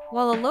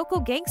 while a local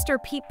gangster,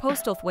 Pete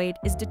Postlethwaite,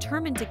 is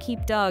determined to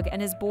keep Doug and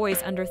his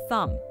boys under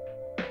thumb.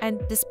 And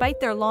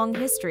despite their long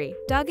history,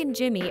 Doug and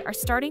Jimmy are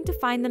starting to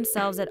find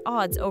themselves at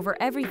odds over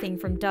everything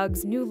from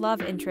Doug's new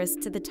love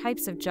interest to the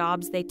types of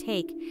jobs they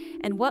take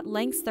and what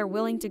lengths they're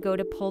willing to go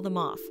to pull them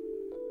off.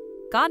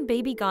 Gone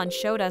Baby Gone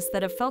showed us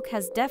that Affleck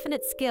has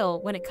definite skill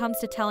when it comes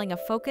to telling a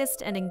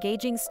focused and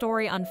engaging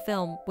story on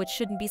film, which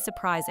shouldn't be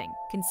surprising,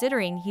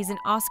 considering he's an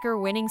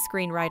Oscar-winning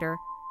screenwriter.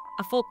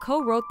 Affleck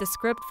co-wrote the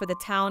script for The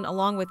Town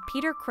along with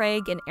Peter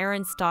Craig and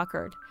Aaron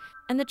Stockard,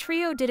 and the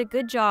trio did a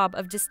good job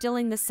of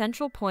distilling the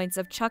central points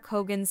of Chuck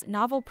Hogan's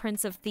novel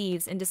Prince of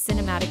Thieves into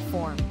cinematic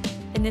form.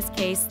 In this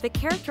case, the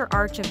character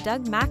arc of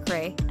Doug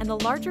Macrae and the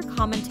larger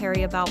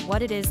commentary about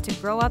what it is to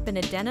grow up in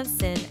a den of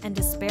sin and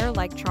despair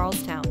like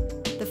Charlestown.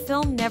 The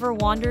film never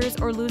wanders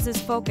or loses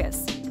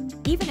focus.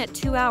 Even at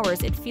 2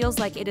 hours, it feels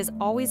like it is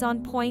always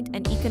on point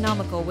and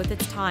economical with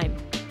its time.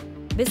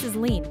 This is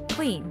lean,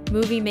 clean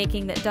movie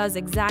making that does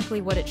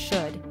exactly what it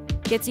should,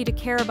 gets you to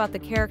care about the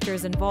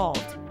characters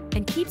involved,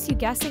 and keeps you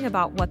guessing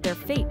about what their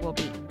fate will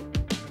be.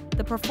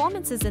 The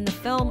performances in the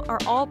film are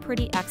all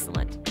pretty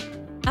excellent.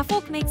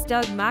 Affleck makes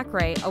Doug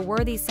Macrae a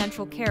worthy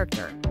central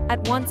character,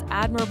 at once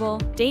admirable,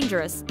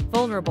 dangerous,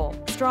 vulnerable,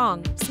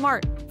 strong,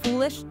 smart,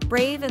 foolish,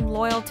 brave, and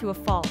loyal to a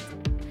fault.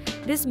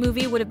 This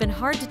movie would have been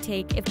hard to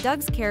take if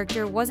Doug's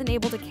character wasn't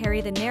able to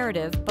carry the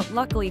narrative, but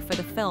luckily for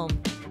the film,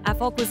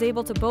 Affleck was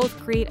able to both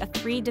create a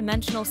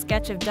three-dimensional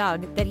sketch of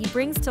Doug that he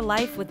brings to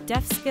life with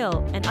deft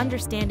skill and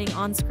understanding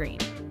on screen.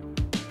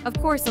 Of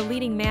course, a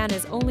leading man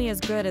is only as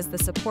good as the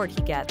support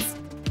he gets,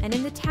 and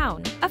in The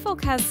Town,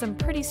 Affleck has some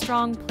pretty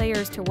strong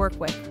players to work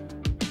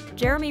with.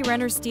 Jeremy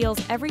Renner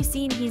steals every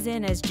scene he's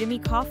in as Jimmy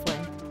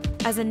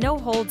Coughlin, as a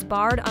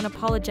no-holds-barred,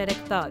 unapologetic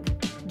thug.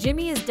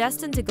 Jimmy is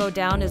destined to go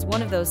down as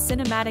one of those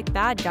cinematic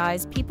bad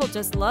guys people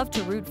just love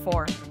to root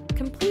for,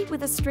 complete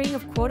with a string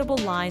of quotable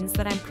lines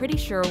that I'm pretty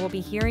sure we'll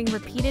be hearing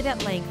repeated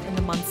at length in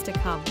the months to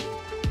come.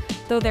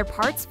 Though their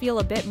parts feel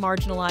a bit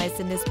marginalized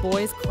in this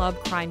boys' club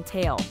crime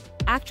tale,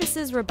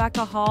 actresses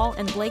Rebecca Hall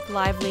and Blake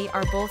Lively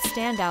are both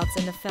standouts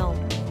in the film.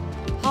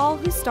 Hall,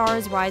 whose star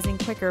is rising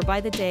quicker by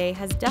the day,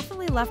 has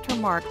definitely left her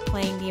mark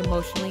playing the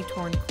emotionally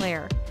torn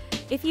Claire.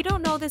 If you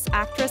don't know this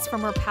actress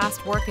from her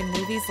past work in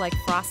movies like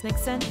Frost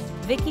Nixon,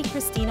 Vicky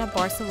Cristina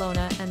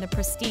Barcelona, and The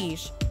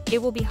Prestige,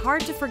 it will be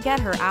hard to forget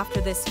her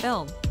after this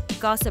film.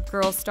 Gossip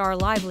Girl star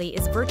Lively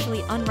is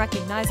virtually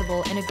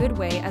unrecognizable in a good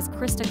way as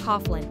Krista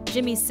Coughlin,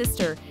 Jimmy's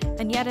sister,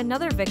 and yet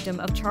another victim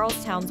of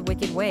Charlestown's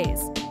wicked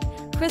ways.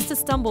 Krista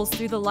stumbles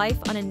through the life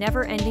on a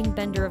never-ending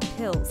bender of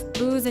pills,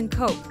 booze, and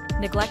coke,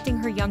 neglecting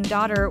her young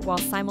daughter while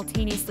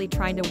simultaneously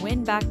trying to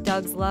win back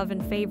Doug's love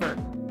and favor,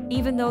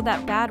 even though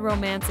that bad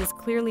romance is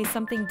clearly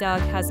something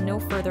Doug has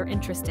no further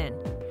interest in.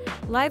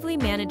 Lively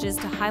manages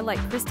to highlight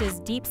Krista's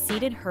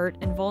deep-seated hurt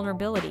and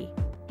vulnerability,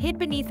 hid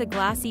beneath a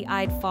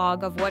glassy-eyed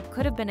fog of what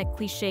could have been a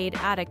cliched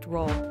addict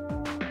role.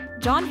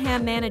 Jon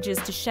Hamm manages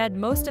to shed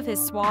most of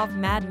his suave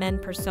Mad Men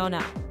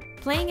persona,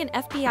 playing an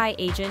FBI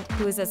agent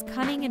who is as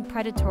cunning and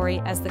predatory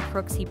as the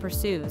crooks he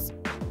pursues.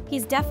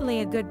 He's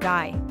definitely a good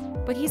guy,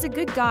 but he's a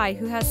good guy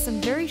who has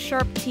some very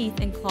sharp teeth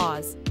and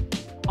claws.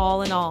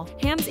 All in all,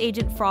 Hamm's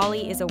agent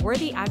Frawley is a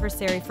worthy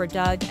adversary for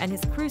Doug and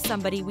his crew,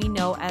 somebody we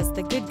know as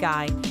the good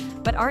guy,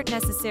 but aren't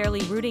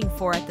necessarily rooting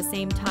for at the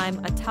same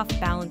time, a tough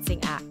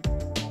balancing act.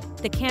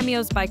 The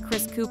cameos by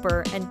Chris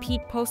Cooper and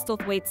Pete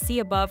Postlethwaite see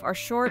above are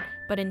short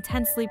but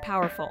intensely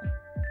powerful.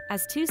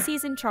 As two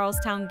seasoned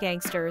Charlestown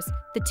gangsters,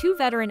 the two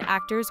veteran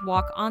actors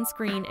walk on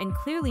screen and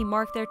clearly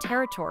mark their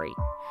territory.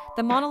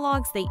 The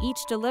monologues they each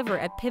deliver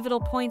at pivotal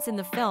points in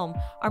the film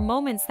are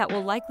moments that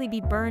will likely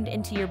be burned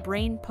into your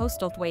brain,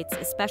 Postlethwaite's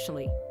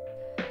especially.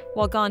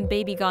 While Gone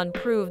Baby Gone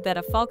proved that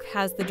Affleck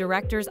has the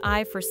director's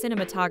eye for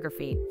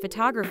cinematography,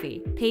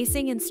 photography,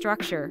 pacing, and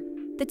structure,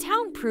 The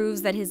Town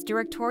proves that his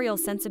directorial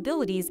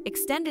sensibilities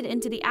extended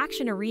into the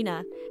action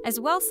arena as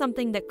well,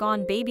 something that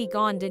Gone Baby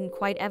Gone didn't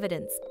quite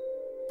evidence.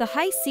 The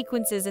heist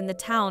sequences in The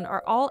Town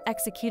are all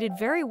executed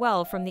very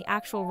well, from the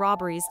actual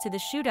robberies to the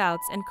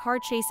shootouts and car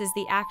chases.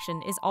 The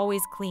action is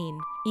always clean,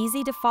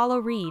 easy to follow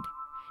read,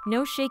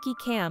 no shaky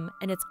cam,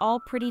 and it's all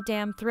pretty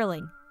damn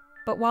thrilling.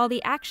 But while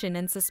the action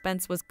and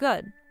suspense was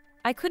good,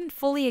 I couldn't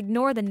fully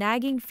ignore the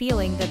nagging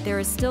feeling that there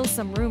is still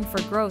some room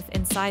for growth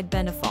inside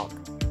Ben Affleck.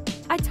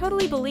 I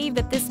totally believe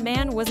that this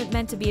man wasn't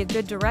meant to be a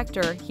good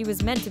director, he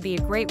was meant to be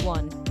a great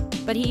one.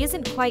 But he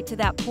isn't quite to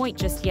that point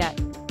just yet.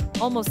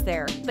 Almost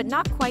there, but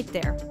not quite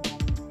there.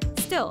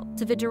 Still,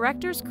 to the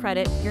director's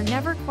credit, you're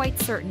never quite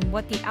certain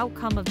what the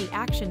outcome of the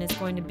action is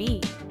going to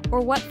be, or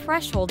what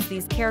thresholds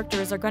these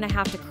characters are going to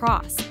have to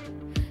cross.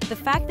 The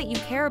fact that you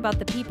care about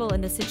the people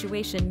in the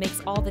situation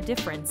makes all the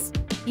difference.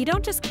 You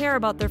don't just care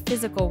about their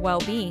physical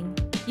well-being,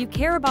 you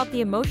care about the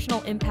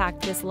emotional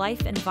impact this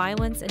life and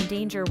violence and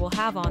danger will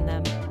have on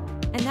them.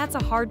 And that's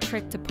a hard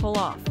trick to pull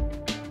off.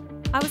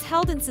 I was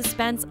held in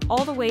suspense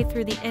all the way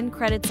through the end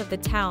credits of The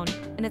Town,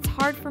 and it's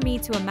hard for me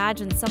to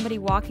imagine somebody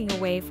walking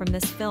away from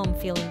this film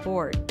feeling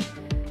bored.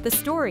 The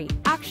story,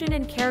 action,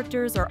 and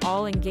characters are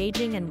all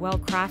engaging and well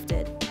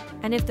crafted.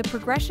 And if the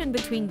progression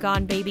between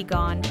Gone Baby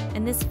Gone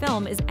and this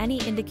film is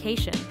any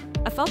indication,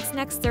 Affleck's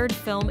next third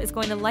film is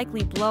going to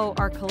likely blow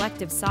our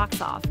collective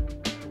socks off.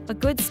 A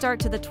good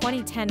start to the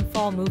 2010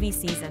 fall movie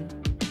season.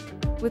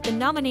 With the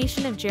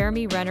nomination of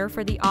Jeremy Renner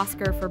for the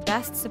Oscar for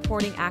Best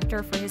Supporting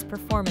Actor for his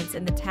performance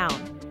in The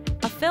Town,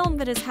 a film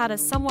that has had a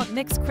somewhat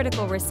mixed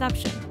critical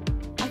reception,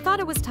 I thought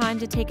it was time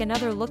to take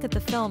another look at the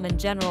film in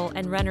general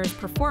and Renner's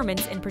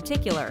performance in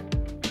particular.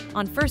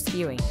 On first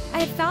viewing, I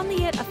had found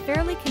it a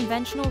fairly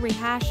conventional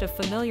rehash of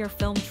familiar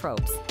film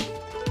tropes.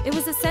 It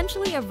was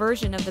essentially a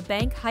version of the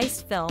bank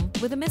heist film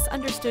with a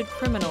misunderstood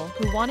criminal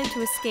who wanted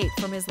to escape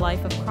from his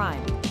life of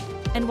crime.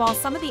 And while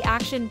some of the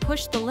action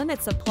pushed the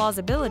limits of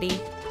plausibility,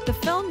 the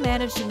film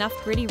managed enough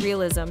gritty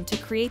realism to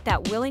create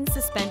that willing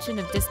suspension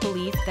of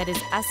disbelief that is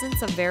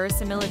essence of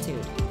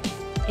verisimilitude.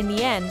 In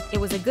the end, it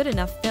was a good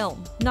enough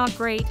film. Not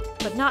great,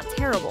 but not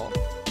terrible.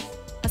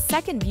 A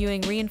second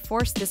viewing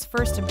reinforced this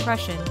first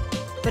impression,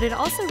 but it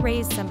also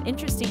raised some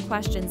interesting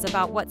questions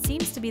about what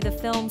seems to be the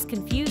film's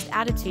confused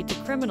attitude to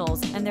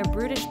criminals and their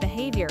brutish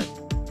behavior.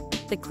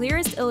 The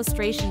clearest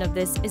illustration of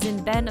this is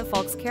in Ben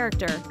Affleck's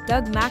character,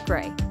 Doug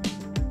McRae.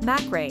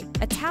 McRae,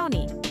 a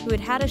townie who had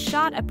had a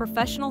shot at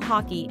professional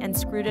hockey and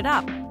screwed it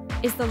up,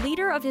 is the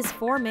leader of his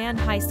four-man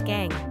heist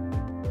gang.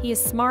 He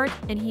is smart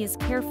and he is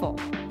careful.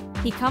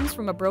 He comes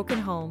from a broken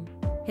home.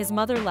 His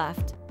mother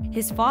left.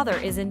 His father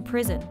is in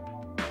prison.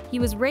 He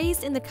was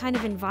raised in the kind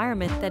of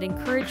environment that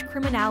encouraged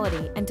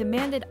criminality and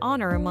demanded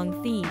honor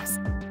among thieves.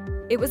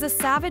 It was a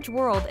savage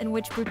world in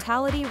which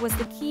brutality was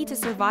the key to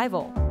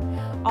survival.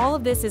 All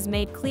of this is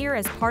made clear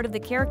as part of the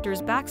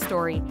character's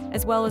backstory,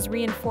 as well as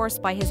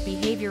reinforced by his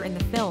behavior in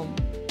the film,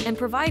 and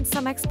provides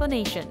some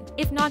explanation,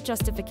 if not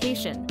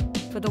justification,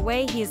 for the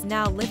way he is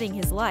now living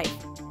his life.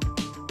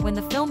 When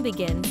the film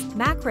begins,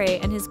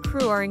 McRae and his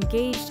crew are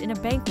engaged in a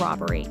bank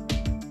robbery.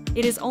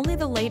 It is only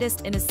the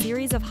latest in a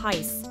series of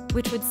heists,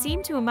 which would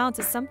seem to amount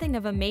to something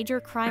of a major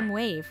crime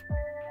wave.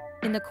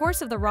 In the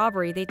course of the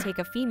robbery, they take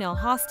a female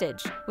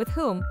hostage, with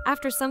whom,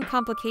 after some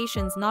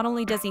complications, not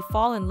only does he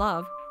fall in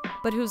love,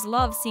 but whose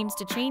love seems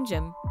to change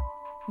him.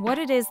 What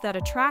it is that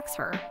attracts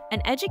her,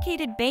 an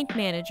educated bank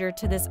manager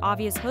to this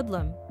obvious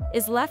hoodlum,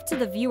 is left to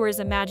the viewer's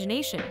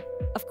imagination.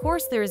 Of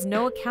course, there is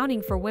no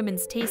accounting for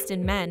women's taste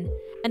in men,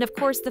 and of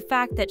course the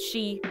fact that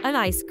she, a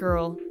nice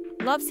girl,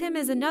 loves him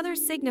is another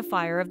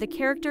signifier of the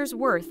character's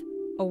worth,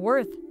 a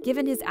worth,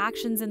 given his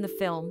actions in the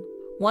film,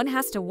 one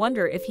has to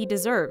wonder if he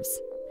deserves.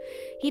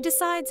 He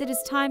decides it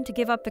is time to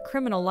give up the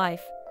criminal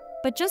life,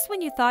 but just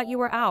when you thought you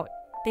were out,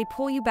 they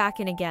pull you back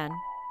in again.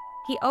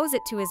 He owes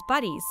it to his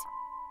buddies.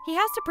 He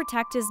has to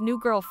protect his new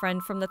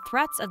girlfriend from the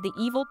threats of the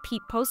evil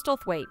Pete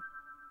Postlethwaite.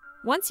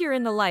 Once you're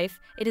in the life,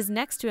 it is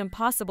next to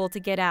impossible to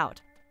get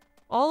out.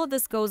 All of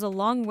this goes a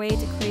long way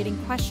to creating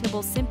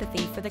questionable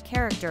sympathy for the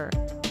character,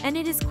 and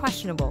it is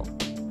questionable.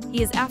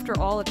 He is after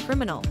all a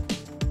criminal.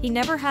 He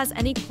never has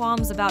any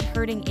qualms about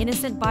hurting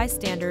innocent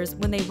bystanders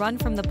when they run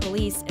from the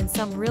police in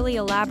some really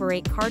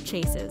elaborate car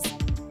chases.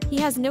 He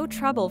has no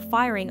trouble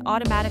firing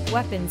automatic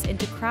weapons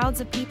into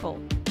crowds of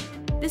people.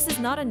 This is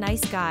not a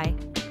nice guy.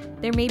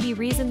 There may be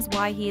reasons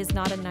why he is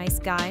not a nice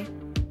guy,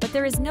 but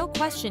there is no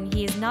question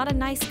he is not a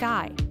nice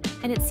guy,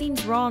 and it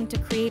seems wrong to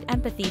create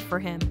empathy for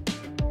him.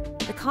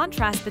 The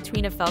contrast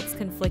between Affleck's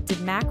conflicted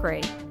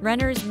Hammare,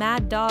 Renner's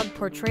mad dog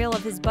portrayal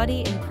of his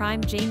buddy in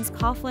crime James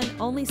Coughlin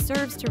only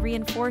serves to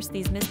reinforce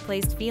these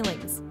misplaced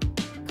feelings.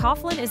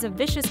 Coughlin is a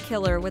vicious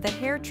killer with a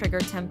hair-trigger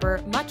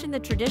temper, much in the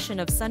tradition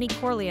of Sonny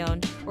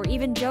Corleone or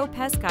even Joe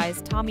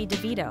Pesci's Tommy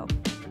DeVito.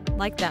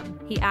 Like them,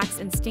 he acts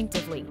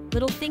instinctively,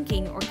 little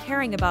thinking or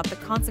caring about the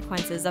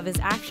consequences of his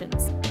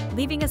actions.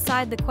 Leaving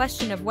aside the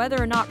question of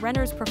whether or not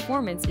Renner's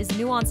performance is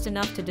nuanced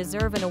enough to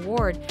deserve an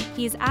award,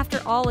 he is,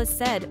 after all is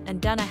said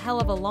and done, a hell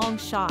of a long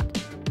shot.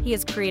 He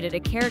has created a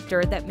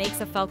character that makes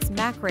Affleck's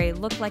Hammare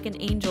look like an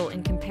angel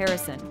in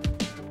comparison.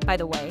 By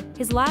the way,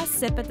 his last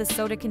sip at the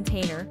soda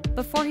container,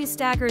 before he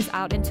staggers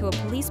out into a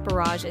police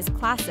barrage, is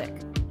classic,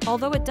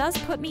 although it does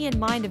put me in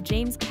mind of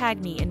James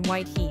Cagney in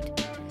White Heat.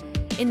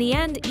 In the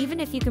end, even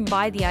if you can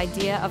buy the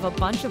idea of a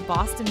bunch of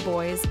Boston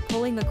boys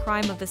pulling the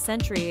crime of the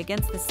century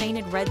against the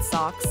sainted Red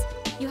Sox,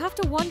 you have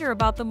to wonder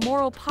about the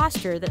moral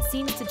posture that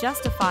seems to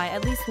justify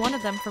at least one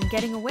of them from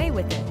getting away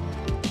with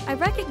it. I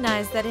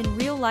recognize that in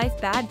real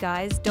life bad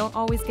guys don't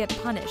always get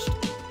punished,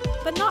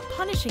 but not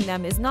punishing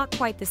them is not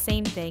quite the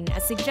same thing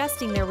as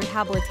suggesting their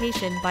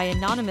rehabilitation by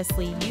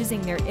anonymously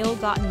using their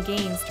ill-gotten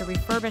gains to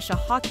refurbish a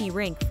hockey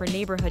rink for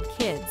neighborhood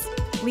kids,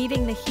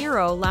 leaving the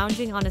hero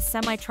lounging on a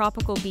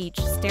semi-tropical beach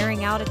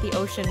staring out at the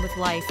ocean with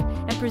life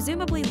and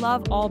presumably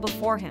love all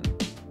before him.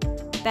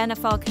 Ben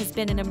Affleck has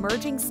been an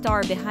emerging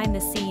star behind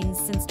the scenes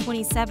since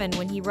 2007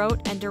 when he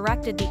wrote and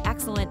directed the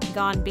excellent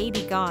Gone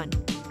Baby Gone.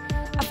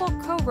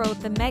 Affleck co-wrote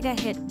the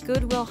mega-hit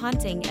Good Will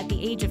Hunting at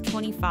the age of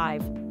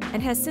 25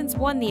 and has since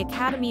won the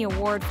Academy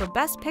Award for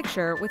Best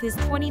Picture with his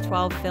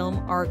 2012 film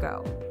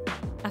Argo.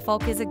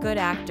 Affleck is a good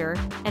actor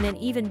and an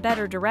even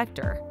better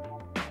director.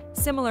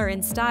 Similar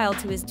in style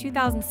to his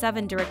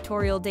 2007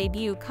 directorial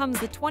debut comes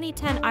the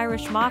 2010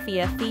 Irish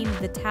Mafia-themed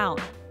The Town.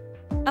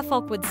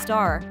 Affleck would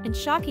star, and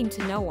shocking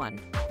to no one,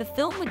 the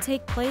film would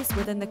take place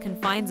within the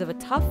confines of a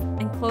tough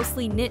and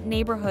closely knit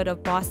neighborhood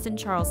of Boston,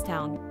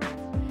 Charlestown.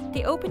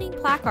 The opening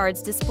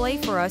placards display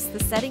for us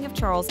the setting of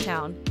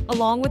Charlestown,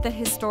 along with the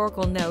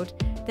historical note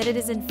that it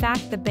is in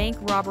fact the bank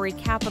robbery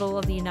capital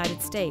of the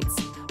United States,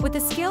 with the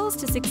skills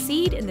to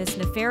succeed in this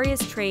nefarious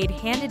trade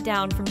handed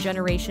down from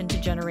generation to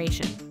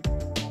generation.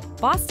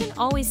 Boston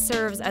always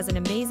serves as an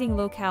amazing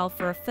locale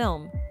for a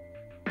film.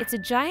 It's a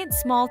giant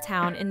small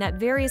town in that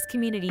various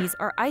communities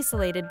are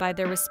isolated by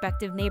their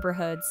respective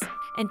neighborhoods,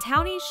 and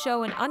townies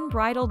show an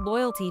unbridled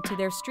loyalty to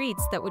their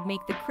streets that would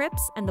make the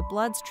Crips and the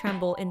Bloods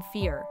tremble in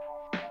fear.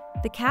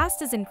 The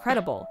cast is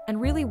incredible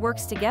and really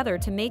works together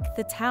to make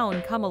the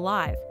town come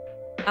alive.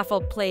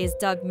 Affleck plays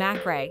Doug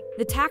Hammare,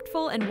 the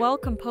tactful and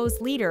well-composed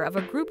leader of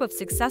a group of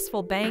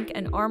successful bank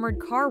and armored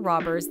car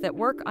robbers that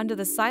work under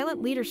the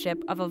silent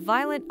leadership of a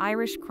violent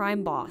Irish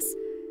crime boss.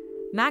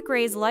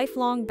 Hammare's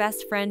lifelong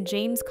best friend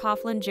James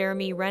Coughlin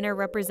Jeremy Renner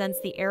represents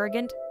the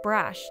arrogant,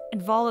 brash,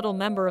 and volatile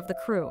member of the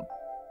crew.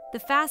 The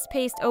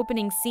fast-paced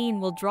opening scene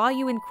will draw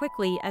you in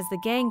quickly as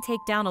the gang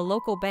take down a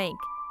local bank,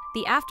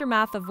 the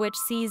aftermath of which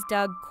sees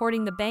Doug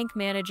courting the bank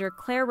manager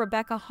Claire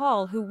Rebecca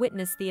Hall, who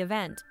witnessed the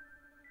event.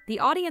 The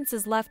audience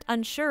is left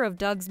unsure of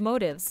Doug's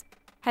motives.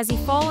 Has he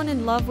fallen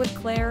in love with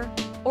Claire,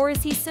 or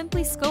is he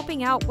simply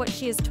scoping out what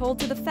she has told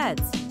to the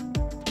feds?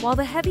 While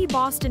the heavy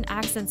Boston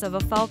accents of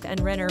Affleck and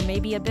Renner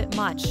may be a bit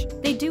much,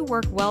 they do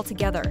work well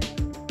together.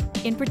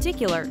 In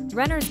particular,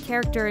 Renner's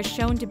character is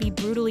shown to be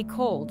brutally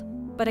cold,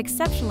 but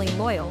exceptionally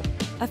loyal,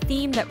 a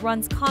theme that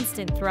runs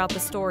constant throughout the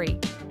story.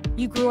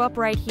 "You grew up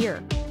right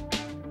here."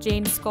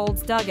 James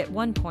scolds Doug at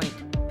one point.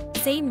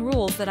 "Same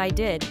rules that I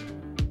did."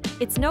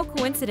 It's no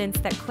coincidence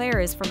that Claire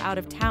is from out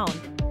of town,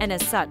 and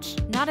as such,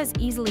 not as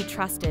easily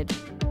trusted.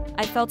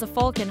 I felt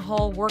Affleck and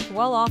Hall work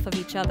well off of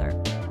each other,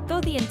 though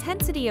the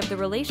intensity of the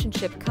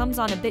relationship comes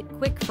on a bit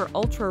quick for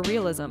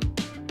ultra-realism.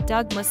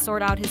 Doug must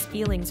sort out his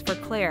feelings for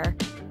Claire,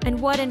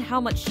 and what and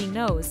how much she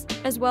knows,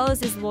 as well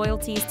as his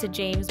loyalties to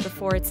James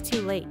before it's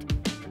too late.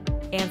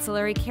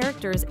 Ancillary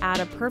characters add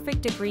a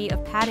perfect degree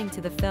of padding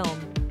to the film.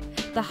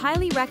 The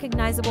highly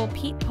recognizable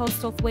Pete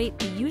Postlethwaite,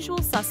 The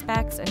Usual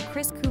Suspects, and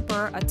Chris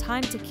Cooper, A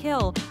Time to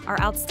Kill, are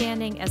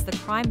outstanding as the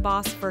crime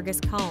boss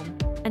Fergus Combe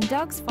and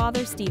Doug's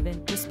father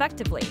Stephen,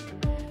 respectively.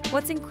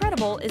 What's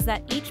incredible is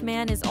that each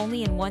man is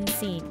only in one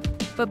scene,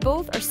 but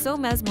both are so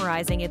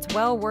mesmerizing it's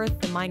well worth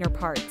the minor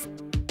parts.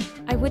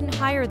 "I wouldn't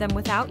hire them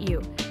without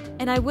you,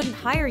 and I wouldn't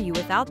hire you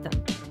without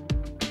them."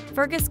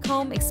 Fergus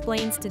Combe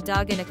explains to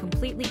Doug in a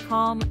completely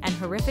calm and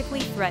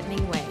horrifically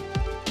threatening way.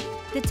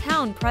 The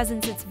town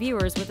presents its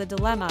viewers with a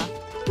dilemma.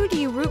 Who do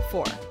you root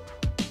for?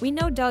 We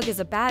know Doug is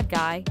a bad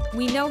guy.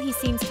 We know he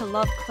seems to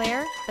love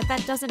Claire, but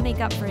that doesn't make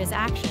up for his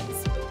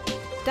actions.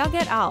 Doug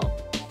et al.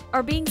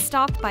 Are being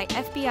stalked by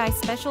FBI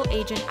Special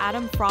Agent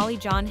Adam Frawley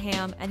Jon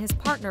Hamm and his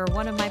partner,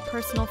 one of my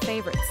personal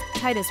favorites,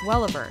 Titus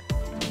Welliver.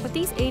 But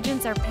these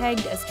agents are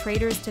pegged as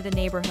traitors to the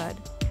neighborhood,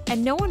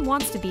 and no one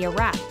wants to be a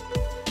rat.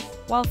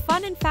 While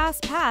fun and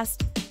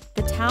fast-paced,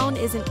 the town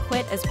isn't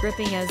quite as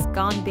gripping as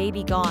Gone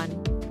Baby Gone.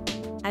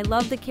 I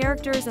love the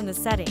characters and the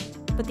setting,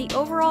 but the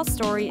overall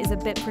story is a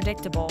bit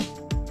predictable.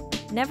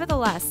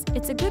 Nevertheless,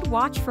 it's a good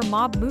watch for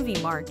Mob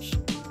Movie March.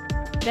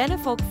 Ben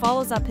Affleck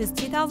follows up his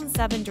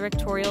 2007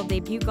 directorial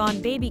debut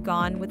Gone Baby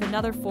Gone with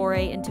another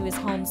foray into his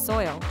home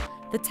soil.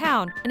 The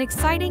Town, an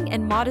exciting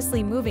and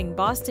modestly moving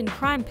Boston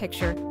crime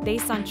picture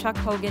based on Chuck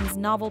Hogan's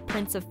novel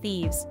Prince of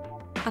Thieves.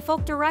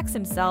 Affleck directs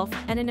himself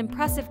and an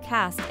impressive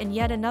cast in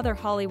yet another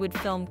Hollywood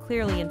film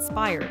clearly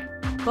inspired,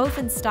 both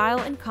in style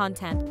and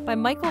content, by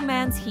Michael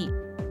Mann's Heat,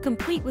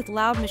 complete with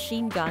loud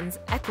machine guns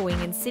echoing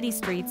in city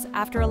streets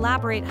after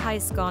elaborate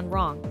heists gone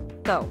wrong.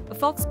 Though,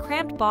 Affleck's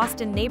cramped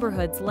Boston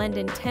neighborhoods lend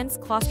intense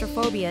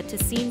claustrophobia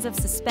to scenes of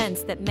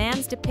suspense that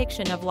Mann's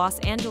depiction of Los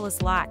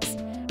Angeles lacks,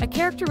 a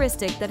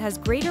characteristic that has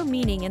greater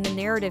meaning in the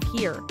narrative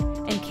here,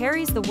 and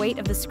carries the weight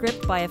of the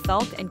script by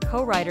Affleck and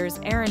co-writers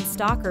Aaron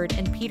Stockard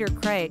and Peter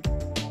Craig.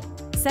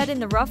 Set in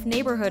the rough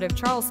neighborhood of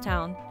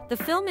Charlestown, the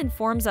film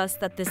informs us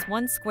that this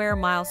 1 square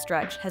mile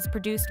stretch has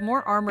produced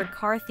more armored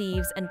car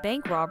thieves and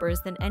bank robbers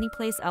than any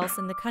place else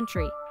in the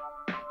country.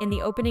 In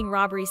the opening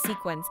robbery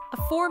sequence, a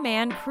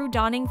 4-man crew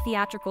donning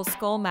theatrical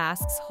skull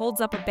masks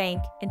holds up a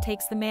bank and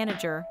takes the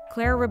manager,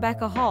 Claire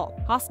Rebecca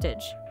Hall,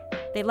 hostage.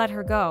 They let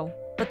her go,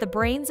 but the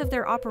brains of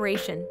their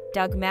operation,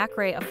 Doug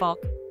Macrae Affleck,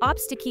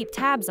 opts to keep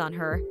tabs on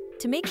her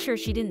to make sure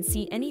she didn't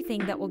see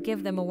anything that will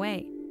give them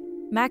away.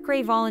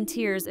 Macrae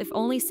volunteers, if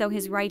only so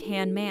his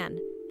right-hand man,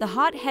 the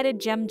hot-headed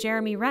gem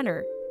Jeremy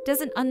Renner,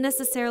 doesn't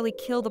unnecessarily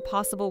kill the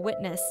possible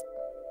witness.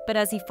 But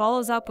as he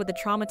follows up with the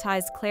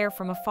traumatized Claire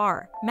from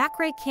afar,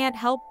 Macrae can't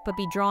help but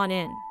be drawn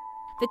in.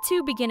 The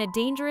two begin a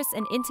dangerous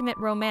and intimate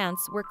romance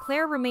where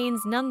Claire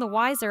remains none the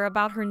wiser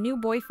about her new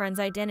boyfriend's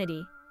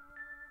identity.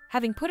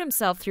 Having put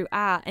himself through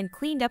and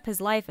cleaned up his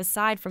life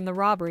aside from the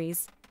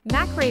robberies,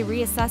 Macrae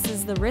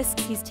reassesses the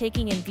risks he's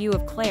taking in view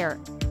of Claire.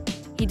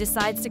 He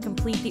decides to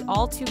complete the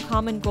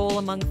all-too-common goal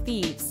among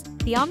thieves,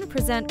 the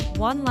omnipresent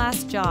one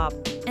last job,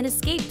 and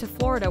escape to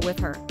Florida with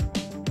her.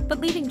 But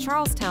leaving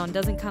Charlestown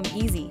doesn't come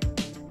easy.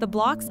 The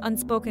block's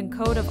unspoken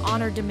code of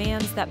honor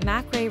demands that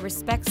Macrae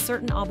respects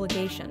certain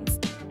obligations.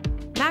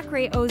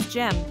 Macrae owes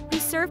Jem, who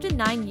served a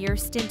 9-year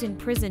stint in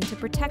prison to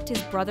protect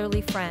his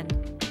brotherly friend.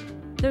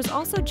 There's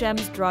also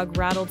Jem's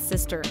drug-rattled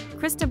sister,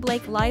 Krista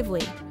Blake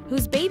Lively,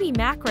 whose baby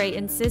Macrae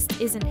insists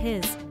isn't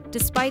his,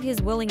 despite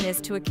his willingness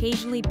to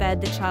occasionally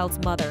bed the child's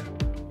mother.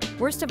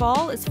 Worst of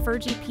all is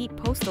Fergie Pete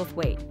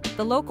Postlethwaite,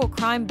 the local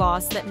crime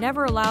boss that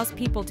never allows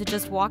people to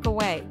just walk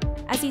away,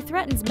 as he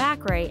threatens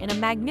Macrae in a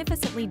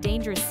magnificently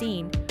dangerous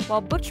scene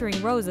while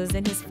butchering roses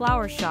in his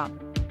flower shop.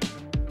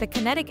 The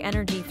kinetic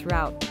energy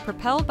throughout,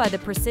 propelled by the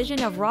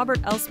precision of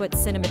Robert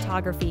Elswit's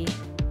cinematography,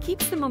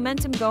 keeps the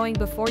momentum going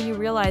before you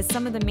realize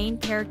some of the main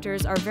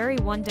characters are very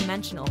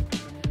one-dimensional.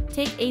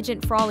 Take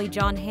Agent Frawley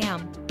Jon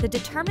Hamm, the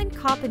determined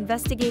cop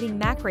investigating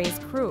Macrae's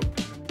crew.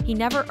 He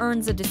never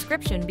earns a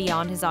description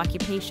beyond his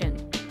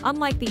occupation,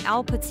 unlike the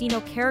Al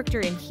Pacino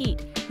character in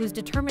Heat, whose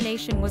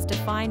determination was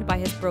defined by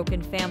his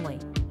broken family.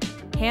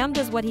 Hamm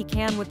does what he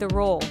can with the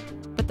role,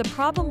 but the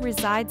problem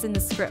resides in the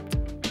script.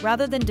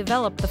 Rather than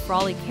develop the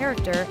Frawley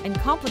character and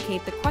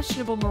complicate the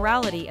questionable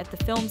morality at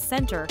the film's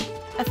center,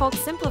 Affleck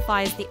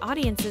simplifies the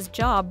audience's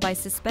job by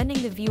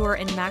suspending the viewer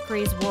in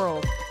Macrae's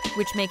world,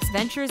 which makes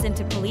ventures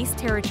into police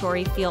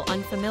territory feel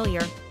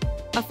unfamiliar.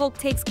 Affleck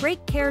takes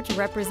great care to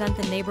represent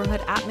the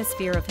neighborhood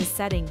atmosphere of his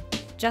setting,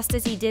 just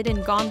as he did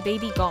in Gone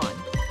Baby Gone,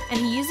 and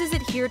he uses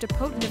it here to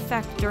potent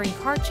effect during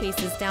car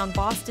chases down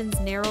Boston's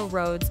narrow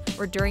roads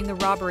or during the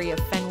robbery of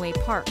Fenway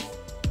Park.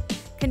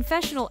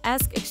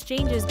 Confessional-esque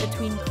exchanges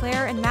between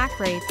Claire and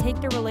Macrae take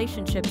the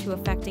relationship to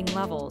affecting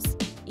levels,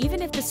 even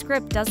if the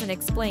script doesn't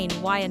explain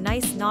why a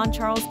nice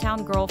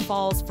non-Charlestown girl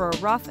falls for a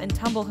rough and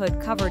tumble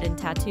hood covered in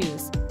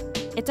tattoos.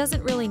 It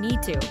doesn't really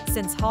need to,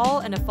 since Hall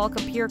and Affleck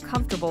appear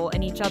comfortable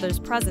in each other's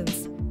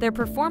presence, their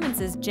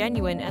performances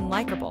genuine and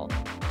likable.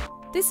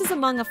 This is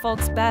among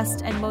Affleck's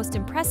best and most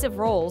impressive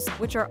roles,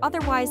 which are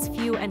otherwise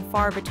few and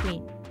far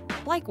between.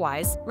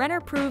 Likewise,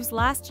 Renner proves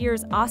last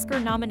year's Oscar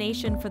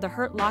nomination for The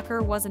Hurt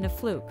Locker wasn't a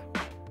fluke.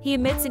 He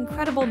emits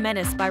incredible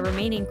menace by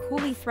remaining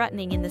coolly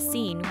threatening in the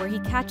scene where he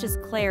catches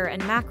Claire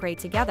and Macrae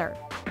together.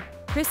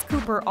 Chris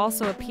Cooper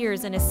also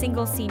appears in a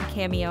single-scene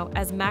cameo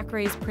as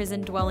Macrae's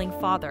prison-dwelling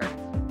father,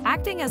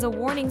 acting as a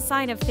warning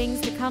sign of things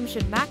to come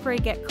should Macrae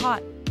get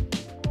caught.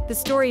 The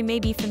story may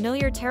be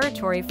familiar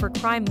territory for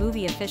crime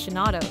movie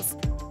aficionados,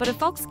 but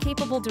Affleck's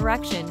capable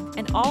direction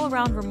and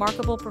all-around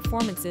remarkable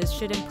performances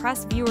should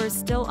impress viewers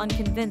still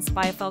unconvinced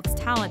by Affleck's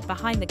talent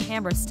behind the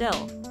camera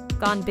still.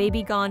 Gone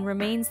Baby Gone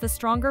remains the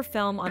stronger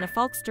film on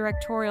Affleck's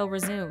directorial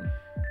resume.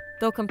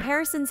 though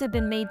comparisons have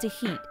been made to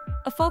Heat.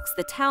 Affleck's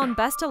The Town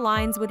best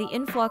aligns with the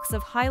influx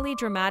of highly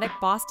dramatic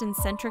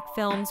Boston-centric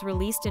films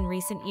released in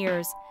recent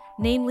years,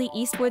 namely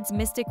Eastwood's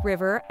Mystic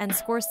River and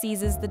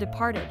Scorsese's The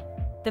Departed.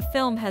 The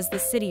film has the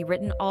city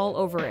written all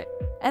over it,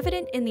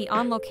 evident in the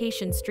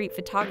on-location street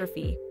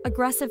photography,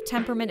 aggressive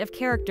temperament of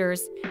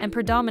characters, and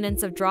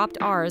predominance of dropped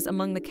R's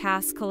among the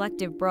cast's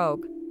collective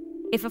brogue.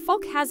 If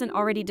Affleck hasn't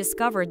already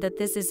discovered that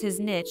this is his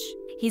niche,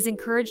 he's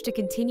encouraged to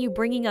continue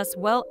bringing us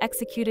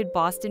well-executed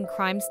Boston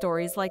crime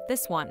stories like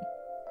this one.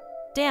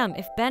 Damn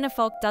if Ben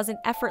Affleck doesn't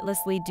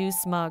effortlessly do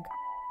smug.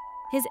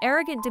 His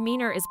arrogant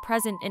demeanor is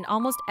present in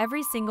almost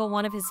every single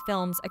one of his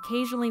films,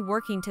 occasionally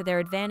working to their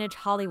advantage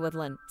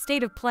Hollywoodland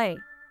state of play,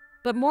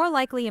 but more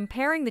likely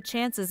impairing the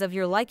chances of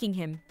your liking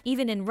him,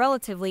 even in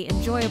relatively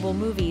enjoyable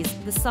movies,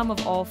 The Sum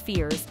of All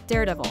Fears,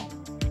 Daredevil.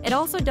 It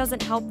also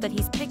doesn't help that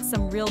he's picked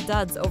some real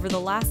duds over the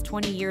last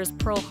 20 years: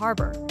 Pearl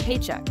Harbor,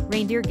 Paycheck,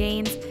 Reindeer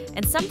Games,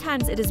 and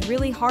sometimes it is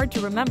really hard to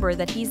remember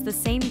that he's the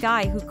same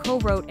guy who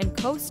co-wrote and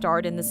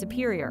co-starred in the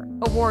superior,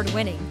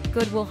 award-winning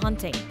Good Will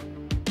Hunting.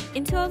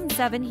 In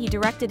 2007, he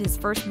directed his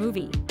first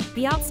movie,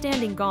 The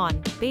Outstanding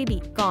Gone,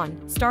 Baby,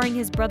 Gone, starring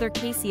his brother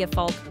Casey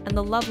Affleck and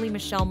the lovely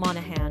Michelle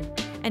Monaghan,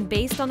 and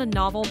based on a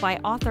novel by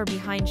author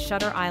behind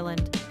Shutter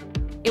Island.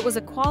 It was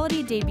a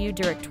quality debut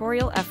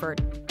directorial effort,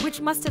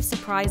 which must have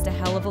surprised a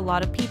hell of a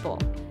lot of people,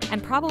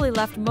 and probably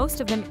left most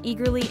of them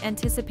eagerly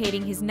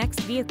anticipating his next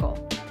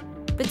vehicle.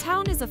 The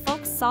Town is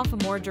Affleck's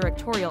sophomore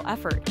directorial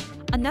effort,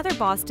 another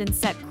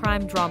Boston-set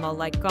crime drama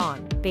like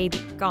Gone, Baby,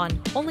 Gone,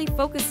 only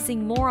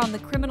focusing more on the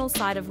criminal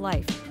side of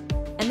life.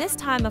 And this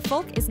time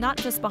Affleck is not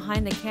just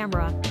behind the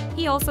camera,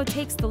 he also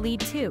takes the lead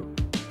too.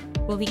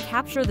 Will he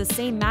capture the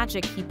same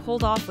magic he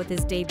pulled off with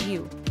his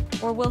debut?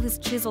 Or will his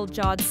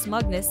chisel-jawed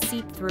smugness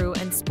seep through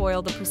and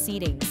spoil the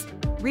proceedings?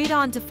 Read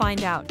on to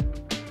find out.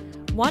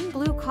 One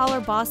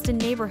blue-collar Boston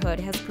neighborhood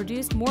has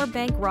produced more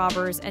bank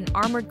robbers and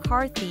armored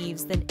car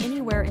thieves than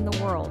anywhere in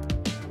the world.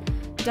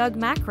 Doug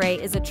McRae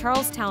is a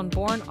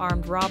Charlestown-born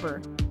armed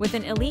robber, with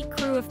an elite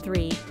crew of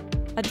 3,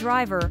 a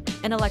driver,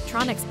 an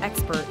electronics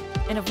expert,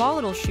 and a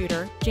volatile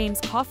shooter,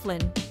 James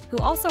Coughlin, who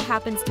also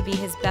happens to be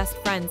his best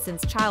friend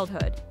since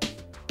childhood.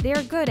 They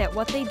are good at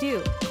what they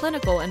do,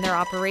 clinical in their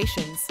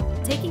operations,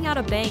 taking out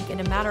a bank in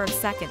a matter of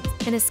seconds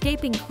and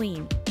escaping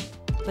clean.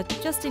 But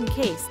just in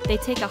case, they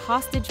take a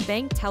hostage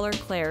bank teller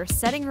Claire,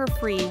 setting her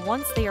free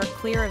once they are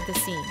clear of the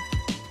scene.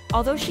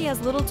 Although she has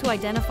little to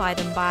identify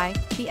them by,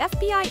 the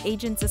FBI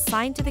agents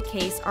assigned to the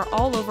case are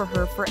all over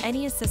her for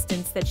any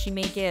assistance that she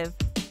may give.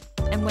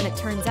 And when it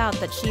turns out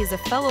that she is a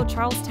fellow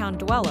Charlestown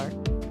dweller,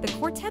 the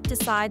quartet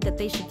decide that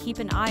they should keep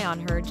an eye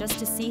on her just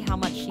to see how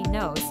much she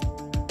knows.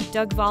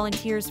 Doug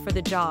volunteers for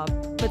the job,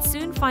 but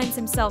soon finds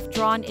himself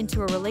drawn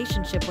into a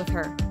relationship with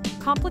her,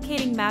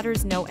 complicating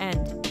matters no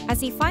end,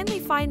 as he finally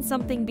finds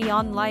something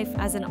beyond life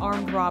as an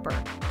armed robber.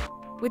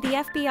 With the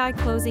FBI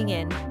closing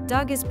in,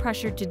 Doug is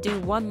pressured to do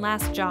one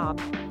last job.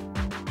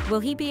 Will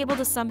he be able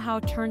to somehow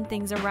turn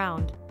things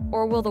around,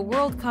 or will the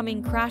world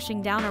coming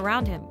crashing down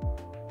around him?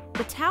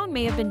 The Town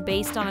may have been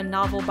based on a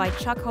novel by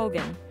Chuck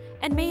Hogan,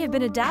 and may have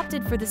been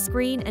adapted for the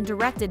screen and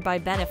directed by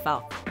Ben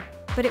Affleck,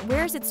 but it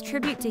wears its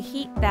tribute to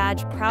Heat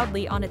badge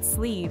proudly on its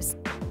sleeves.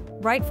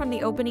 Right from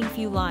the opening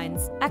few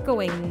lines,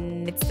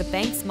 echoing, "It's the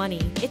bank's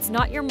money, it's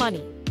not your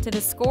money," to the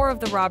score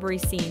of the robbery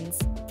scenes,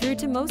 through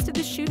to most of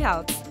the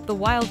shootouts, the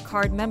wild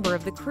card member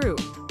of the crew,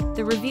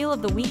 the reveal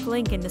of the weak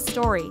link in the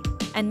story,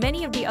 and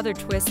many of the other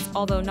twists,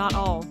 although not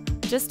all,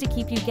 just to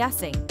keep you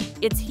guessing.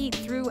 It's Heat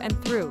through and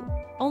through,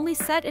 only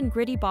set in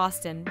gritty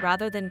Boston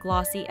rather than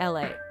glossy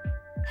LA.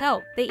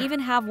 Hell, they even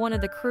have one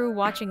of the crew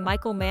watching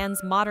Michael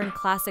Mann's modern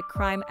classic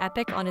crime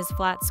epic on his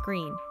flat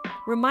screen,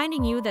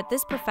 reminding you that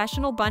this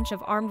professional bunch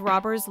of armed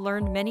robbers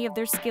learned many of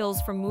their skills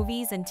from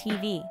movies and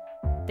TV.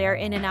 Their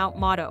in-and-out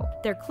motto,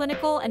 their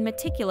clinical and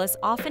meticulous,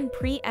 often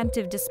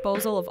preemptive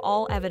disposal of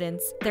all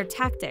evidence, their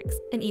tactics,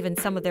 and even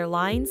some of their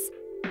lines.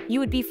 You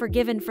would be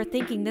forgiven for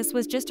thinking this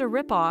was just a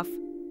rip-off.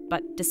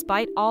 But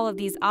despite all of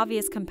these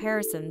obvious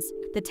comparisons,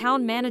 The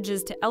Town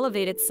manages to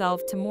elevate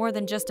itself to more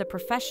than just a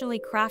professionally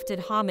crafted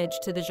homage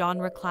to the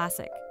genre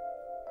classic.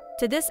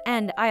 To this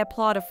end, I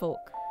applaud Affleck.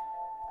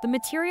 The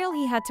material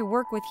he had to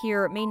work with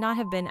here may not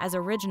have been as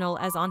original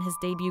as on his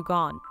debut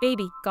Gone,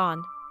 Baby,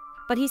 Gone,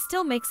 but he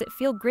still makes it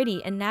feel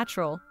gritty and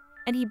natural,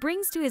 and he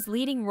brings to his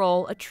leading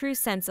role a true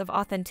sense of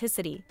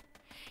authenticity.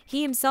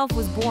 He himself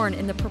was born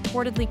in the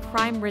purportedly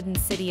crime-ridden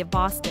city of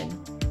Boston,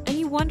 and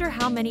you wonder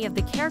how many of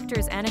the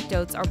character's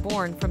anecdotes are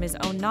born from his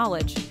own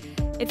knowledge.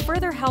 It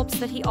further helps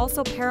that he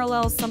also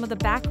parallels some of the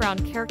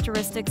background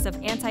characteristics of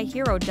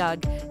anti-hero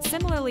Doug,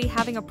 similarly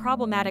having a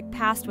problematic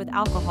past with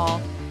alcohol,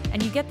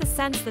 and you get the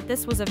sense that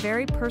this was a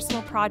very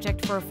personal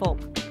project for Affleck.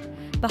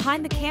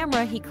 Behind the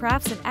camera, he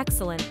crafts an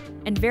excellent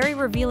and very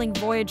revealing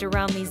voyage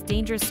around these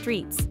dangerous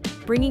streets,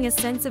 bringing a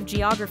sense of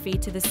geography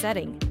to the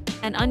setting,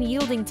 an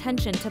unyielding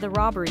tension to the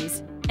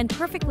robberies, and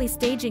perfectly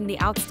staging the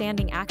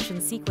outstanding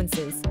action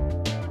sequences.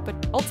 But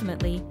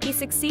ultimately, he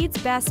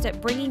succeeds best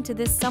at bringing to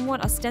this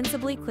somewhat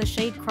ostensibly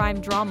cliched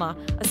crime drama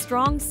a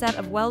strong set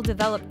of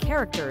well-developed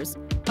characters,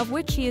 of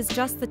which he is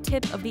just the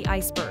tip of the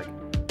iceberg.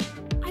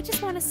 I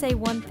just want to say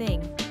one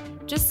thing,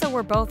 just so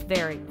we're both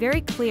very,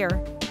 very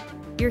clear.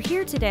 You're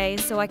here today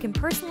so I can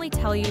personally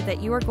tell you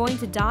that you are going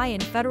to die in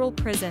federal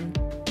prison,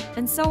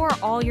 and so are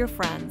all your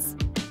friends.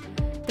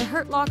 The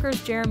Hurt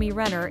Locker's Jeremy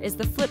Renner is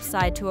the flip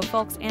side to a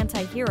folk's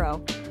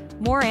anti-hero.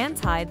 More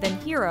anti than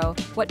hero,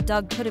 what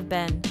Doug could have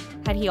been,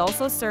 had he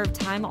also served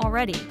time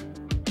already.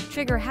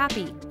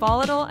 Trigger-happy,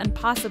 volatile, and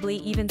possibly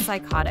even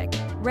psychotic,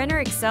 Renner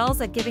excels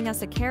at giving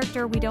us a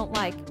character we don't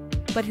like,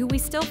 but who we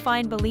still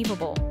find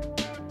believable.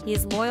 He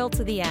is loyal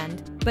to the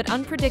end, but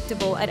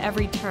unpredictable at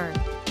every turn.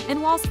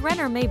 And whilst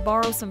Renner may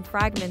borrow some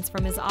fragments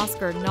from his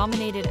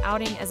Oscar-nominated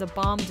outing as a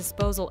bomb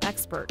disposal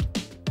expert,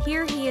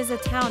 here he is a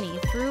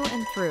townie through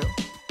and through.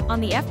 On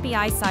the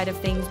FBI side of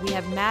things, we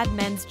have Mad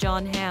Men's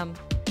Jon Hamm.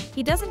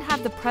 He doesn't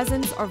have the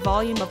presence or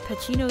volume of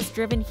Pacino's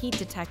driven heat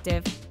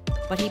detective,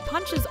 but he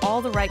punches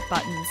all the right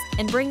buttons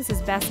and brings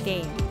his best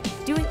game,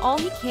 doing all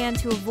he can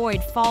to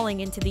avoid falling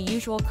into the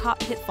usual cop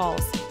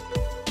pitfalls.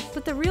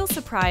 But the real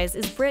surprise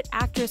is Brit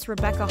actress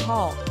Rebecca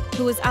Hall,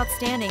 who was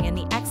outstanding in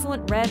the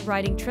excellent Red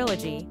Riding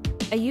Trilogy,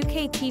 a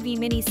UK TV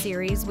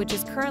miniseries which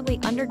is currently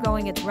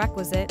undergoing its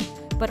requisite,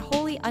 but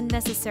wholly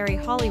unnecessary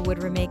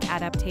Hollywood remake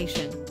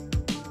adaptation.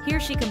 Here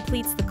she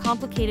completes the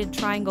complicated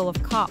triangle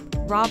of cop,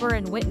 robber,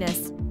 and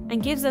witness,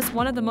 and gives us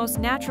one of the most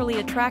naturally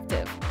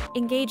attractive,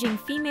 engaging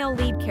female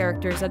lead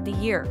characters of the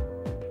year.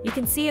 You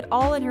can see it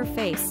all in her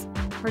face,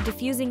 her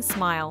diffusing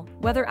smile,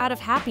 whether out of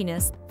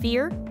happiness,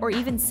 fear, or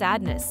even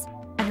sadness,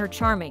 and her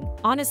charming,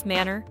 honest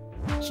manner.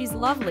 She's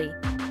lovely,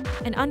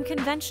 an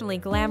unconventionally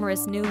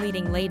glamorous new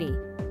leading lady,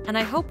 and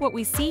I hope what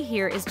we see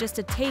here is just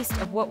a taste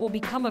of what will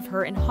become of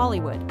her in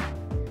Hollywood.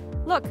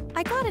 Look,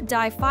 I gotta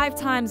die 5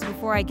 times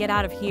before I get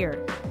out of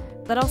here,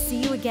 but I'll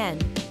see you again,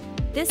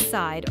 this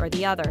side or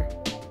the other.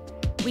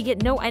 We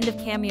get no end of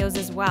cameos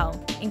as well,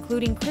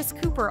 including Chris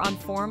Cooper on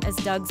form as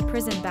Doug's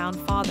prison-bound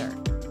father.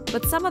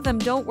 But some of them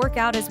don't work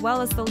out as well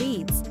as the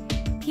leads.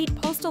 Pete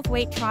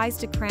Postlethwaite tries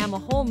to cram a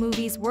whole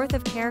movie's worth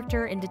of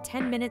character into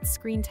 10 minutes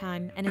screen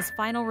time, and his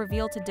final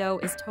reveal to Doe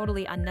is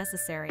totally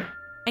unnecessary,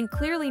 and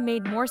clearly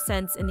made more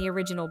sense in the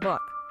original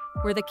book,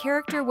 where the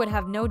character would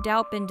have no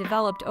doubt been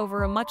developed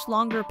over a much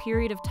longer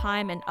period of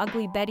time, and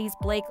Ugly Betty's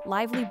Blake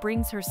Lively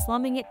brings her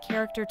slumming it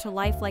character to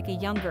life like a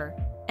younger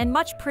and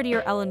much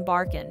prettier Ellen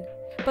Barkin,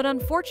 but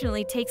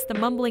unfortunately takes the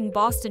mumbling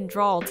Boston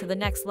drawl to the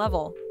next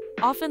level,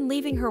 often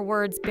leaving her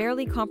words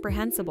barely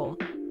comprehensible.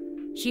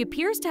 She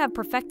appears to have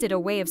perfected a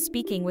way of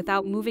speaking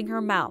without moving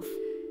her mouth.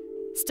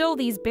 Still,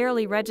 these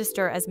barely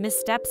register as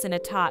missteps in a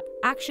taut,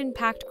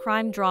 action-packed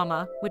crime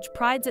drama which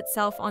prides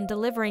itself on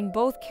delivering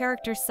both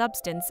character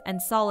substance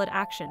and solid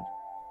action.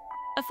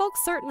 Affleck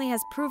certainly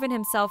has proven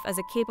himself as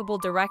a capable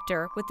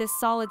director with this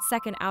solid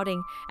second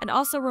outing, and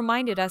also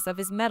reminded us of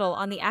his mettle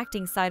on the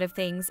acting side of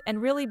things,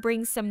 and really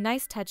brings some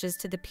nice touches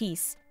to the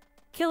piece,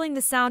 killing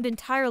the sound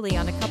entirely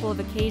on a couple of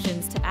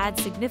occasions to add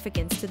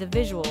significance to the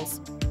visuals,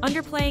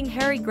 underplaying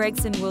Harry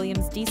Gregson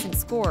Williams' decent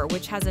score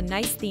which has a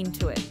nice theme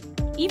to it,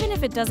 even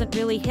if it doesn't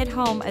really hit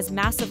home as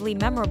massively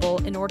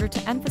memorable in order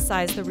to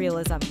emphasize the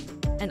realism,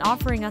 and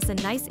offering us a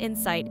nice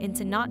insight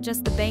into not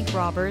just the bank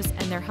robbers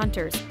and their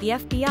hunters, the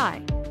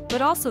FBI,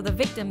 but also the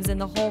victims in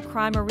the whole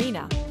crime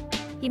arena.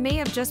 He may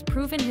have just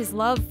proven his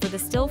love for the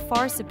still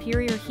far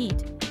superior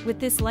Heat with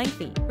this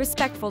lengthy,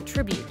 respectful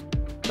tribute,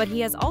 but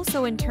he has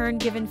also in turn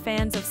given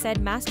fans of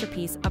said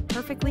masterpiece a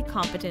perfectly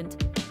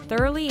competent,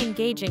 thoroughly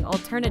engaging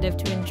alternative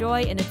to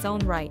enjoy in its own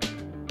right.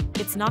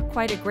 It's not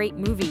quite a great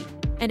movie,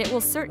 and it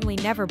will certainly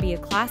never be a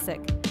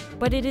classic,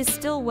 but it is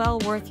still well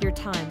worth your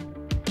time.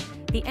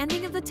 The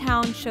ending of The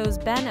Town shows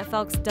Ben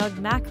Affleck's Doug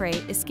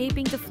McRae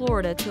escaping to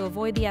Florida to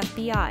avoid the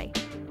FBI,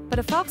 but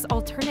Affleck's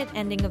alternate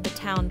ending of The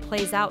Town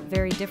plays out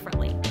very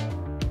differently.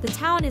 The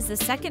Town is the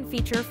second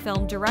feature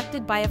film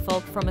directed by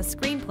Affleck from a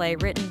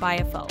screenplay written by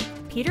Affleck,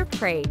 Peter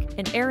Craig,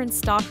 and Aaron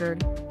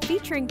Stockard,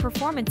 featuring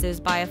performances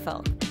by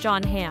Affleck,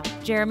 Jon Hamm,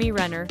 Jeremy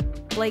Renner,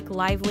 Blake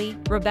Lively,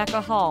 Rebecca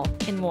Hall,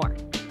 and more.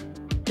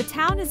 The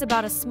Town is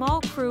about a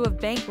small crew of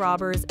bank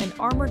robbers and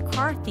armored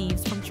car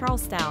thieves from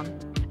Charlestown,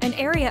 an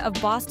area of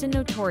Boston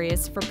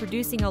notorious for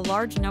producing a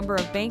large number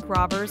of bank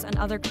robbers and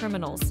other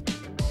criminals.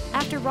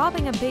 After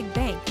robbing a big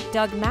bank,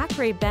 Doug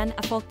McRae Ben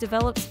Affleck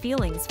develops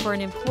feelings for an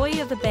employee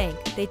of the bank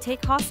they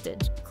take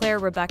hostage, Claire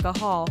Rebecca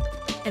Hall,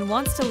 and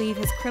wants to leave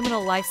his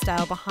criminal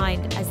lifestyle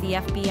behind as the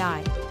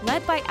FBI,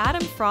 led by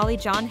Adam Frawley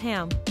Jon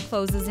Hamm,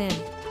 closes in.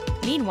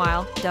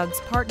 Meanwhile,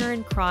 Doug's partner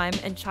in crime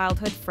and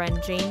childhood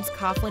friend James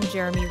Coughlin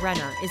Jeremy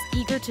Renner is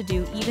eager to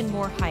do even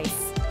more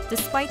heists,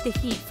 despite the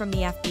heat from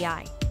the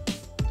FBI.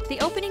 The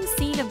opening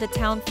scene of The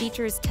Town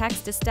features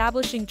text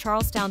establishing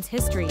Charlestown's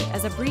history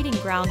as a breeding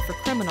ground for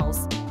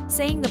criminals,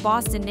 saying the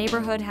Boston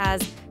neighborhood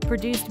has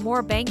produced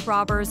more bank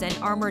robbers and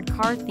armored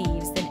car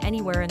thieves than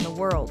anywhere in the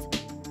world,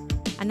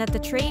 and that the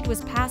trade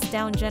was passed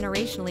down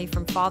generationally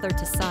from father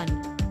to son.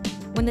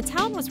 When The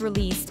Town was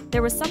released,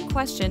 there was some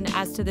question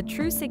as to the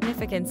true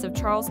significance of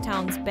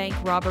Charlestown's bank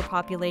robber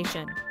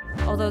population.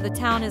 Although The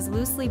Town is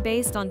loosely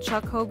based on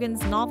Chuck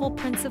Hogan's novel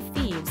Prince of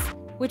Thieves,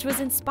 which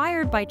was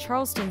inspired by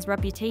Charleston's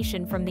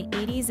reputation from the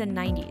 80s and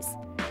 90s.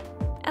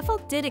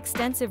 Affleck did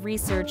extensive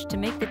research to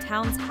make the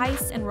town's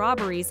heists and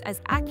robberies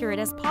as accurate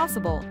as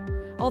possible,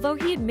 although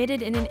he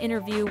admitted in an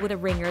interview with a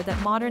ringer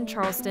that modern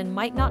Charleston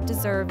might not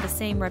deserve the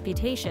same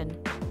reputation.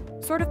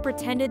 Sort of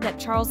pretended that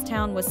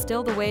Charlestown was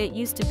still the way it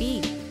used to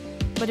be,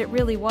 but it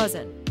really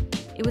wasn't.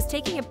 It was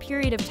taking a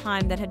period of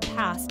time that had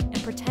passed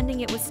and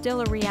pretending it was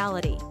still a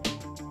reality.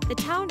 The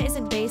town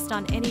isn't based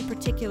on any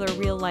particular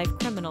real-life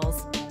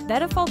criminals.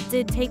 Affleck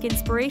did take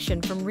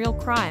inspiration from real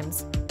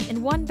crimes,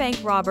 and one bank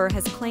robber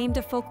has claimed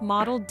to folk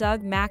model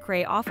Doug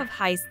Macrae off of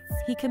heists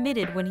he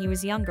committed when he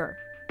was younger.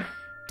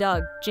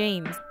 Doug,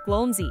 James,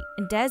 Glomsey,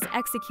 and Dez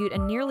execute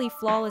a nearly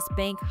flawless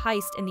bank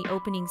heist in the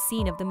opening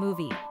scene of the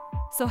movie.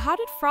 So how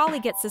did Frawley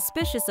get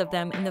suspicious of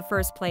them in the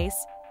first place?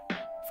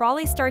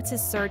 Frawley starts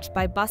his search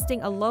by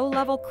busting a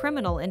low-level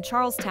criminal in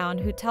Charlestown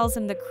who tells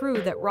him the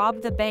crew that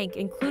robbed the bank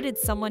included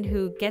someone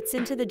who gets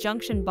into the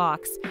junction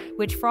box,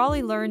 which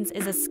Frawley learns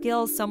is a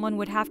skill someone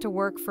would have to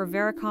work for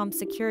Veracom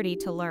security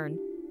to learn.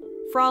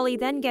 Frawley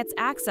then gets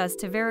access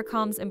to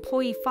Veracom's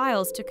employee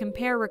files to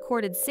compare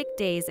recorded sick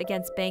days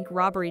against bank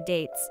robbery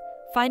dates,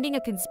 finding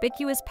a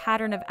conspicuous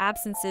pattern of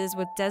absences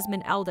with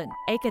Desmond Eldon,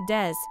 aka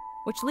Dez,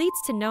 which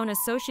leads to known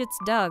associates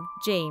Doug,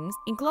 James,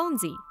 and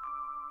Glomsey.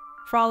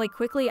 Frawley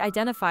quickly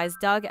identifies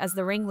Doug as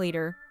the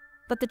ringleader,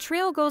 but the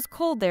trail goes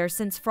cold there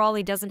since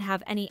Frawley doesn't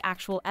have any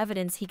actual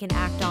evidence he can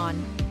act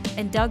on,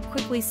 and Doug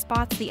quickly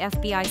spots the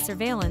FBI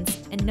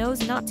surveillance and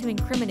knows not to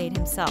incriminate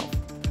himself.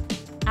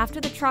 After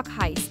the truck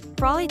heist,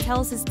 Frawley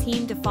tells his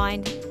team to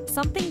find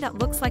something that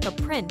looks like a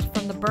print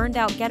from the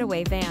burned-out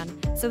getaway van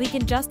so he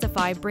can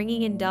justify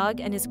bringing in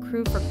Doug and his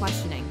crew for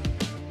questioning.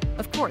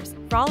 Of course,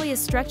 Frawley is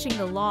stretching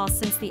the law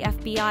since the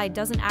FBI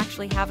doesn't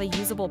actually have a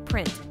usable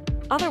print.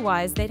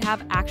 Otherwise, they'd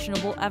have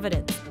actionable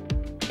evidence.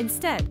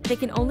 Instead, they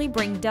can only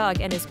bring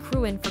Doug and his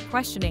crew in for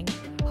questioning,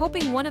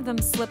 hoping one of them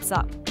slips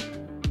up.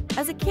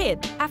 As a kid,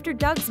 after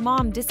Doug's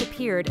mom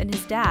disappeared and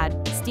his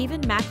dad,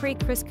 Stephen Macrae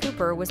Chris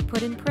Cooper, was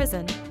put in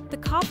prison, the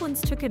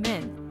Coughlins took him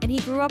in, and he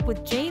grew up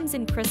with James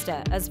and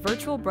Krista as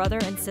virtual brother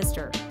and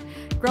sister.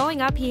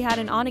 Growing up, he had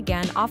an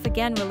on-again,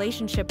 off-again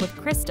relationship with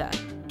Krista,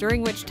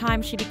 during which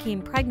time she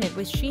became pregnant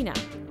with Sheena.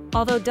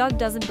 Although Doug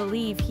doesn't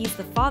believe he's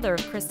the father of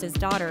Krista's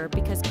daughter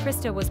because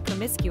Krista was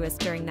promiscuous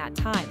during that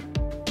time.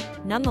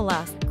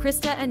 Nonetheless,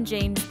 Krista and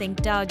James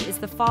think Doug is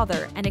the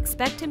father and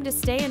expect him to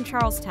stay in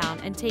Charlestown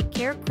and take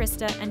care of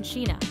Krista and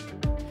Sheena.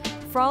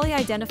 Frawley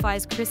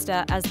identifies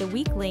Krista as the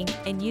weak link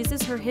and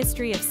uses her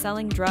history of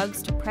selling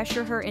drugs to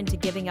pressure her into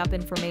giving up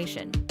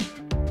information.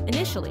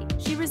 Initially,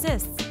 she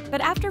resists, but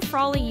after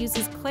Frawley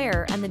uses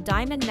Claire and the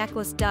diamond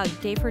necklace Doug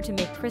gave her to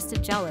make Krista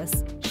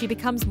jealous, she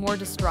becomes more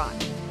distraught.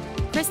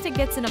 Krista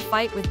gets in a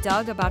fight with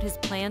Doug about his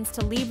plans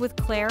to leave with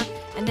Claire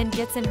and then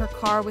gets in her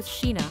car with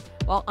Sheena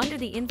while under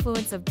the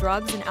influence of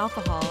drugs and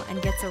alcohol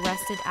and gets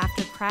arrested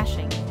after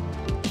crashing.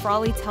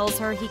 Frawley tells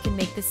her he can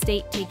make the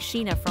state take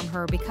Sheena from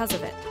her because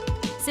of it.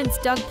 Since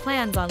Doug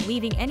plans on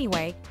leaving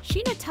anyway,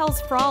 Sheena tells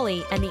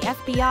Frawley and the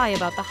FBI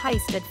about the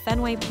heist at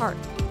Fenway Park.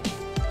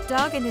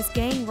 Doug and his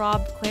gang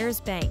robbed Claire's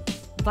bank,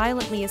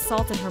 violently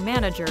assaulted her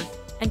manager,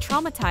 and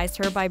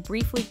traumatized her by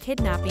briefly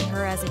kidnapping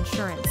her as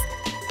insurance.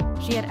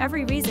 She had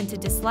every reason to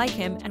dislike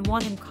him and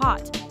want him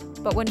caught,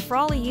 but when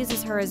Frawley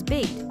uses her as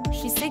bait,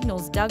 she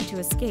signals Doug to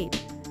escape.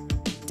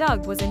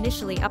 Doug was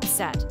initially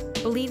upset,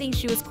 believing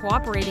she was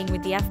cooperating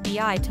with the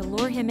FBI to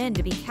lure him in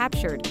to be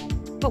captured,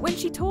 but when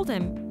she told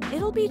him,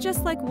 "It'll be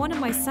just like one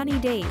of my sunny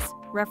days,"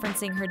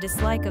 referencing her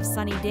dislike of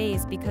sunny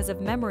days because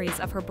of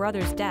memories of her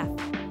brother's death,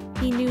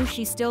 he knew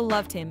she still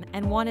loved him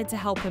and wanted to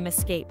help him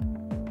escape.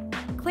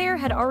 Claire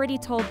had already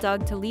told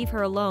Doug to leave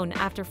her alone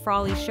after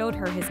Frawley showed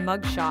her his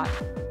mugshot,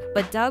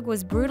 but Doug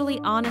was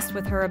brutally honest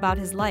with her about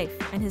his life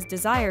and his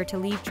desire to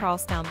leave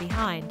Charlestown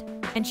behind,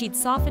 and she'd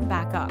softened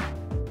back up.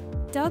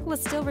 Doug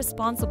was still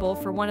responsible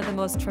for one of the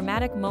most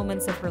traumatic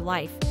moments of her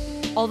life,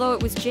 although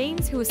it was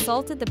James who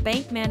assaulted the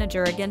bank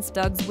manager against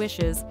Doug's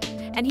wishes,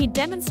 and he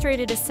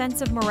demonstrated a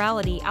sense of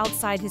morality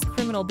outside his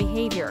criminal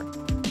behavior,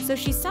 so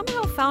she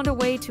somehow found a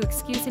way to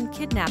excuse him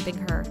kidnapping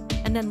her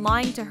and then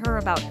lying to her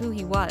about who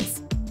he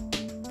was.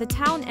 The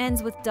town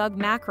ends with Doug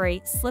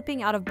Macrae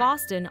slipping out of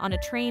Boston on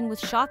a train with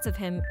shots of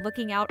him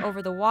looking out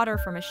over the water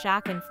from a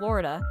shack in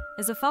Florida,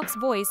 as a Affleck's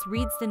voice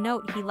reads the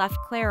note he left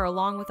Claire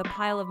along with a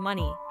pile of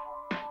money.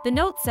 The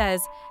note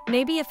says,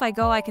 "Maybe if I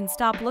go I can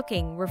stop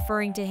looking,"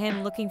 referring to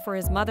him looking for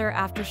his mother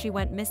after she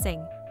went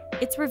missing.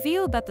 It's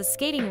revealed that the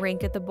skating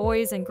rink at the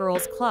Boys and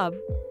Girls Club,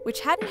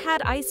 which hadn't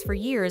had ice for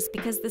years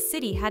because the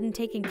city hadn't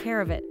taken care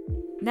of it,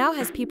 now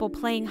has people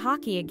playing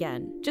hockey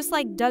again, just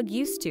like Doug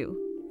used to,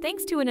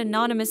 thanks to an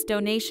anonymous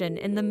donation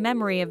in the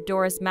memory of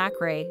Doris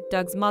Macrae,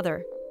 Doug's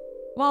mother.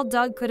 While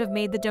Doug could have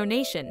made the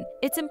donation,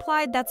 it's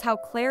implied that's how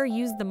Claire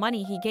used the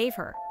money he gave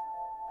her.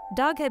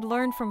 Doug had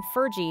learned from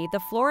Fergie, the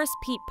florist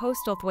Pete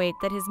Postlethwaite,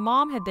 that his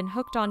mom had been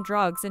hooked on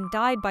drugs and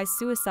died by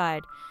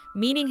suicide,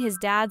 meaning his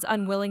dad's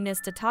unwillingness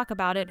to talk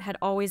about it had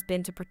always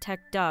been to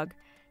protect Doug,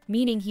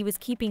 meaning he was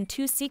keeping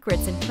two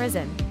secrets in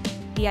prison.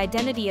 the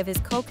identity of his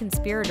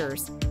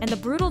co-conspirators, and the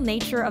brutal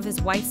nature of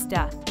his wife's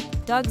death.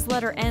 Doug's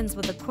letter ends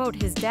with a quote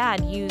his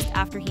dad used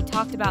after he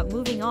talked about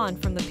moving on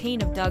from the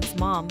pain of Doug's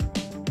mom.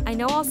 "I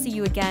know I'll see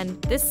you again,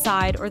 this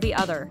side or the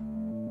other."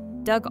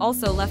 Doug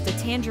also left a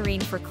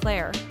tangerine for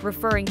Claire,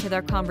 referring to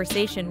their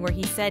conversation where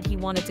he said he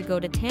wanted to go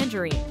to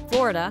Tangerine,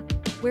 Florida,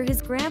 where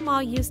his grandma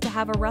used to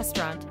have a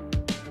restaurant.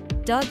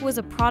 Doug was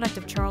a product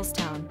of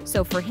Charlestown,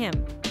 so for him,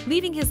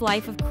 leaving his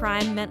life of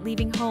crime meant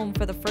leaving home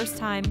for the first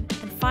time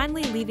and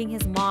finally leaving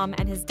his mom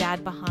and his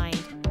dad behind.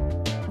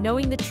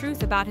 Knowing the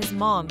truth about his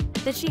mom,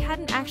 that she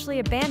hadn't actually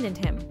abandoned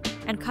him,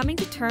 and coming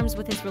to terms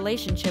with his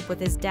relationship with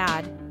his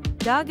dad,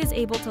 Doug is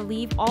able to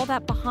leave all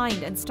that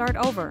behind and start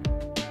over.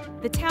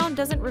 The town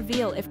doesn't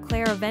reveal if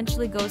Claire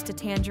eventually goes to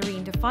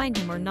Tangerine to find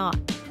him or not.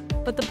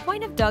 But the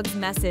point of Doug's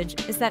message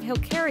is that he'll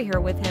carry her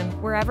with him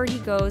wherever he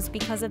goes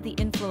because of the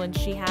influence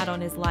she had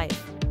on his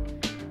life.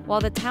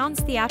 While the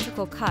town's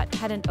theatrical cut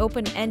had an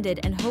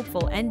open-ended and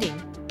hopeful ending,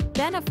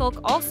 Ben Affleck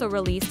also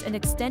released an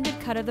extended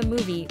cut of the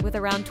movie with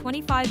around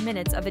 25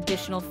 minutes of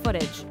additional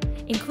footage,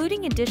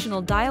 including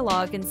additional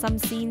dialogue and some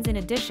scenes in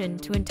addition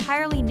to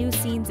entirely new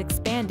scenes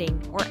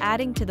expanding or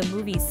adding to the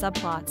movie's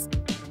subplots.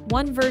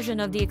 One version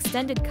of the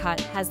extended cut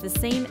has the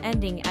same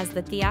ending as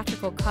the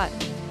theatrical cut,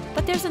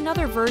 but there's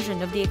another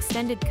version of the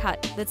extended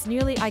cut that's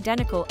nearly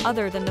identical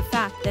other than the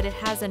fact that it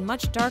has a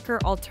much darker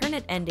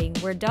alternate ending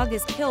where Doug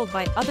is killed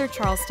by other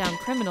Charlestown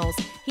criminals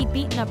he'd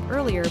beaten up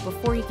earlier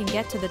before he can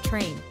get to the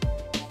train.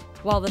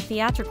 While the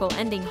theatrical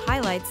ending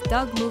highlights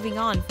Doug moving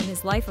on from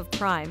his life of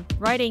crime,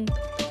 writing,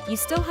 "You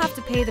still have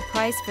to pay the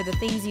price for the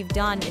things you've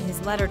done" in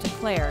his letter to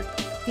Claire,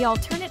 the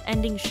alternate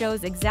ending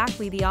shows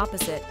exactly the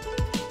opposite.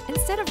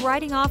 Instead of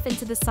riding off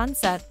into the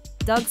sunset,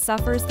 Doug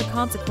suffers the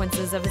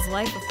consequences of his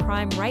life of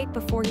crime right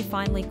before he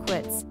finally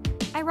quits,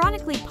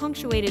 ironically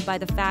punctuated by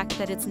the fact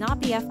that it's not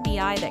the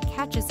FBI that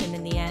catches him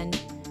in the end,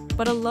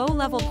 but a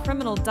low-level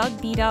criminal Doug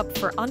beat up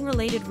for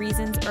unrelated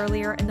reasons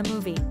earlier in the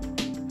movie.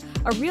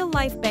 A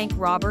real-life bank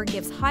robber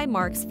gives high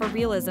marks for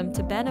realism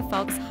to Ben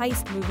Affleck's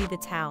heist movie The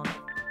Town.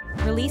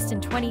 Released in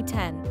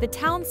 2010, The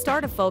Town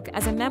starred Affleck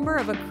as a member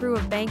of a crew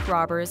of bank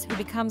robbers who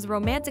becomes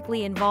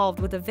romantically involved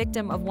with a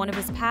victim of one of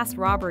his past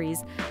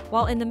robberies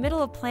while in the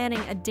middle of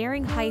planning a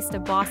daring heist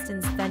of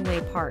Boston's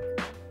Fenway Park.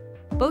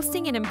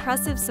 Boasting an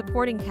impressive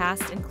supporting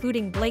cast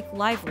including Blake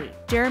Lively,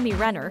 Jeremy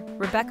Renner,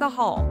 Rebecca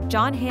Hall,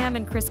 Jon Hamm,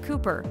 and Chris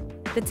Cooper,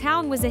 The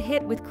Town was a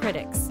hit with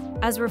critics,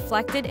 as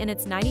reflected in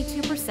its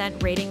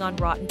 92% rating on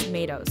Rotten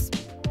Tomatoes.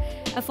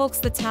 Affleck's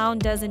The Town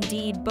does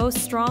indeed boast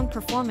strong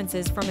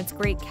performances from its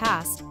great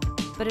cast,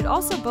 but it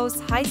also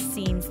boasts heist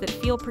scenes that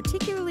feel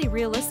particularly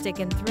realistic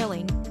and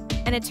thrilling,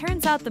 and it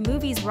turns out the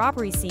movie's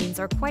robbery scenes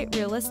are quite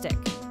realistic,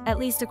 at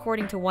least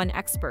according to one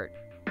expert.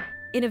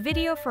 In a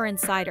video for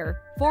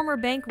Insider, former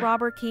bank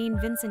robber Kane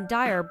Vincent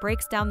Dyer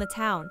breaks down The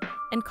Town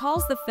and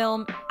calls the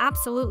film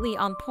absolutely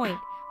on point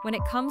when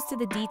it comes to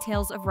the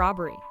details of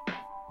robbery.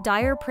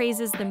 Dyer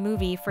praises the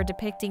movie for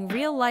depicting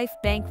real-life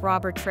bank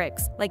robber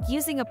tricks, like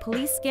using a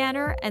police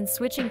scanner and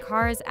switching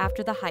cars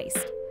after the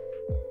heist.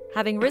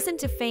 Having risen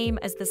to fame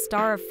as the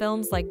star of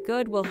films like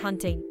Good Will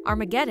Hunting,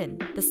 Armageddon,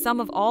 The Sum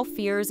of All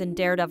Fears, and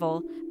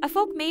Daredevil,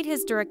 Affleck made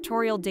his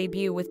directorial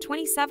debut with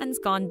 27's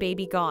Gone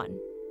Baby Gone.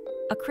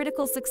 A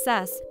critical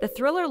success, the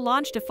thriller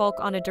launched Affleck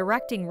on a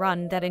directing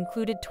run that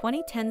included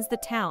 2010's The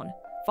Town,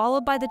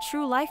 followed by the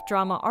true-life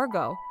drama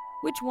Argo,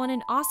 which won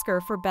an Oscar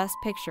for Best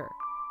Picture.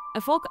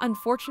 Affleck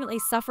unfortunately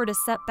suffered a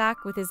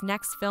setback with his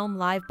next film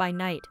Live by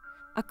Night,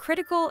 a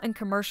critical and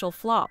commercial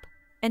flop,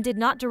 and did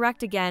not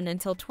direct again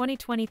until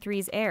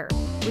 2023's Air,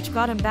 which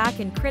got him back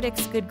in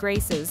critics' good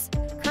graces,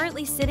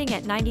 currently sitting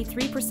at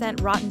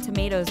 93% Rotten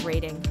Tomatoes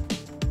rating.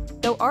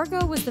 Though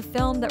Argo was the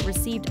film that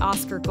received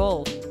Oscar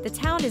Gold, The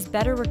Town is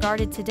better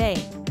regarded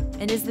today,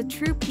 and is the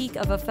true peak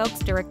of Affleck's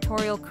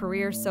directorial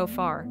career so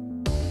far.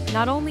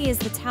 Not only is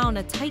The Town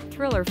a tight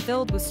thriller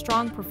filled with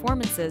strong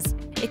performances,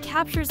 it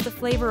captures the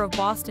flavor of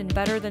Boston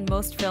better than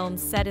most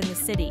films set in the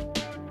city.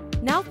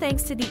 Now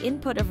thanks to the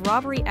input of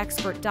robbery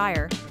expert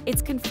Dyer,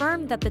 it's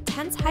confirmed that the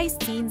tense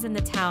heist scenes in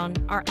The Town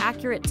are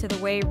accurate to the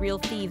way real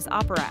thieves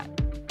operate.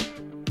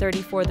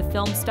 34 The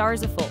film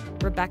stars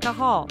Affleck, Rebecca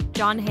Hall,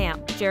 Jon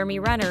Hamm, Jeremy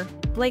Renner,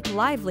 Blake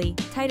Lively,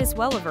 Titus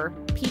Welliver,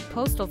 Pete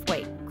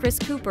Postlethwaite, Chris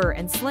Cooper,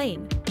 and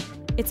Slane.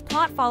 Its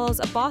plot follows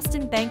a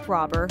Boston bank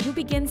robber who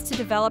begins to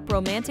develop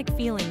romantic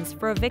feelings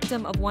for a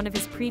victim of one of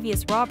his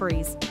previous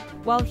robberies,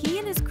 while he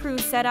and his crew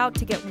set out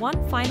to get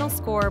one final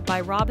score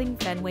by robbing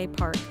Fenway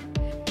Park.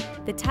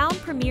 The Town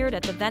premiered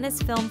at the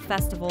Venice Film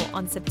Festival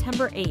on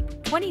September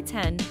 8,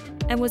 2010,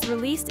 and was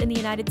released in the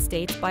United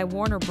States by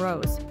Warner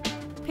Bros.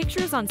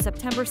 Pictures on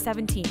September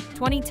 17,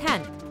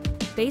 2010.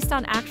 Based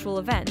on actual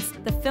events,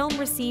 the film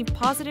received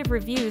positive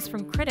reviews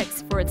from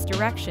critics for its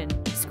direction,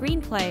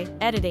 screenplay,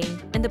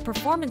 editing, and the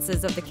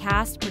performances of the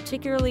cast,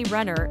 particularly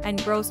Renner, and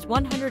grossed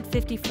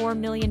 $154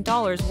 million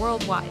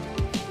worldwide.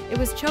 It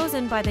was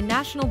chosen by the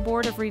National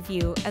Board of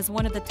Review as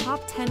one of the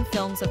top 10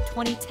 films of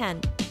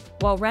 2010.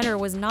 while Renner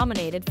was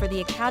nominated for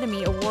the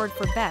Academy Award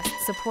for Best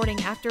Supporting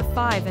Actor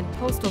 5 and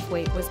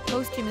Postlethwaite was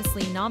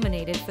posthumously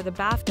nominated for the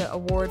BAFTA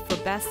Award for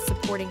Best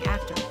Supporting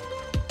Actor.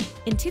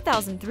 In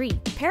 2003,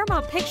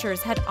 Paramount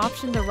Pictures had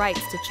optioned the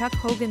rights to Chuck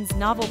Hogan's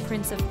novel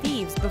Prince of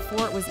Thieves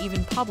before it was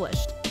even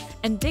published,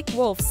 and Dick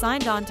Wolf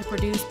signed on to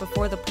produce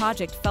before the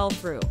project fell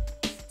through.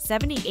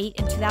 78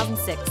 in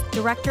 2006,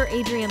 director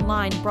Adrian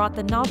Lyne brought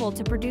the novel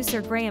to producer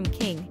Graham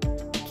King.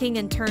 King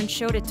in turn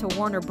showed it to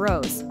Warner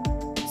Bros.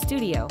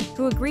 Studio,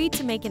 who agreed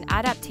to make an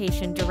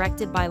adaptation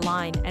directed by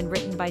Lyne and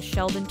written by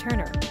Sheldon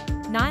Turner.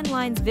 Nine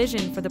Line's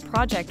vision for the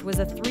project was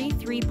a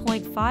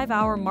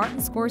 3.5-hour Martin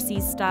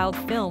Scorsese-styled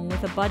film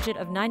with a budget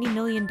of $90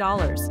 million,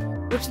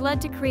 which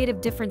led to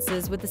creative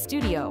differences with the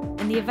studio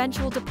and the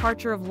eventual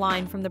departure of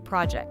Lyne from the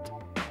project.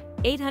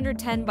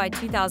 810 by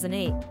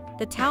 2008,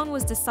 The Town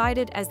was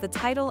decided as the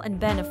title, and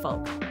Ben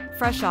Affleck,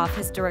 fresh off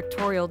his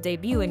directorial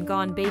debut in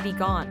Gone Baby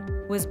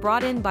Gone, was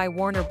brought in by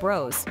Warner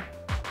Bros.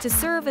 to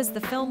serve as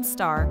the film's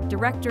star,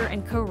 director,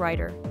 and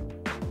co-writer.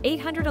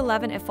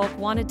 811 Affleck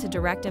wanted to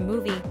direct a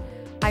movie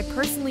I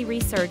personally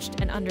researched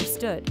and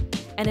understood,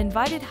 and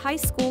invited high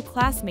school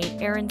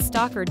classmate Aaron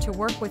Stockard to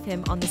work with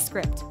him on the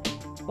script.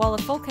 While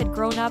Affleck had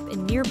grown up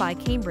in nearby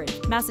Cambridge,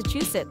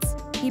 Massachusetts,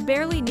 he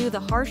barely knew the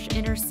harsh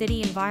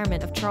inner-city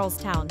environment of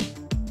Charlestown.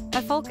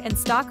 Affleck and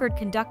Stockard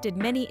conducted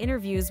many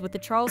interviews with the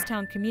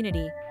Charlestown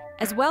community,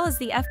 as well as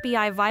the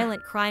FBI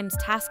Violent Crimes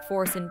Task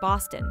Force in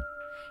Boston.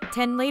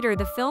 10 later,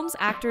 the film's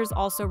actors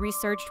also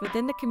researched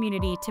within the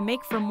community to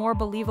make for more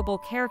believable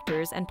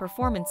characters and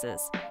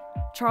performances.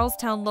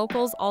 Charlestown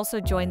locals also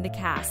joined the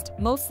cast,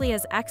 mostly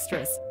as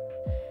extras.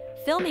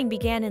 Filming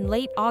began in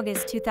late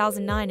August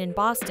 2009 in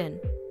Boston.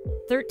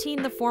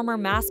 13, the former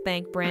Mass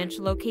Bank branch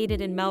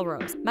located in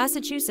Melrose,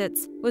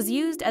 Massachusetts, was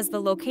used as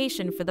the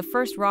location for the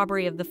first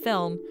robbery of the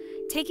film,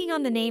 taking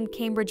on the name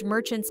Cambridge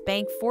Merchants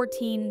Bank.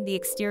 14, the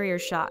exterior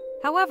shot,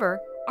 however,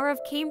 are of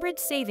Cambridge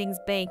Savings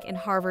Bank in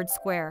Harvard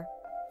Square.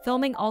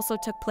 Filming also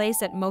took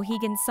place at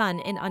Mohegan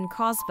Sun in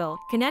Uncasville,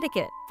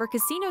 Connecticut, for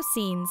casino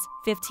scenes.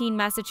 15,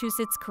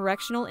 Massachusetts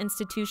Correctional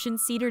Institution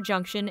Cedar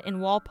Junction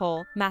in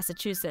Walpole,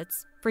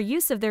 Massachusetts, for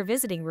use of their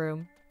visiting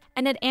room,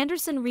 and at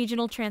Anderson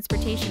Regional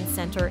Transportation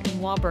Center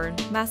in Woburn,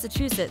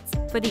 Massachusetts,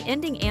 for the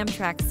ending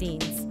Amtrak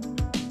scenes.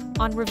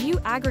 On review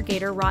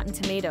aggregator Rotten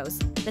Tomatoes,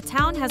 The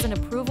Town has an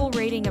approval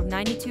rating of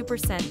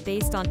 92%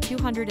 based on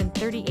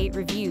 238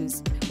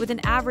 reviews, with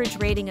an average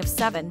rating of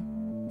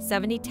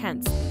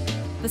 7/70.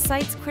 The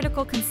site's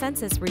critical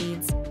consensus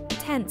reads,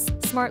 "Tense,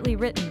 smartly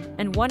written,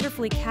 and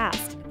wonderfully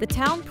cast, The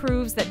Town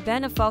proves that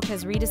Ben Affleck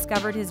has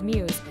rediscovered his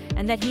muse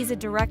and that he's a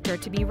director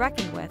to be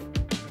reckoned with."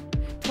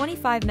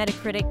 25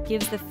 Metacritic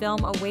gives the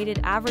film a weighted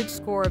average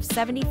score of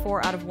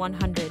 74 out of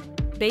 100,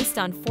 based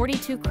on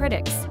 42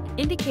 critics,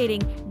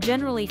 indicating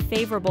generally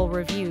favorable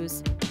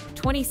reviews.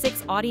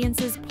 26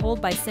 audiences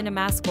polled by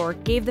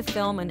CinemaScore gave the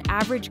film an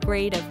average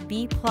grade of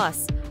B+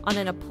 on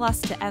an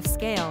A+ to F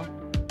scale.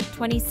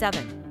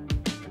 27.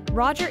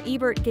 Roger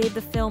Ebert gave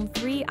the film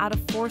 3 out of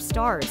 4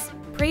 stars,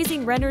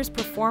 praising Renner's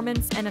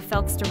performance and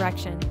Affleck's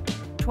direction.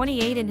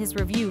 28. In his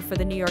review for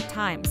the New York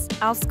Times,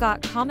 Al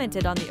Scott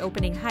commented on the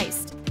opening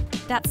heist.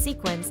 That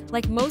sequence,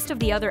 like most of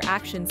the other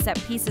action set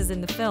pieces in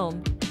the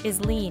film,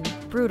 is lean,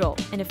 brutal,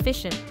 and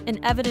efficient, and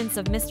evidence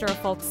of Mr.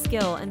 Affleck's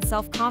skill and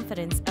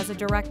self-confidence as a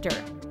director.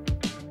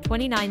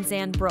 29.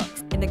 Zan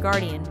Brooks, in The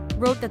Guardian,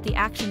 wrote that the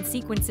action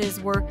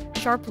sequences were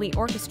sharply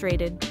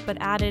orchestrated, but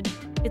added,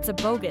 "It's a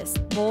bogus,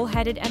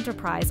 bull-headed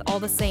enterprise all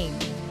the same.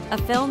 A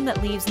film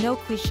that leaves no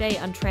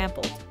cliché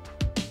untrampled."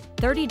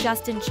 30.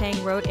 Justin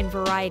Chang wrote in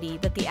Variety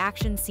that the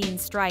action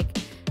scenes strike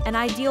an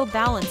ideal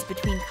balance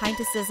between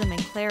kinetism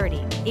and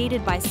clarity,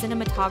 aided by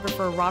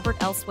cinematographer Robert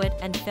Elswit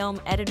and film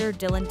editor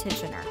Dylan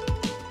Titchener.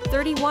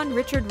 31.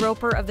 Richard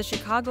Roper of the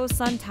Chicago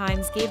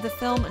Sun-Times gave the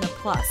film an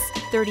A+.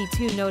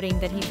 32. Noting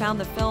that he found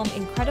the film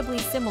incredibly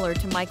similar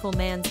to Michael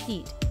Mann's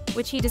Heat,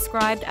 which he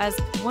described as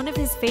one of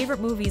his favorite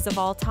movies of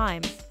all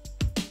time.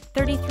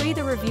 33.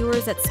 The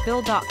reviewers at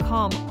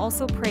Spill.com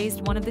also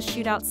praised one of the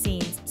shootout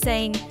scenes,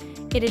 saying,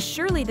 "It is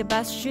surely the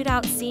best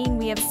shootout scene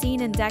we have seen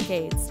in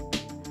decades."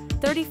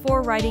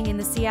 34. Writing in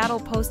the Seattle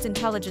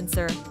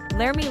Post-Intelligencer,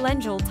 Laramie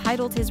Lengel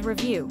titled his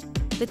review,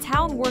 "The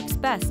Town works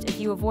best if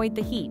you avoid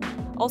the heat,"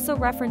 also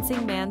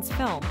referencing Mann's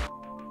film.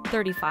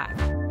 35.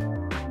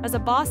 As a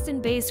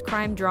Boston-based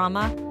crime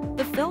drama,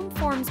 the film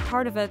forms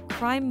part of a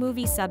crime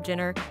movie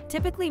subgenre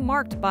typically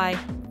marked by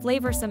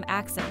flavorsome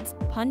accents,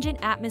 pungent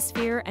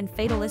atmosphere, and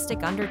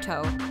fatalistic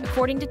undertow,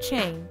 according to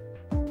Chang.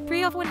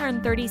 3 of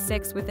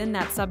 136 within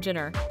that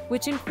subgenre,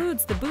 which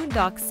includes The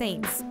Boondock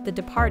Saints, The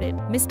Departed,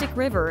 Mystic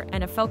River,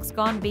 and Affleck's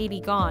Gone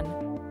Baby Gone.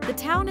 The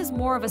Town is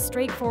more of a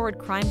straightforward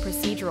crime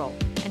procedural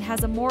and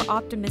has a more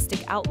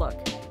optimistic outlook.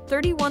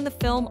 31. The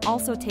film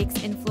also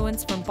takes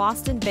influence from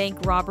Boston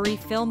bank robbery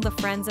film The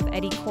Friends of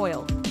Eddie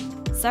Coyle.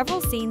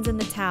 Several scenes in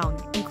The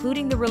Town,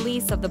 including the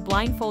release of the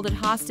blindfolded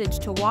hostage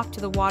to walk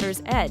to the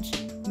water's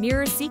edge,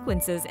 mirror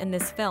sequences in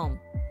this film.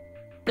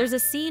 There's a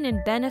scene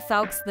in Ben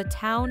Affleck's The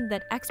Town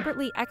that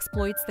expertly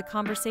exploits the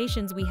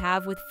conversations we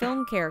have with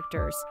film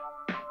characters.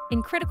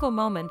 In critical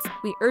moments,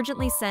 we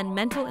urgently send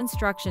mental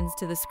instructions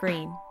to the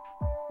screen.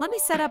 Let me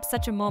set up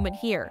such a moment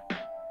here.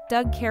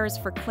 Doug cares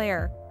for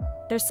Claire.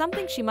 There's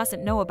something she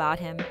mustn't know about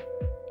him.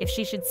 If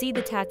she should see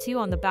the tattoo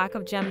on the back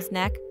of Jem's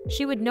neck,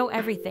 she would know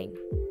everything.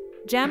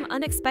 Jem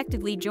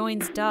unexpectedly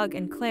joins Doug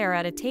and Claire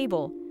at a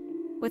table.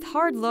 With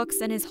hard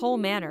looks and his whole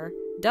manner,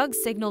 Doug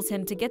signals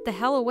him to get the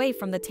hell away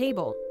from the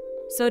table.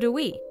 So do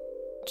we.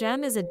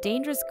 Jem is a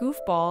dangerous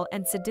goofball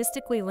and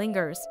sadistically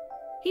lingers.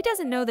 He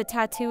doesn't know the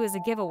tattoo is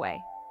a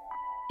giveaway.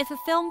 If a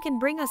film can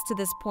bring us to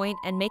this point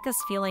and make us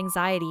feel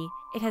anxiety,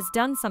 it has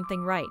done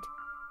something right.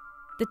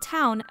 The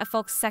Town,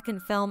 Affleck's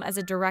second film as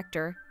a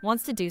director,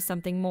 wants to do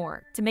something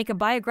more, to make a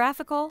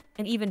biographical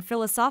and even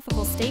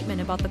philosophical statement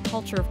about the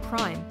culture of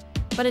crime,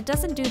 but it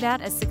doesn't do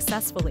that as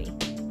successfully.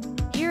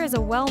 Here is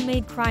a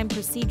well-made crime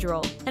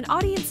procedural, and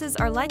audiences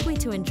are likely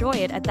to enjoy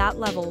it at that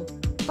level,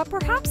 but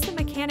perhaps the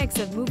mechanics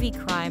of movie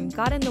crime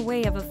got in the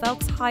way of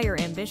Affleck's higher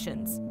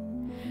ambitions.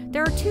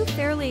 There are two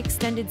fairly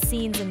extended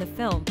scenes in the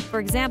film, for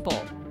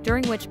example,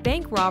 during which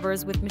bank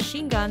robbers with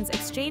machine guns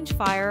exchange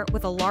fire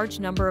with a large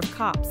number of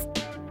cops.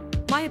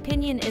 My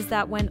opinion is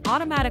that when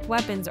automatic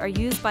weapons are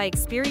used by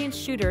experienced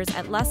shooters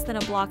at less than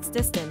a block's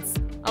distance,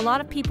 a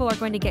lot of people are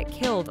going to get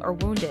killed or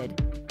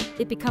wounded.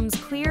 It becomes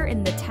clear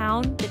in The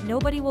Town that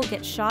nobody will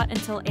get shot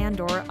until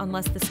Andor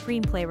unless the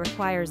screenplay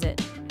requires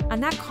it,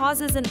 and that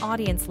causes an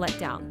audience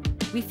letdown.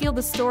 We feel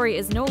the story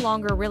is no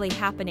longer really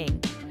happening,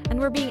 and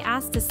we're being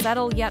asked to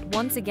settle yet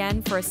once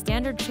again for a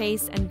standard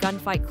chase and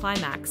gunfight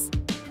climax.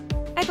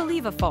 I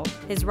believe Affleck,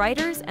 his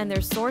writers, and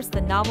their source,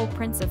 the novel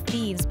Prince of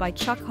Thieves by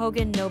Chuck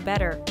Hogan, know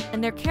better,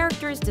 and their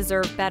characters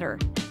deserve better.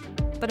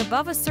 But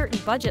above a certain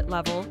budget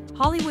level,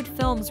 Hollywood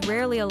films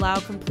rarely allow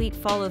complete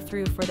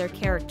follow-through for their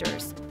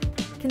characters.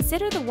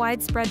 Consider the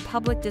widespread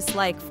public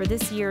dislike for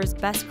this year's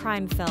best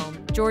crime film,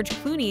 George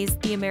Clooney's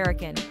The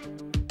American.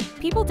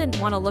 People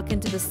didn't want to look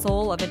into the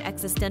soul of an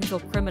existential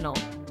criminal.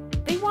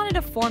 They wanted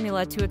a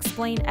formula to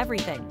explain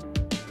everything.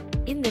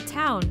 In The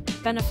Town,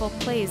 Ben Affleck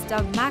plays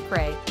Doug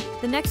McRae,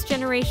 the next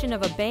generation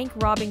of a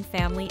bank-robbing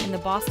family in the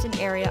Boston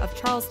area of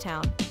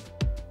Charlestown.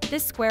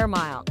 This square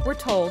mile, we're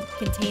told,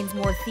 contains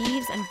more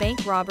thieves and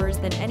bank robbers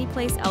than any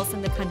place else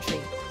in the country.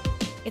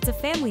 It's a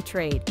family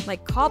trade,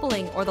 like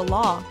cobbling or the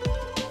law.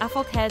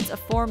 Affleck heads a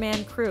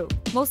four-man crew,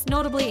 most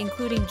notably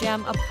including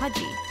Jem, a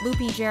pudgy,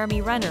 loopy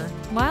Jeremy Renner,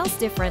 miles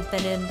different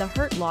than in The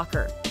Hurt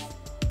Locker.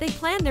 They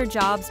plan their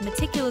jobs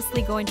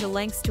meticulously, going to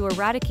lengths to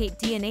eradicate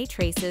DNA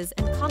traces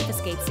and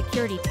confiscate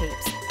security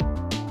tapes.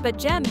 But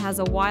Jem has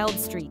a wild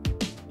streak.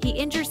 He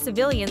injures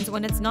civilians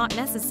when it's not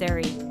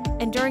necessary,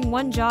 and during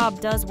one job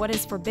does what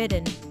is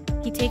forbidden.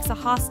 He takes a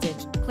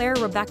hostage, Claire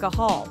Rebecca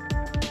Hall.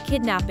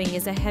 Kidnapping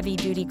is a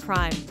heavy-duty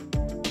crime.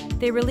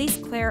 They release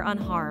Claire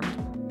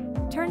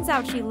unharmed. Turns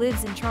out she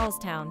lives in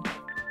Charlestown.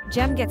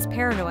 Jem gets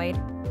paranoid.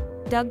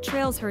 Doug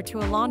trails her to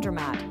a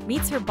laundromat,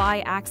 meets her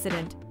by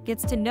accident,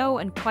 gets to know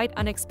and quite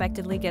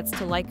unexpectedly gets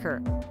to like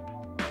her.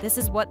 This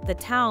is what The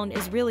Town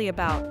is really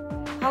about.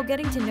 How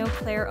getting to know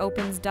Claire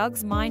opens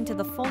Doug's mind to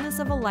the fullness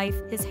of a life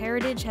his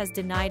heritage has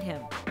denied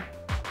him.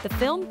 The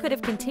film could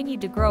have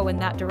continued to grow in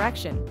that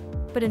direction,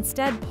 but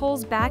instead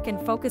pulls back and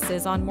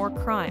focuses on more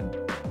crime.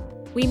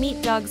 We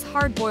meet Doug's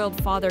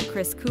hard-boiled father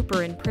Chris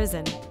Cooper in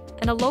prison,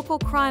 and a local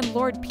crime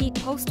lord Pete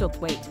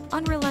Postlethwaite,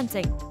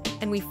 unrelenting,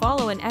 and we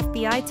follow an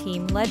FBI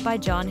team led by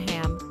Jon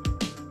Hamm.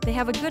 They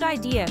have a good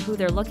idea who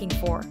they're looking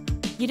for.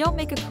 You don't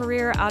make a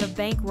career out of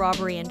bank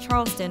robbery in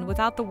Charleston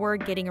without the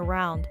word getting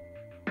around.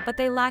 But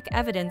they lack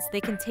evidence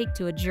they can take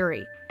to a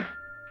jury.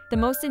 The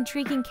most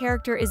intriguing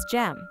character is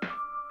Jem.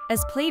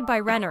 As played by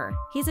Renner,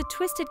 he's a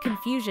twisted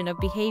confusion of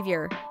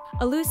behavior,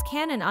 a loose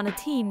cannon on a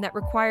team that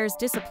requires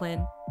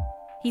discipline.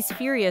 He's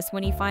furious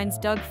when he finds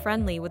Doug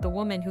friendly with a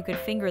woman who could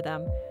finger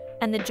them,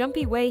 and the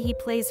jumpy way he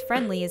plays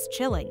friendly is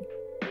chilling.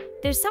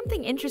 There's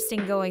something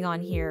interesting going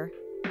on here.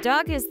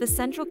 Doug is the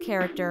central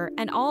character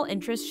and all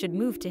interest should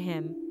move to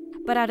him.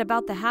 But at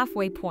about the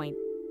halfway point,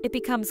 it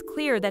becomes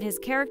clear that his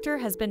character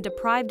has been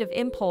deprived of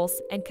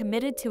impulse and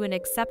committed to an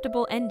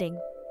acceptable ending.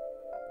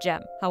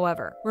 Jem,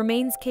 however,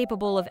 remains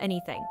capable of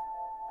anything.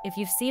 If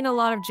you've seen a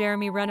lot of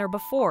Jeremy Renner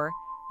before,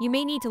 you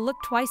may need to look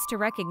twice to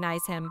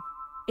recognize him.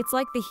 It's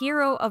like the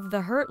hero of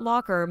The Hurt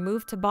Locker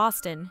moved to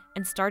Boston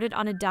and started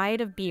on a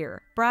diet of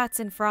beer, brats,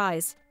 and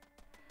fries.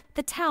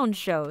 The Town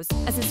shows,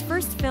 as his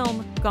first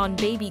film, Gone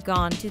Baby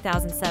Gone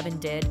 2007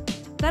 did,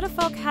 that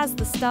Affleck has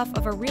the stuff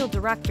of a real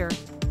director.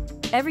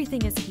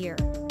 Everything is here.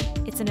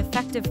 It's an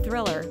effective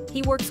thriller.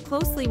 He works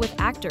closely with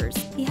actors.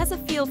 He has a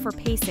feel for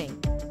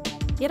pacing.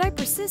 Yet I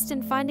persist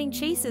in finding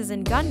chases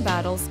and gun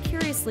battles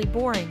curiously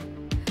boring.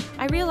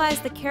 I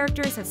realize the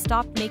characters have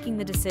stopped making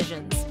the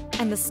decisions,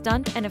 and the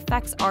stunt and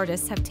effects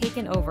artists have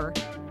taken over.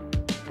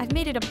 I've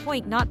made it a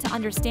point not to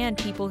understand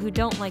people who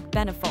don't like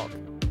Ben Affleck.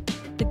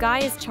 The guy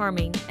is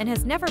charming and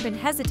has never been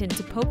hesitant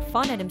to poke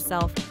fun at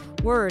himself.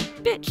 Word,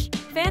 bitch,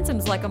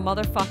 phantoms like a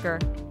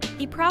motherfucker.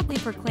 He proudly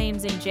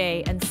proclaims in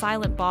Jay and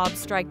Silent Bob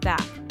Strike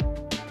Back.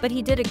 But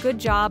he did a good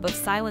job of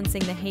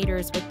silencing the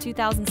haters with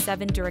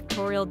 2007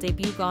 directorial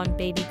debut Gone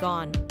Baby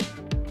Gone.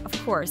 Of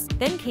course,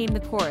 then came the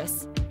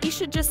chorus. He He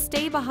should just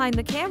stay behind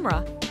the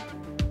camera.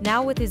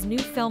 Now with his new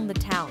film The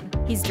Town,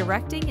 he's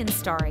directing and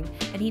starring,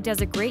 and he does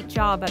a great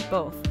job at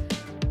both.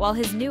 While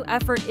his new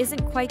effort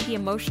isn't quite the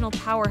emotional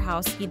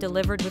powerhouse he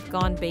delivered with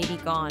Gone Baby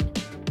Gone,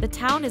 The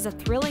Town is a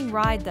thrilling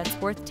ride that's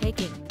worth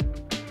taking.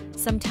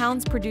 Some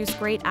towns produce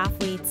great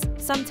athletes,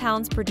 some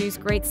towns produce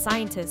great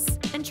scientists,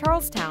 and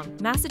Charlestown,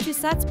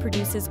 Massachusetts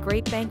produces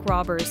great bank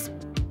robbers.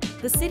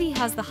 The city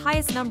has the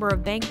highest number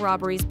of bank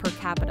robberies per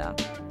capita.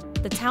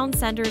 The town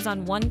centers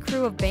on one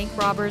crew of bank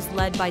robbers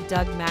led by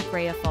Doug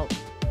McRae Affleck.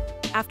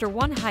 After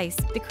one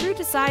heist, the crew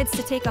decides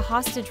to take a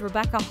hostage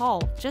Rebecca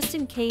Hall, just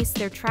in case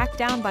they're tracked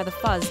down by the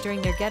Fuzz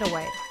during their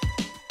getaway.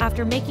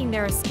 After making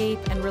their escape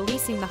and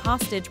releasing the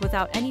hostage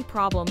without any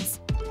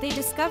problems, they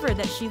discover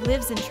that she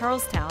lives in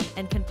Charlestown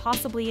and can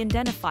possibly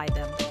identify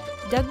them.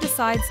 Doug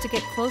decides to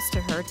get close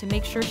to her to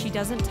make sure she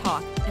doesn't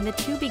talk, and the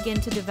two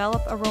begin to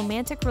develop a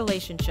romantic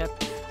relationship,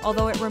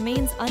 although it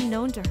remains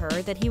unknown to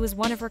her that he was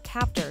one of her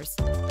captors.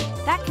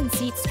 That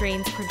conceit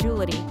strains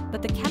credulity,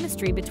 but the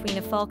chemistry between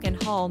Affleck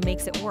and Hall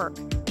makes it work.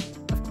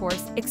 Of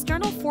course,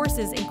 external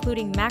forces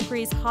including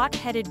McRae's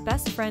hot-headed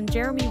best friend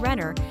Jeremy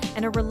Renner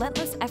and a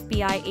relentless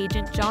FBI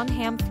agent Jon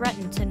Hamm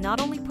threaten to not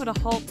only put a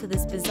halt to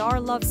this bizarre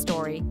love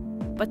story,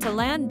 but to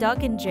land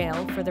Doug in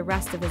jail for the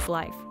rest of his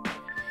life.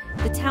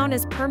 The town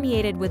is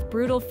permeated with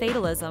brutal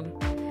fatalism.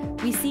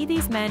 We see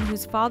these men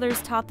whose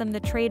fathers taught them the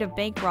trade of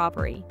bank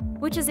robbery,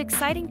 which is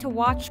exciting to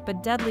watch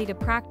but deadly to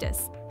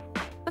practice.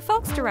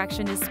 Affleck's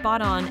direction is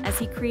spot on as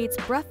he creates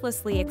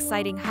breathlessly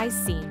exciting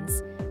heist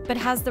scenes, but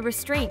has the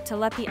restraint to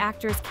let the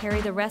actors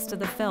carry the rest of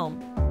the film.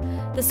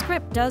 The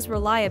script does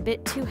rely a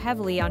bit too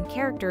heavily on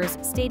characters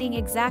stating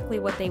exactly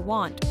what they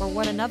want or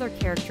what another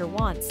character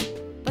wants,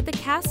 but the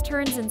cast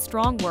turns in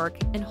strong work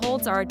and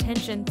holds our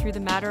attention through the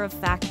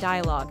matter-of-fact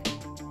dialogue.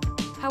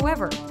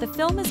 However, the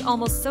film is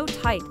almost so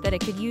tight that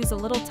it could use a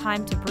little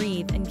time to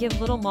breathe and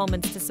give little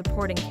moments to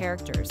supporting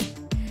characters.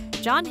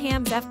 Jon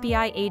Hamm's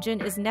FBI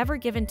agent is never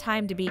given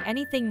time to be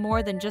anything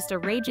more than just a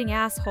raging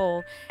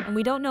asshole, and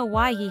we don't know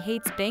why he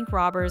hates bank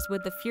robbers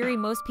with the fury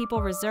most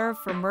people reserve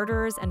for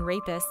murderers and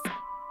rapists.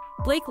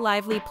 Blake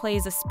Lively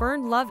plays a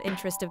spurned love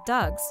interest of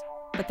Doug's,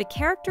 but the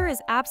character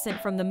is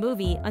absent from the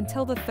movie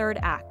until the third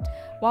act.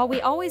 While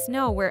we always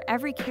know where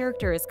every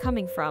character is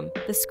coming from,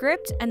 the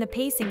script and the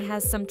pacing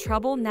has some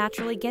trouble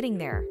naturally getting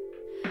there.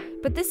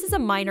 But this is a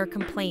minor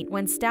complaint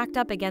when stacked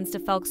up against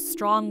Affleck's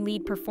strong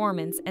lead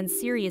performance and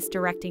serious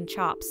directing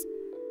chops.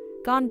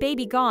 Gone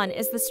Baby Gone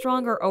is the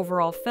stronger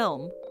overall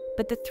film,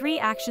 but the three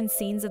action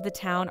scenes of The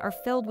Town are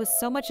filled with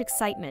so much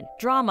excitement,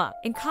 drama,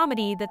 and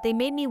comedy that they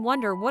made me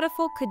wonder what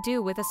Affleck could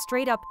do with a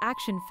straight-up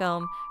action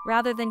film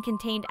rather than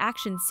contained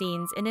action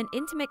scenes in an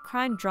intimate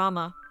crime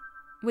drama.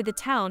 With The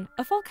Town,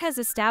 Affleck has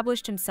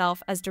established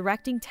himself as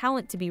directing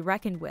talent to be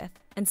reckoned with,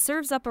 and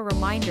serves up a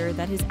reminder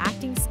that his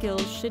acting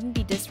skills shouldn't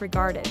be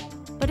disregarded.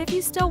 But if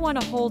you still want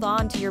to hold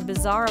on to your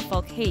bizarre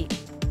Affleck hate,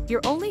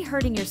 you're only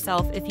hurting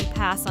yourself if you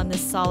pass on this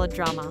solid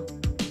drama.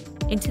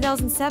 In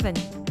 2007,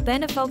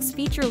 Ben Affleck's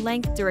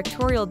feature-length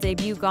directorial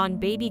debut Gone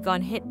Baby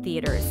Gone hit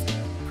theaters,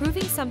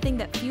 proving something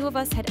that few of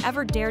us had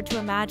ever dared to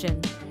imagine,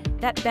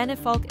 that Ben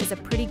Affleck is a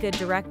pretty good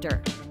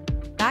director.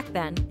 Back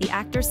then, the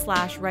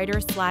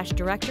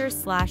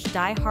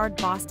actor-slash-writer-slash-director-slash-die-hard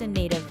Boston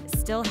native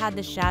still had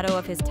the shadow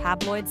of his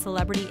tabloid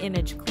celebrity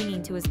image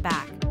clinging to his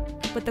back.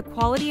 But the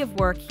quality of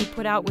work he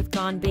put out with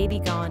Gone Baby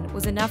Gone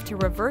was enough to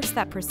reverse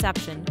that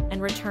perception and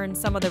return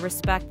some of the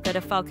respect that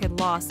Affleck had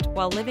lost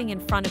while living in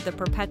front of the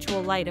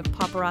perpetual light of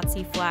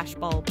paparazzi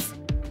flashbulbs.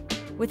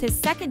 With his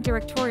second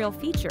directorial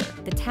feature,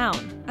 The Town,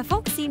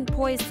 Affleck seemed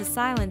poised to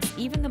silence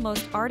even the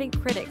most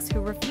ardent critics who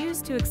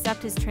refused to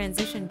accept his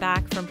transition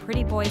back from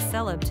pretty boy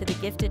celeb to the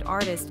gifted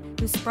artist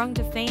who sprung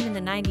to fame in the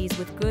 90s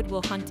with Good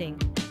Will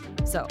Hunting.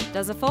 So,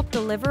 does Affleck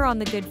deliver on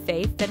the good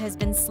faith that has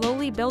been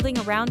slowly building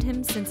around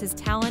him since his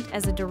talent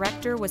as a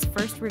director was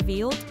first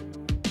revealed?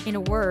 In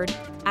a word,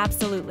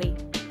 absolutely.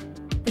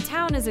 The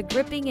Town is a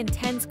gripping,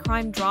 intense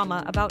crime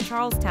drama about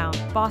Charlestown,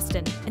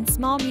 Boston, and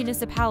small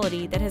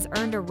municipality that has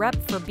earned a rep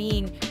for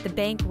being the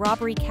bank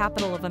robbery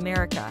capital of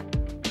America.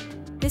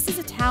 This is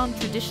a town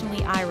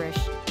traditionally Irish,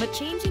 but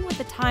changing with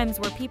the times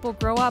where people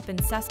grow up in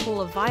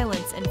cesspool of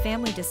violence and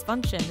family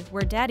dysfunction,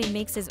 where daddy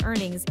makes his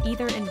earnings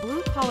either in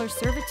blue-collar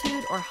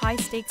servitude or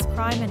high-stakes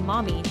crime, and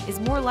mommy is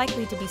more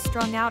likely to be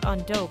strung out on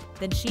dope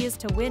than she is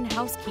to win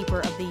Housekeeper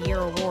of the Year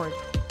award.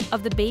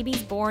 Of the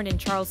babies born in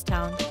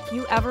Charlestown,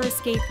 few ever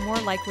escape,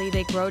 more likely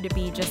they grow to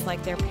be just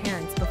like their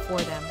parents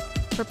before them,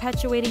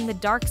 perpetuating the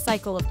dark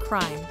cycle of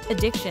crime,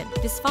 addiction,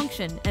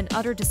 dysfunction, and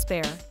utter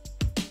despair.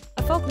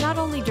 Affleck not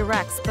only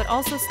directs but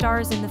also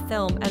stars in the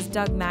film as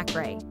Doug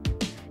McRae.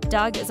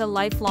 Doug is a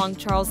lifelong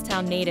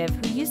Charlestown native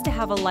who used to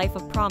have a life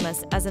of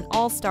promise as an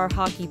all-star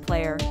hockey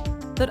player,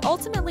 but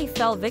ultimately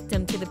fell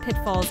victim to the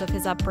pitfalls of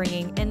his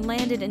upbringing and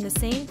landed in the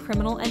same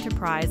criminal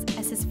enterprise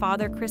as his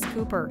father Chris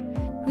Cooper,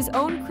 whose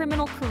own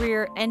criminal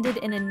career ended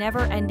in a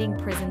never-ending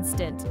prison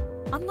stint.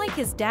 Unlike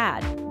his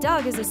dad,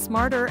 Doug is a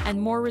smarter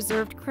and more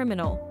reserved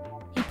criminal.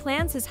 He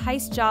plans his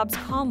heist jobs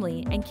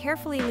calmly and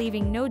carefully,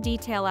 leaving no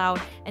detail out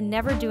and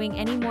never doing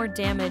any more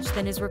damage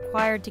than is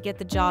required to get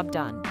the job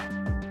done.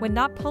 When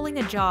not pulling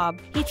a job,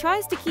 he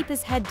tries to keep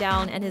his head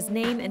down and his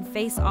name and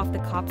face off the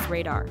cops'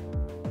 radar.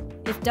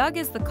 If Doug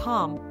is the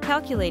calm,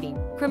 calculating,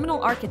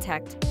 criminal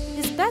architect,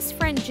 his best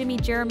friend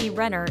Jeremy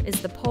Renner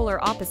is the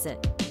polar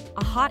opposite.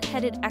 A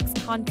hot-headed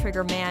ex-con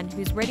trigger man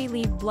who's ready to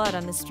leave blood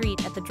on the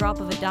street at the drop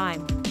of a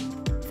dime.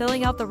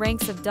 Filling out the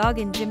ranks of Doug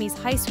and Jimmy's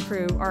heist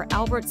crew are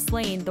Albert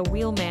Slane, the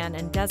wheelman,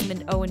 and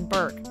Desmond Owen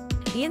Burke,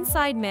 the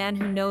inside man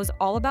who knows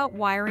all about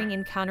wiring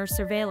and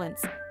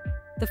counter-surveillance.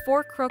 The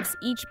four crooks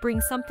each bring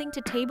something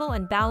to table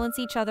and balance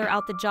each other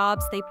out. The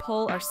jobs they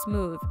pull are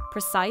smooth,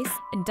 precise,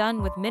 and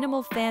done with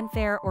minimal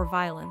fanfare or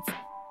violence.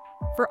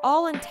 For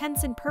all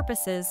intents and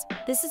purposes,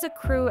 this is a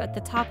crew at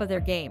the top of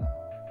their game.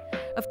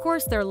 Of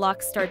course, their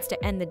luck starts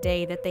to end the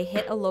day that they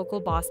hit a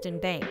local Boston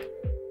bank.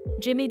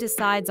 Jimmy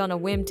decides on a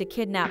whim to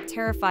kidnap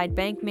terrified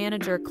bank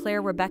manager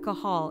Claire Rebecca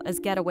Hall as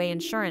getaway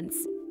insurance.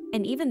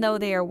 And even though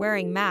they are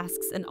wearing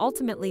masks and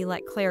ultimately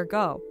let Claire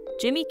go,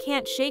 Jimmy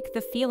can't shake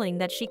the feeling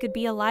that she could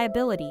be a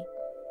liability.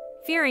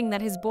 Fearing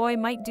that his boy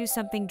might do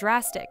something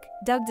drastic,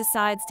 Doug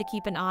decides to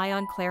keep an eye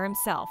on Claire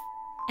himself.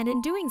 And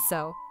in doing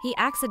so, he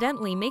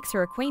accidentally makes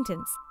her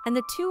acquaintance, and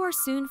the two are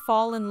soon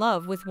fall in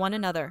love with one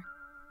another.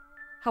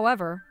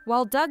 However,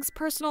 while Doug's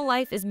personal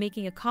life is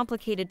making a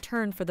complicated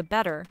turn for the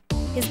better,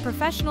 his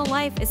professional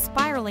life is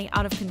spiraling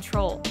out of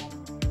control.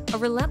 A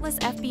relentless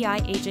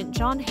FBI agent,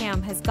 Jon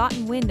Hamm, has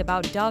gotten wind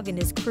about Doug and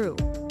his crew,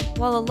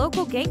 while a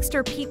local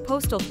gangster, Pete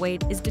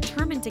Postlethwaite, is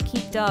determined to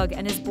keep Doug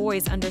and his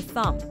boys under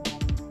thumb.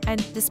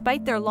 And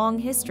despite their long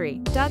history,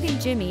 Doug and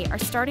Jimmy are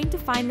starting to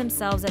find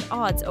themselves at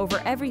odds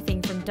over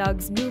everything from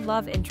Doug's new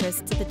love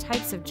interest to the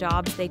types of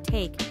jobs they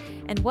take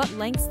and what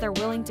lengths they're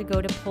willing to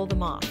go to pull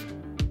them off.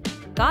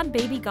 Gone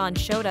Baby Gone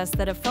showed us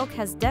that Affleck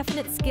has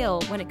definite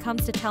skill when it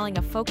comes to telling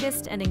a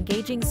focused and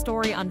engaging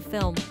story on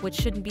film, which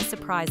shouldn't be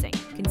surprising,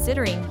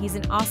 considering he's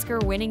an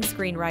Oscar-winning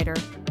screenwriter.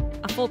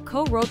 Affleck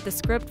co-wrote the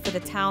script for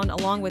The Town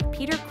along with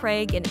Peter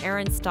Craig and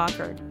Aaron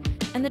Stockard,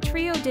 and the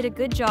trio did a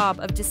good job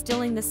of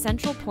distilling the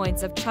central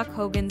points of Chuck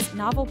Hogan's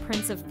novel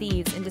Prince of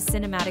Thieves into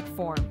cinematic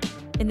form.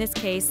 In this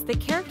case, the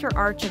character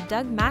arc of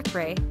Doug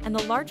McRae and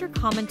the larger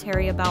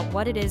commentary about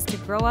what it is to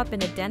grow up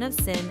in a den of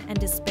sin and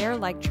despair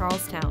like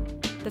Charlestown.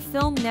 The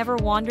film never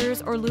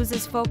wanders or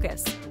loses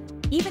focus.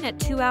 Even at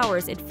 2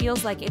 hours, it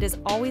feels like it is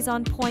always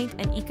on point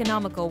and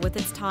economical with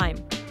its time.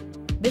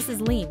 This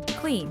is lean,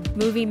 clean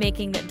movie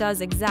making that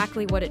does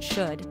exactly what it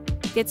should,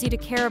 gets you to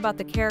care about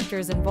the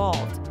characters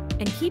involved,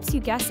 and keeps you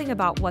guessing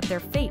about what their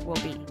fate will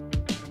be.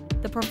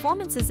 The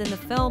performances in the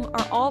film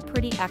are all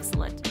pretty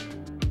excellent.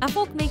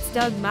 Affleck makes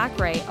Doug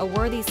McRae a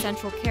worthy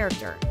central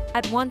character,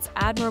 at once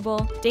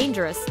admirable,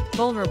 dangerous,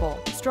 vulnerable,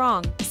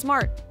 strong,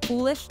 smart,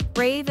 foolish,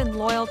 brave, and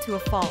loyal to a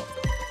fault.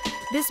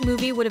 This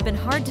movie would have been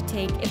hard to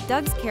take if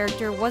Doug's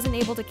character wasn't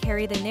able to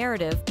carry the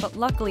narrative, but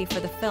luckily for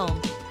the film,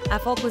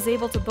 Affleck was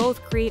able to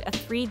both create a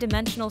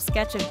three-dimensional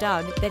sketch of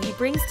Doug that he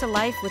brings to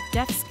life with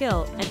deft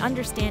skill and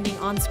understanding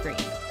on screen.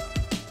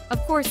 Of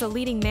course, a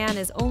leading man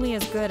is only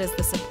as good as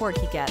the support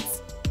he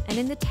gets. And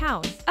in The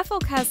Town,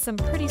 Affleck has some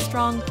pretty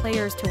strong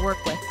players to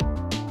work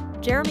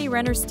with. Jeremy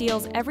Renner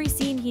steals every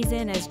scene he's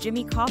in as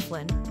Jimmy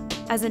Coughlin,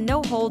 as a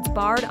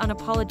no-holds-barred,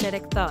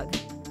 unapologetic thug.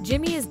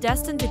 Jimmy is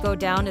destined to go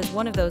down as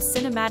one of those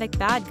cinematic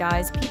bad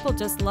guys people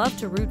just love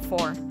to root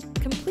for,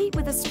 complete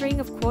with a string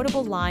of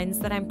quotable lines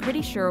that I'm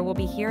pretty sure we'll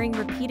be hearing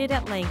repeated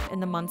at length in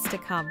the months to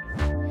come.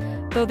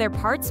 Though their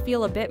parts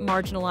feel a bit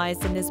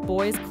marginalized in this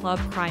boys' club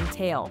crime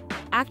tale,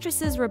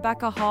 actresses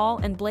Rebecca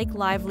Hall and Blake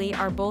Lively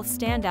are both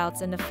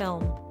standouts in the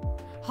film.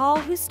 Hall,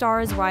 whose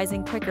star is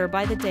rising quicker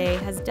by the day,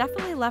 has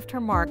definitely left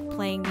her mark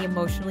playing the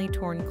emotionally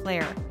torn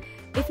Claire.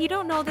 If you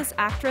don't know this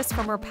actress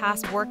from her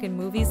past work in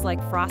movies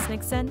like Frost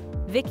Nixon,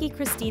 Vicky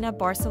Cristina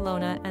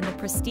Barcelona, and The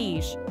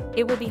Prestige,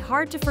 it will be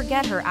hard to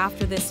forget her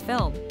after this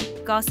film.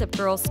 Gossip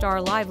Girl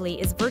star Lively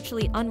is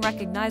virtually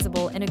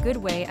unrecognizable in a good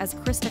way as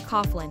Krista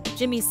Coughlin,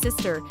 Jimmy's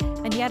sister,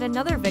 and yet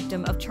another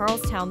victim of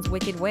Charlestown's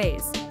wicked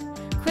ways.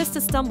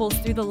 Krista stumbles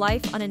through the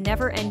life on a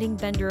never-ending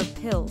bender of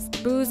pills,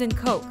 booze, and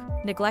coke,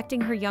 neglecting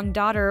her young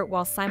daughter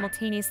while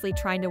simultaneously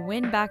trying to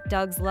win back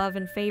Doug's love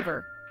and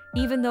favor,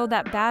 even though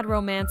that bad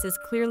romance is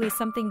clearly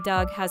something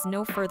Doug has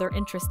no further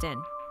interest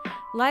in.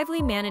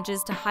 Lively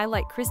manages to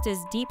highlight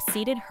Krista's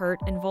deep-seated hurt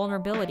and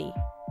vulnerability,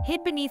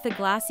 hid beneath a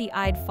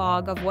glassy-eyed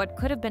fog of what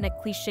could have been a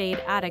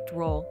cliched addict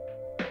role.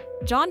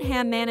 Jon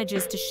Hamm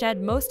manages to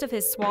shed most of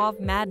his suave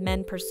Mad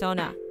Men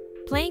persona,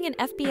 playing an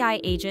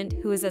FBI agent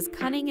who is as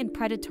cunning and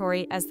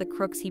predatory as the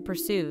crooks he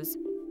pursues.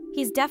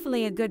 He's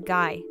definitely a good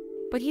guy,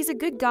 but he's a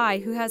good guy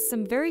who has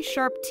some very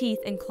sharp teeth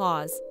and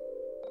claws.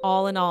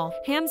 All in all,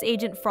 Hamm's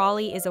agent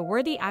Frawley is a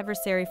worthy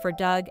adversary for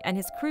Doug and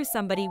his crew,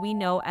 somebody we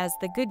know as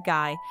the good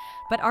guy,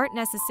 but aren't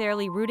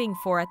necessarily rooting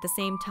for at the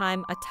same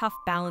time, a tough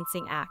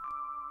balancing act.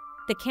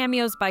 The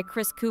cameos by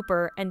Chris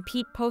Cooper and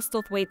Pete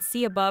Postlethwaite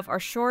see above are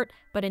short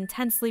but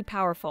intensely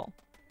powerful.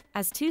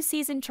 As two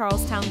seasoned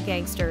Charlestown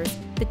gangsters,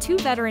 the two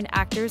veteran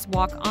actors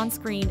walk on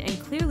screen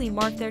and clearly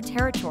mark their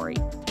territory.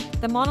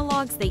 The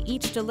monologues they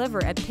each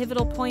deliver at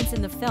pivotal points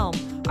in the film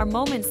are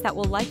moments that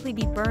will likely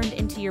be burned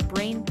into your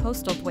brain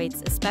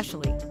post-weights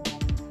especially.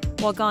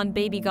 While Gone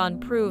Baby Gone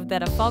proved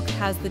that Affleck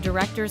has the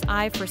director's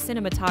eye for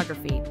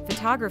cinematography,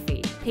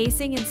 photography,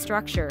 pacing and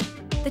structure,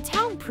 The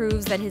Town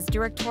proves that his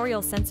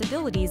directorial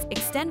sensibilities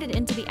extended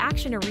into the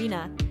action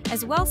arena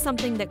as well,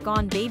 something that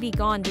Gone Baby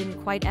Gone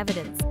didn't quite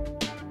evidence.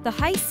 The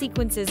heist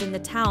sequences in The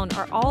Town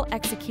are all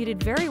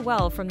executed very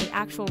well, from the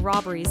actual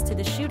robberies to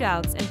the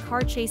shootouts and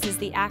car chases.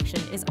 The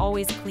action is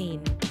always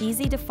clean,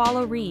 easy to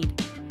follow read,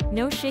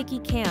 no shaky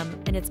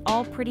cam, and it's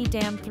all pretty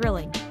damn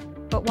thrilling.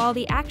 But while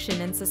the action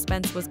and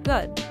suspense was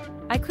good,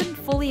 I couldn't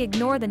fully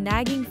ignore the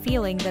nagging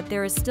feeling that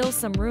there is still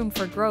some room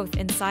for growth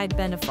inside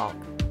Ben Affleck.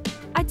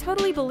 I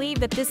totally believe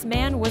that this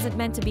man wasn't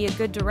meant to be a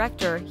good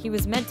director, he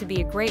was meant to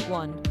be a great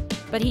one.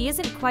 But he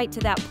isn't quite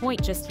to that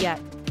point just yet.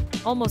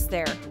 Almost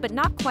there, but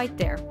not quite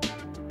there.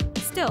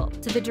 Still,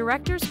 to the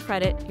director's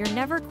credit, you're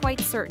never quite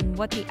certain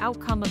what the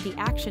outcome of the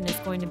action is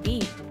going to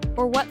be,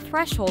 or what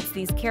thresholds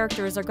these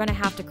characters are going to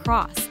have to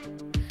cross.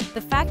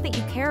 The fact that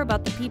you care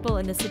about the people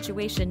in the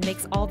situation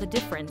makes all the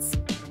difference.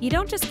 You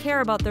don't just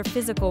care about their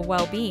physical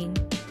well-being,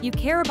 you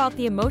care about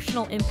the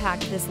emotional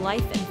impact this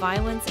life and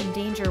violence and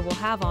danger will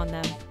have on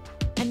them.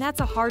 And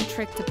that's a hard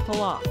trick to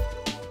pull off.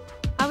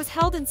 I was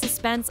held in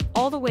suspense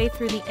all the way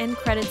through the end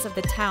credits of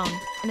The Town,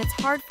 and it's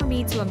hard for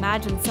me to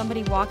imagine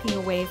somebody walking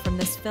away from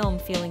this film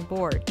feeling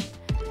bored.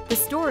 The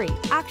story,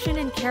 action,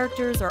 and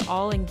characters are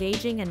all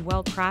engaging and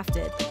well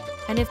crafted.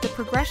 And if the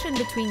progression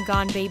between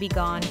Gone Baby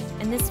Gone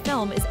and this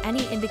film is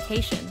any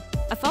indication,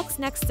 Affleck's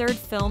next third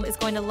film is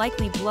going to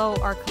likely blow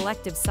our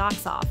collective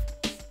socks off.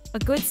 A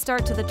good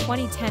start to the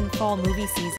 2010 fall movie season.